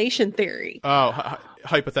simulation theory. Oh,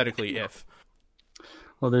 hypothetically, if.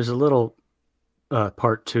 Well, there's a little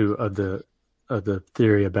part 2 of the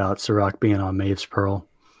theory about Serac being on Maeve's Pearl.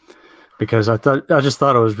 Because I just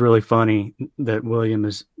thought it was really funny that William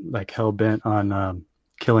is like hell bent on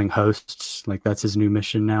killing hosts, like that's his new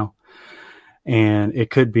mission now. And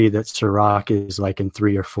it could be that Serac is like in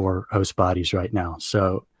 3 or 4 host bodies right now.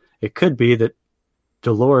 So it could be that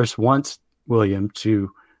Dolores wants William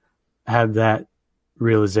to have that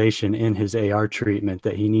realization in his AR treatment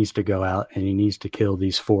that he needs to go out and he needs to kill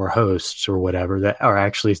these 4 hosts or whatever that are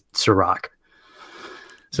actually Serac.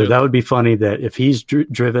 So that would be funny that if he's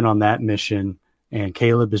driven on that mission and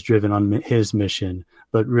Caleb is driven on his mission,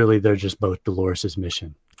 but really they're just both Dolores'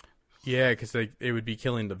 mission. Yeah, because it would be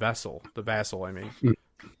killing the vassal, I mean.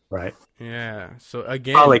 Right. Yeah. So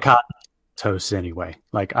again, probably hosts anyway.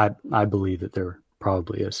 Like I believe that there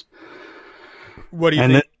probably is. What do you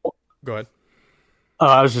think? Then, go ahead.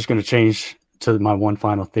 I was just going to change to my one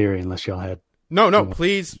final theory, unless y'all had. No,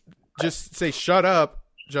 please just say shut up,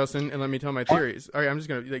 Justin, and let me tell my theories. All right, I'm just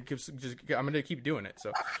gonna I'm gonna keep doing it.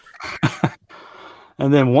 So,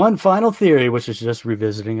 and then one final theory, which is just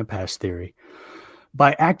revisiting a past theory.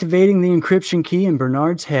 By activating the encryption key in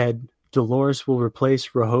Bernard's head, Dolores will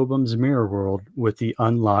replace Rehoboam's mirror world with the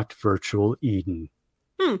unlocked virtual Eden.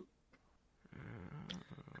 I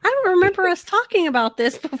don't remember us talking about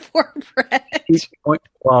this before, Brett.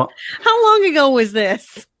 Well, how long ago was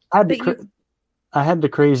this? I had the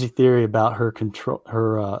crazy theory about her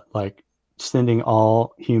like sending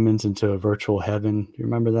all humans into a virtual heaven. You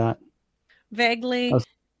remember that? Vaguely.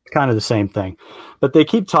 Kind of the same thing. But they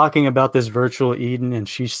keep talking about this virtual Eden, and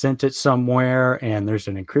she sent it somewhere, and there's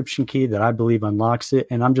an encryption key that I believe unlocks it,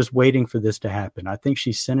 and I'm just waiting for this to happen. I think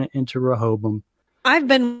she sent it into Rehoboam. I've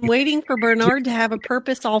been waiting for Bernard to have a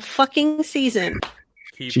purpose all fucking season.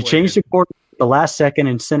 She changed the coordinates the last second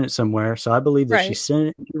and sent it somewhere, so I believe that she sent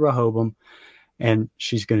it into Rehoboam. And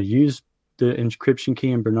she's going to use the encryption key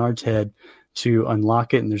in Bernard's head to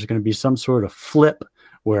unlock it. And there's going to be some sort of flip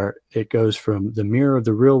where it goes from the mirror of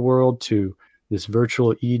the real world to this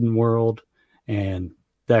virtual Eden world. And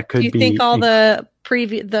that could be. Do you think all the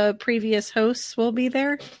previous hosts will be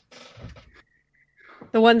there?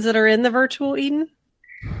 The ones that are in the virtual Eden?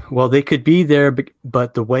 Well, they could be there,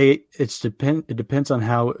 but the way it depends on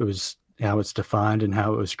how it's defined and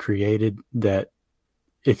how it was created. That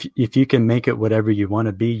if you can make it whatever you want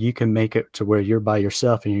to be, you can make it to where you're by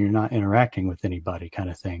yourself and you're not interacting with anybody,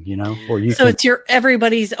 kind of thing, Or it's your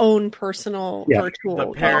everybody's own personal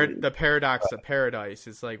virtual. The paradox of paradise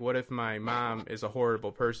is like, what if my mom is a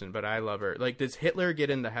horrible person, but I love her? Like, does Hitler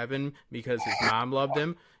get into heaven because his mom loved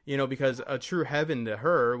him? Because a true heaven to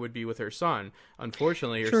her would be with her son.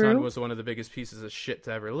 Unfortunately, her son was one of the biggest pieces of shit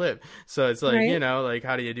to ever live. So it's like, like,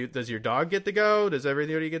 how do you do? Does your dog get to go? Does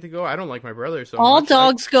everybody get to go? I don't like my brother so all much.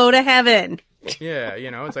 dogs go to heaven. Yeah,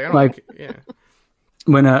 it's like, I don't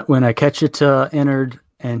when Akecheta entered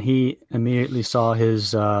and he immediately saw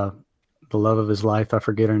his the love of his life, I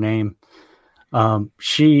forget her name.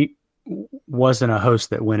 She wasn't a host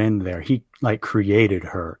that went in there. He created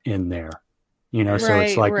her in there. So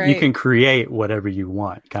it's like you can create whatever you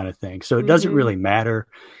want, kind of thing. So it doesn't really matter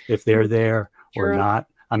if they're there or not.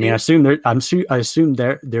 I mean, I assume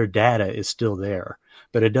their data is still there,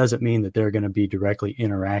 but it doesn't mean that they're going to be directly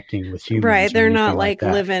interacting with humans. Right. They're not like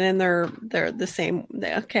living in they're the same.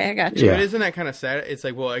 Okay, I got you. Yeah. But isn't that kind of sad? It's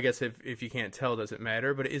like, well, I guess if you can't tell, does it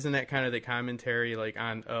matter? But isn't that kind of the commentary like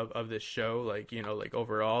of this show? Like, like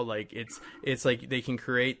overall, like it's like they can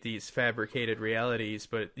create these fabricated realities,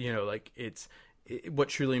 but like what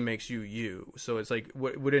truly makes you you. So it's like,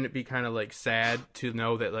 wouldn't it be kind of like sad to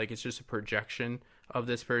know that like it's just a projection of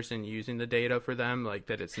this person using the data for them, like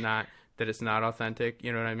that it's not authentic,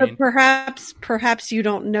 you know what I mean? But perhaps you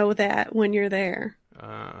don't know that when you're there.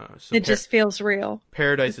 So it just feels real.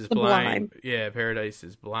 Paradise is blind. Yeah, paradise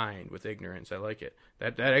is blind with ignorance. I like it.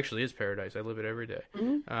 That actually is paradise. I live it every day.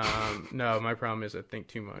 Mm-hmm. No, my problem is I think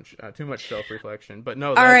too much self-reflection. But no.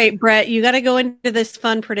 All right, Brett, you got to go into this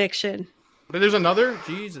fun prediction. But there's another?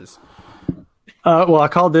 Jesus. Well, I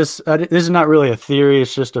called this. This is not really a theory.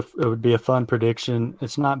 It's just it would be a fun prediction.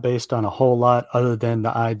 It's not based on a whole lot other than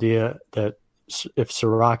the idea that if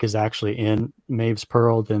Serac is actually in Maeve's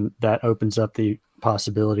Pearl, then that opens up the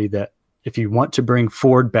possibility that if you want to bring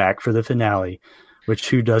Ford back for the finale, which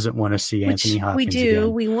who doesn't want to see Anthony Hopkins we do.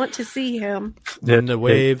 again? We want to see him. Then the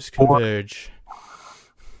waves converge.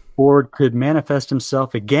 Ford could manifest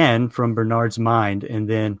himself again from Bernard's mind, and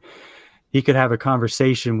then he could have a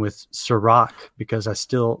conversation with Serac, because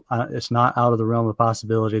it's not out of the realm of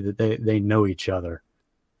possibility that they know each other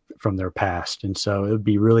from their past. And so it would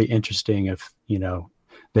be really interesting if,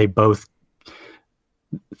 they both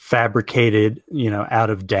fabricated, out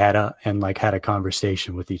of data and like had a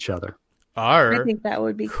conversation with each other. I think that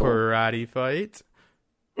would be cool. Karate fight.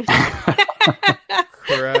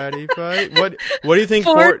 Karate fight. What do you think?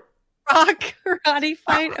 Ford Rock karate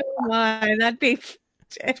fight? Oh my, that'd be funny.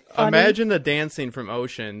 Imagine the dancing from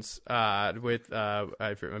Oceans with I'm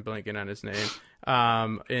blanking on his name,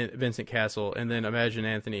 Vincent Castle, and then imagine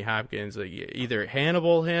Anthony Hopkins, like either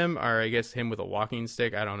Hannibal him or I guess him with a walking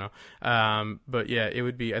stick. I don't know, but yeah, I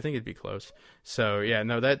think it'd be close. So yeah,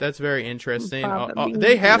 no, that's very interesting.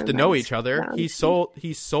 They have to know each other. He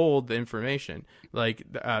sold the information, like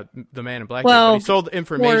the man in black. Well, he sold the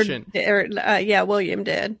information. William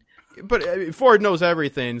did. But Ford knows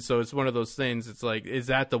everything, so it's one of those things. It's like, is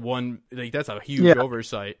that the one? Like, that's a huge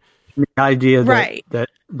oversight. The idea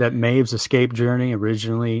that Maeve's escape journey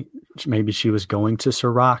originally, maybe she was going to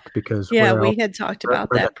Serac because we had talked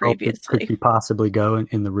about that previously. Could she possibly go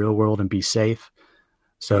in the real world and be safe?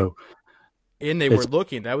 So, and they were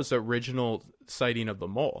looking. That was the original sighting of the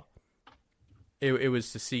mole. It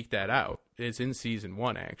was to seek that out. It's in season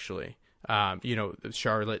 1 actually.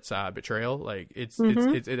 Charlotte's betrayal, like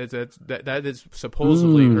that is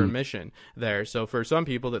supposedly her mission there. So for some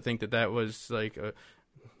people that think that was like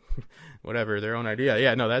whatever, their own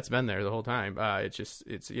idea, that's been there the whole time. It's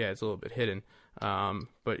a little bit hidden.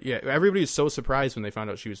 But yeah, everybody's so surprised when they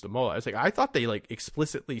found out she was the mole. I was like, I thought they like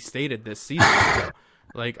explicitly stated this season ago.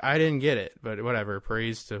 Like, I didn't get it, but whatever.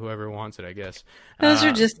 Praise to whoever wants it, I guess. Those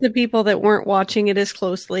are just the people that weren't watching it as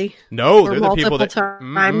closely. No, they're the people that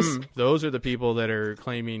times. Those are the people that are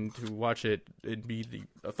claiming to watch it and be the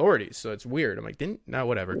authorities. So it's weird. I'm like,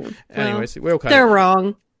 whatever. Well, anyways, they're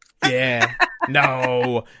wrong. Yeah,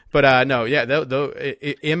 no, but no, yeah. Though,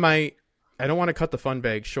 I don't want to cut the fun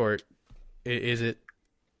bag short. Is it?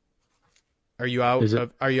 Are you out?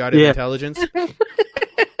 Are you out of intelligence?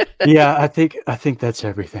 Yeah, I think that's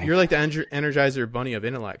everything. You're like the Energizer Bunny of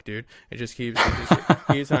intellect, dude. It just keeps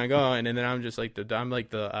on going, and then I'm just like the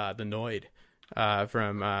Noid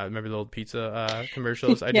from remember the old pizza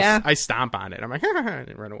commercials? I stomp on it. I'm like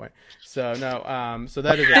and run away. So no, so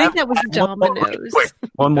that is. I think that was Domino's.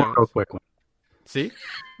 One more real quick one. See,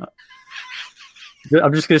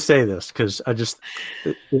 I'm just gonna say this because I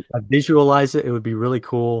visualize it. It would be really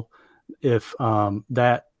cool if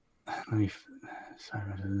that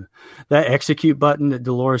execute button that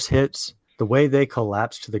Dolores hits, the way they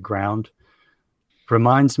collapse to the ground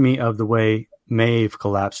reminds me of the way Maeve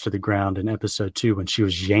collapsed to the ground in episode 2 when she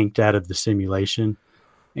was yanked out of the simulation,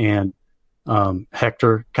 and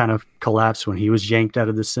Hector kind of collapsed when he was yanked out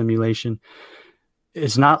of the simulation.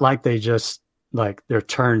 It's not like they just like they're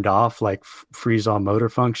turned off, like freeze all motor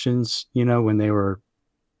functions, when they were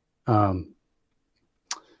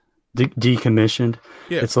decommissioned.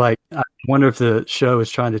 Yeah. It's like, I wonder if the show is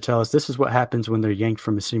trying to tell us this is what happens when they're yanked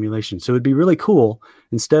from a simulation. So it'd be really cool,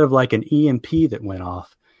 instead of like an EMP that went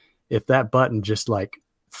off, if that button just like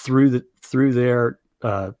through their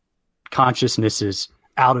consciousnesses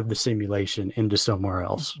out of the simulation into somewhere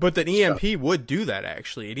else. But the EMP would do that,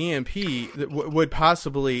 actually. An EMP would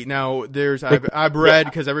possibly... Now, I've read,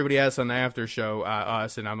 because everybody asks on the after show,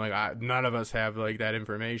 us, and I'm like, none of us have like that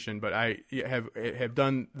information, but I have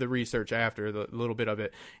done the research after, the little bit of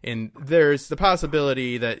it, and there's the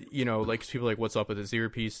possibility that, you know, like people like, what's up with his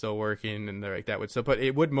earpiece still working, and they're like, that would... So, but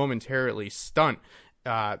it would momentarily stunt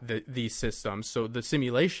these systems. So the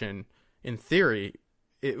simulation, in theory...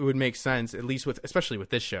 it would make sense, at least especially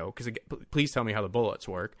with this show, because please tell me how the bullets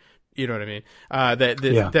work. You know what I mean?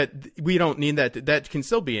 That we don't need that. That can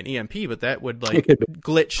still be an EMP, but that would like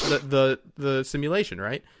glitch the simulation,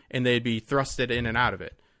 right? And they'd be thrusted in and out of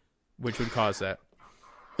it, which would cause that.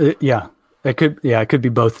 It could be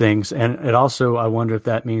both things, and it also, I wonder if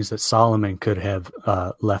that means that Solomon could have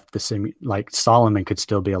left the like Solomon could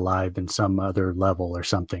still be alive in some other level or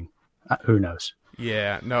something. Who knows?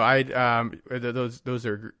 Yeah, no, those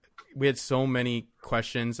are, we had so many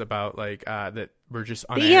questions about like that were just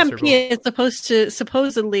unanswerable. The EMP is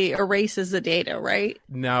supposedly erases the data, right?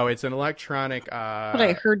 No, it's an electronic. What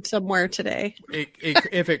I heard somewhere today.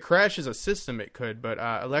 If it crashes a system, it could, but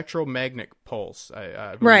electromagnetic pulse,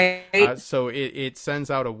 right? So it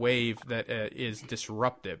sends out a wave that is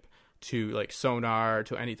disruptive to like sonar,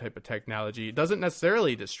 to any type of technology. It doesn't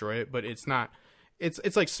necessarily destroy it, but it's not.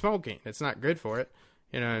 It's like smoking. It's not good for it.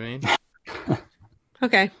 You know what I mean?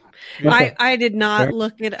 Okay. I did not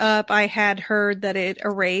look it up. I had heard that it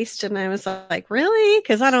erased, and I was like, really?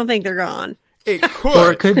 Because I don't think they're gone. It could.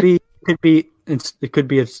 Or it could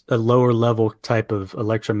be a lower level type of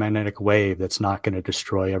electromagnetic wave that's not going to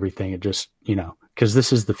destroy everything. It just, you know, because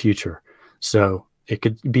this is the future. So it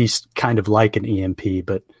could be kind of like an EMP,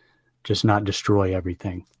 but just not destroy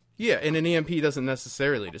everything. Yeah, and an EMP doesn't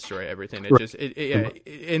necessarily destroy everything. It just,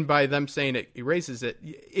 and by them saying it erases it,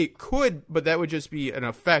 it could, but that would just be an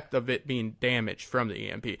effect of it being damaged from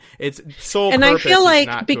the EMP. Its sole and purpose I feel like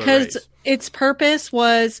is not because to erase. Its purpose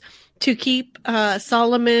was to keep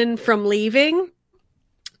Solomon from leaving.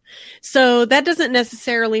 So that doesn't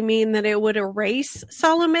necessarily mean that it would erase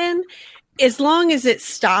Solomon, as long as it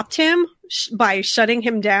stopped him by shutting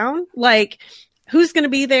him down. Like, who's going to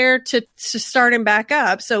be there to start him back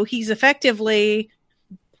up? So he's effectively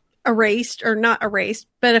erased, or not erased,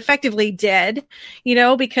 but effectively dead, you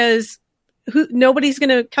know, because nobody's going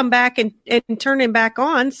to come back and turn him back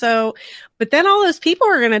on. So, but then all those people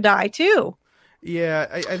are going to die too. Yeah,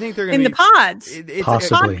 I think they're going to be in the pods.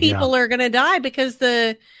 Possibly, pod people are going to die because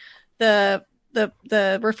the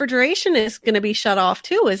refrigeration is going to be shut off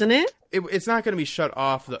too, isn't it? It's not going to be shut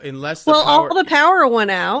off unless all the power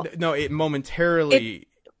went out. No, it momentarily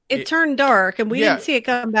it turned dark, and we didn't see it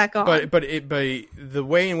come back on. But the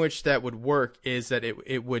way in which that would work is that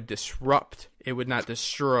it would disrupt. It would not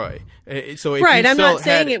destroy. So if right, I'm not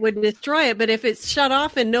saying it would destroy it, but if it's shut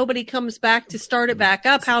off and nobody comes back to start it back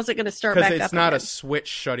up, how's it going to start back up? Because it's not again? A switch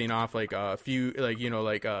shutting off like a few, like, you know,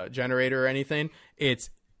 like a generator or anything. It's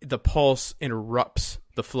the pulse interrupts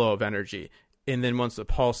the flow of energy. And then once the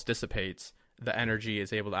pulse dissipates, the energy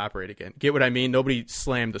is able to operate again. Get what I mean? Nobody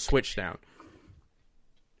slammed the switch down.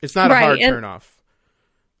 It's not a hard turn off.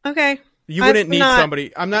 Okay. You wouldn't need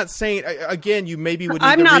somebody. I'm not saying, again, you maybe would need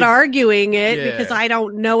I'm not arguing it because I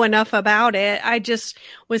don't know enough about it. I just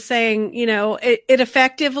was saying, you know, it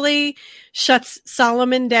effectively shuts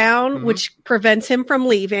Solomon down, which prevents him from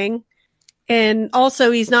leaving. And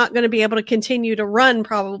also, he's not going to be able to continue to run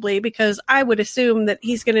probably, because I would assume that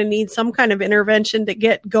he's going to need some kind of intervention to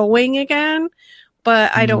get going again.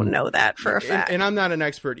 But I don't know that for a fact. And I'm not an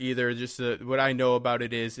expert either. Just what I know about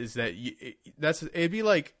it is that it'd be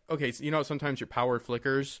like, okay, so, you know, sometimes your power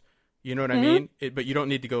flickers. You know what I mean? But you don't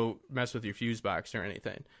need to go mess with your fuse box or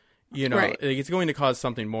anything. You know, like, it's going to cause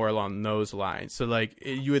something more along those lines. So, like,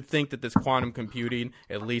 you would think that this quantum computing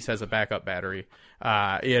at least has a backup battery,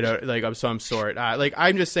 you know, like of some sort. Like,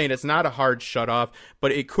 I'm just saying it's not a hard shut off,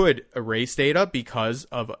 but it could erase data because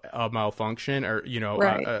of a malfunction, or, you know,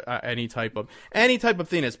 any type of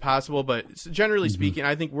thing is possible. But generally speaking,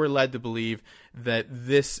 I think we're led to believe that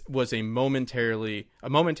this was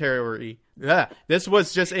this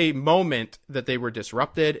was just a moment that they were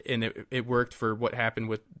disrupted, and it worked for what happened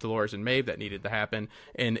with Dolores and Maeve that needed to happen.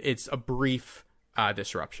 And it's a brief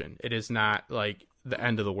disruption. It is not like the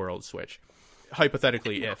end of the world switch.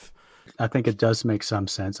 Hypothetically, if. I think it does make some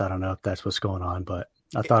sense. I don't know if that's what's going on, but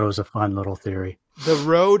I thought it was a fun little theory. The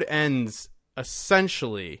road ends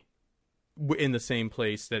essentially in the same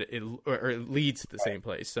place that it leads to the same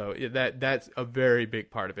place. So that's a very big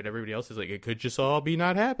part of it. Everybody else is like, it could just all be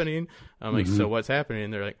not happening. I'm like, so what's happening?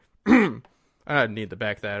 And they're like, I didn't need to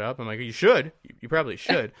back that up. I'm like, you should. You probably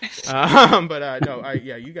should.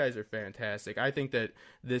 Yeah, you guys are fantastic. I think that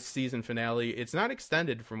this season finale, it's not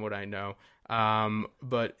extended from what I know.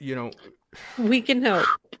 But, we can hope.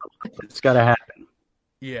 It's got to happen.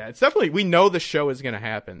 Yeah, it's definitely, we know the show is going to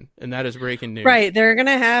happen, and that is breaking news. Right. They're going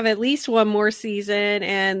to have at least one more season,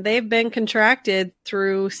 and they've been contracted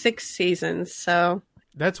through 6 seasons. So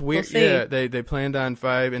that's weird. We'll yeah, they planned on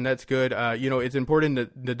 5, and that's good. It's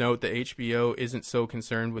important to note that HBO isn't so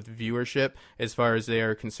concerned with viewership as far as they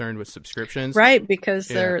are concerned with subscriptions. Right, because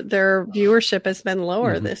their viewership has been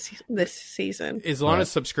lower this season. As long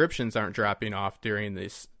as subscriptions aren't dropping off during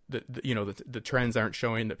this, the trends aren't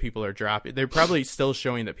showing that people are dropping. They're probably still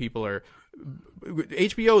showing that people are.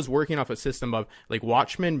 HBO is working off a system of, like,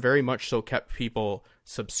 Watchmen very much so kept people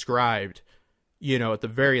subscribed. At the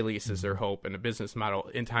very least is their hope, and a business model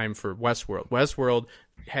in time for Westworld. Westworld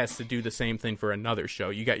has to do the same thing for another show.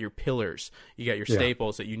 You got your pillars, you got your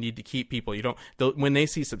staples that you need to keep people. When they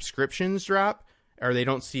see subscriptions drop, or they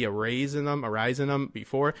don't see a rise in them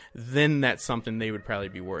before, then that's something they would probably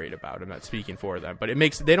be worried about. I'm not speaking for them, but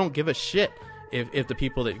they don't give a shit if the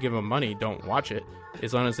people that give them money don't watch it,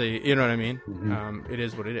 as long as they, you know what I mean? It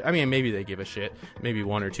is what it is. I mean, maybe they give a shit, maybe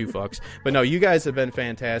 1 or 2 fucks. But no, you guys have been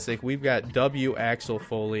fantastic. We've got W. Axel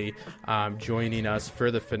Foley joining us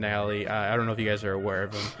for the finale. I don't know if you guys are aware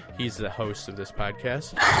of him. He's the host of this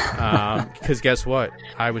podcast. Because guess what?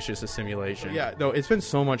 I was just a simulation. Yeah, no, it's been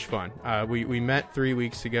so much fun. We met 3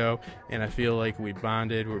 weeks ago, and I feel like we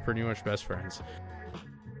bonded. We're pretty much best friends.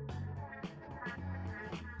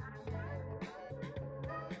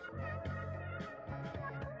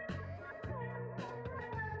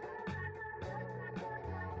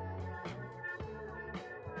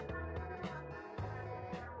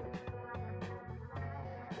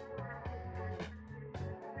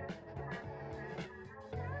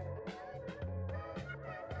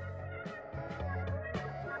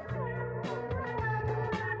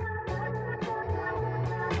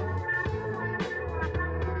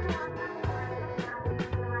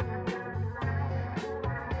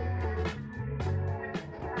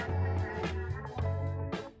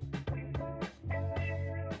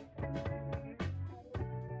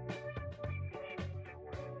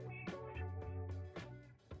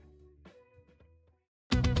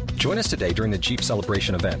 Join us today during the Jeep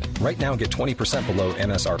Celebration event. Right now, get 20% below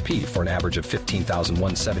MSRP for an average of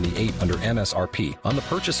 $15,178 under MSRP on the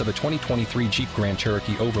purchase of a 2023 Jeep Grand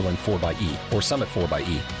Cherokee Overland 4xE or Summit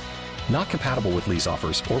 4xE. Not compatible with lease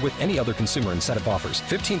offers or with any other consumer incentive offers.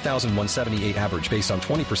 $15,178 average based on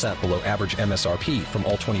 20% below average MSRP from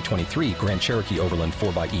all 2023 Grand Cherokee Overland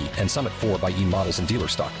 4xE and Summit 4xE models in dealer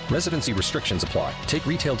stock. Residency restrictions apply. Take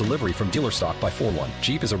retail delivery from dealer stock by 4/1.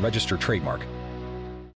 Jeep is a registered trademark.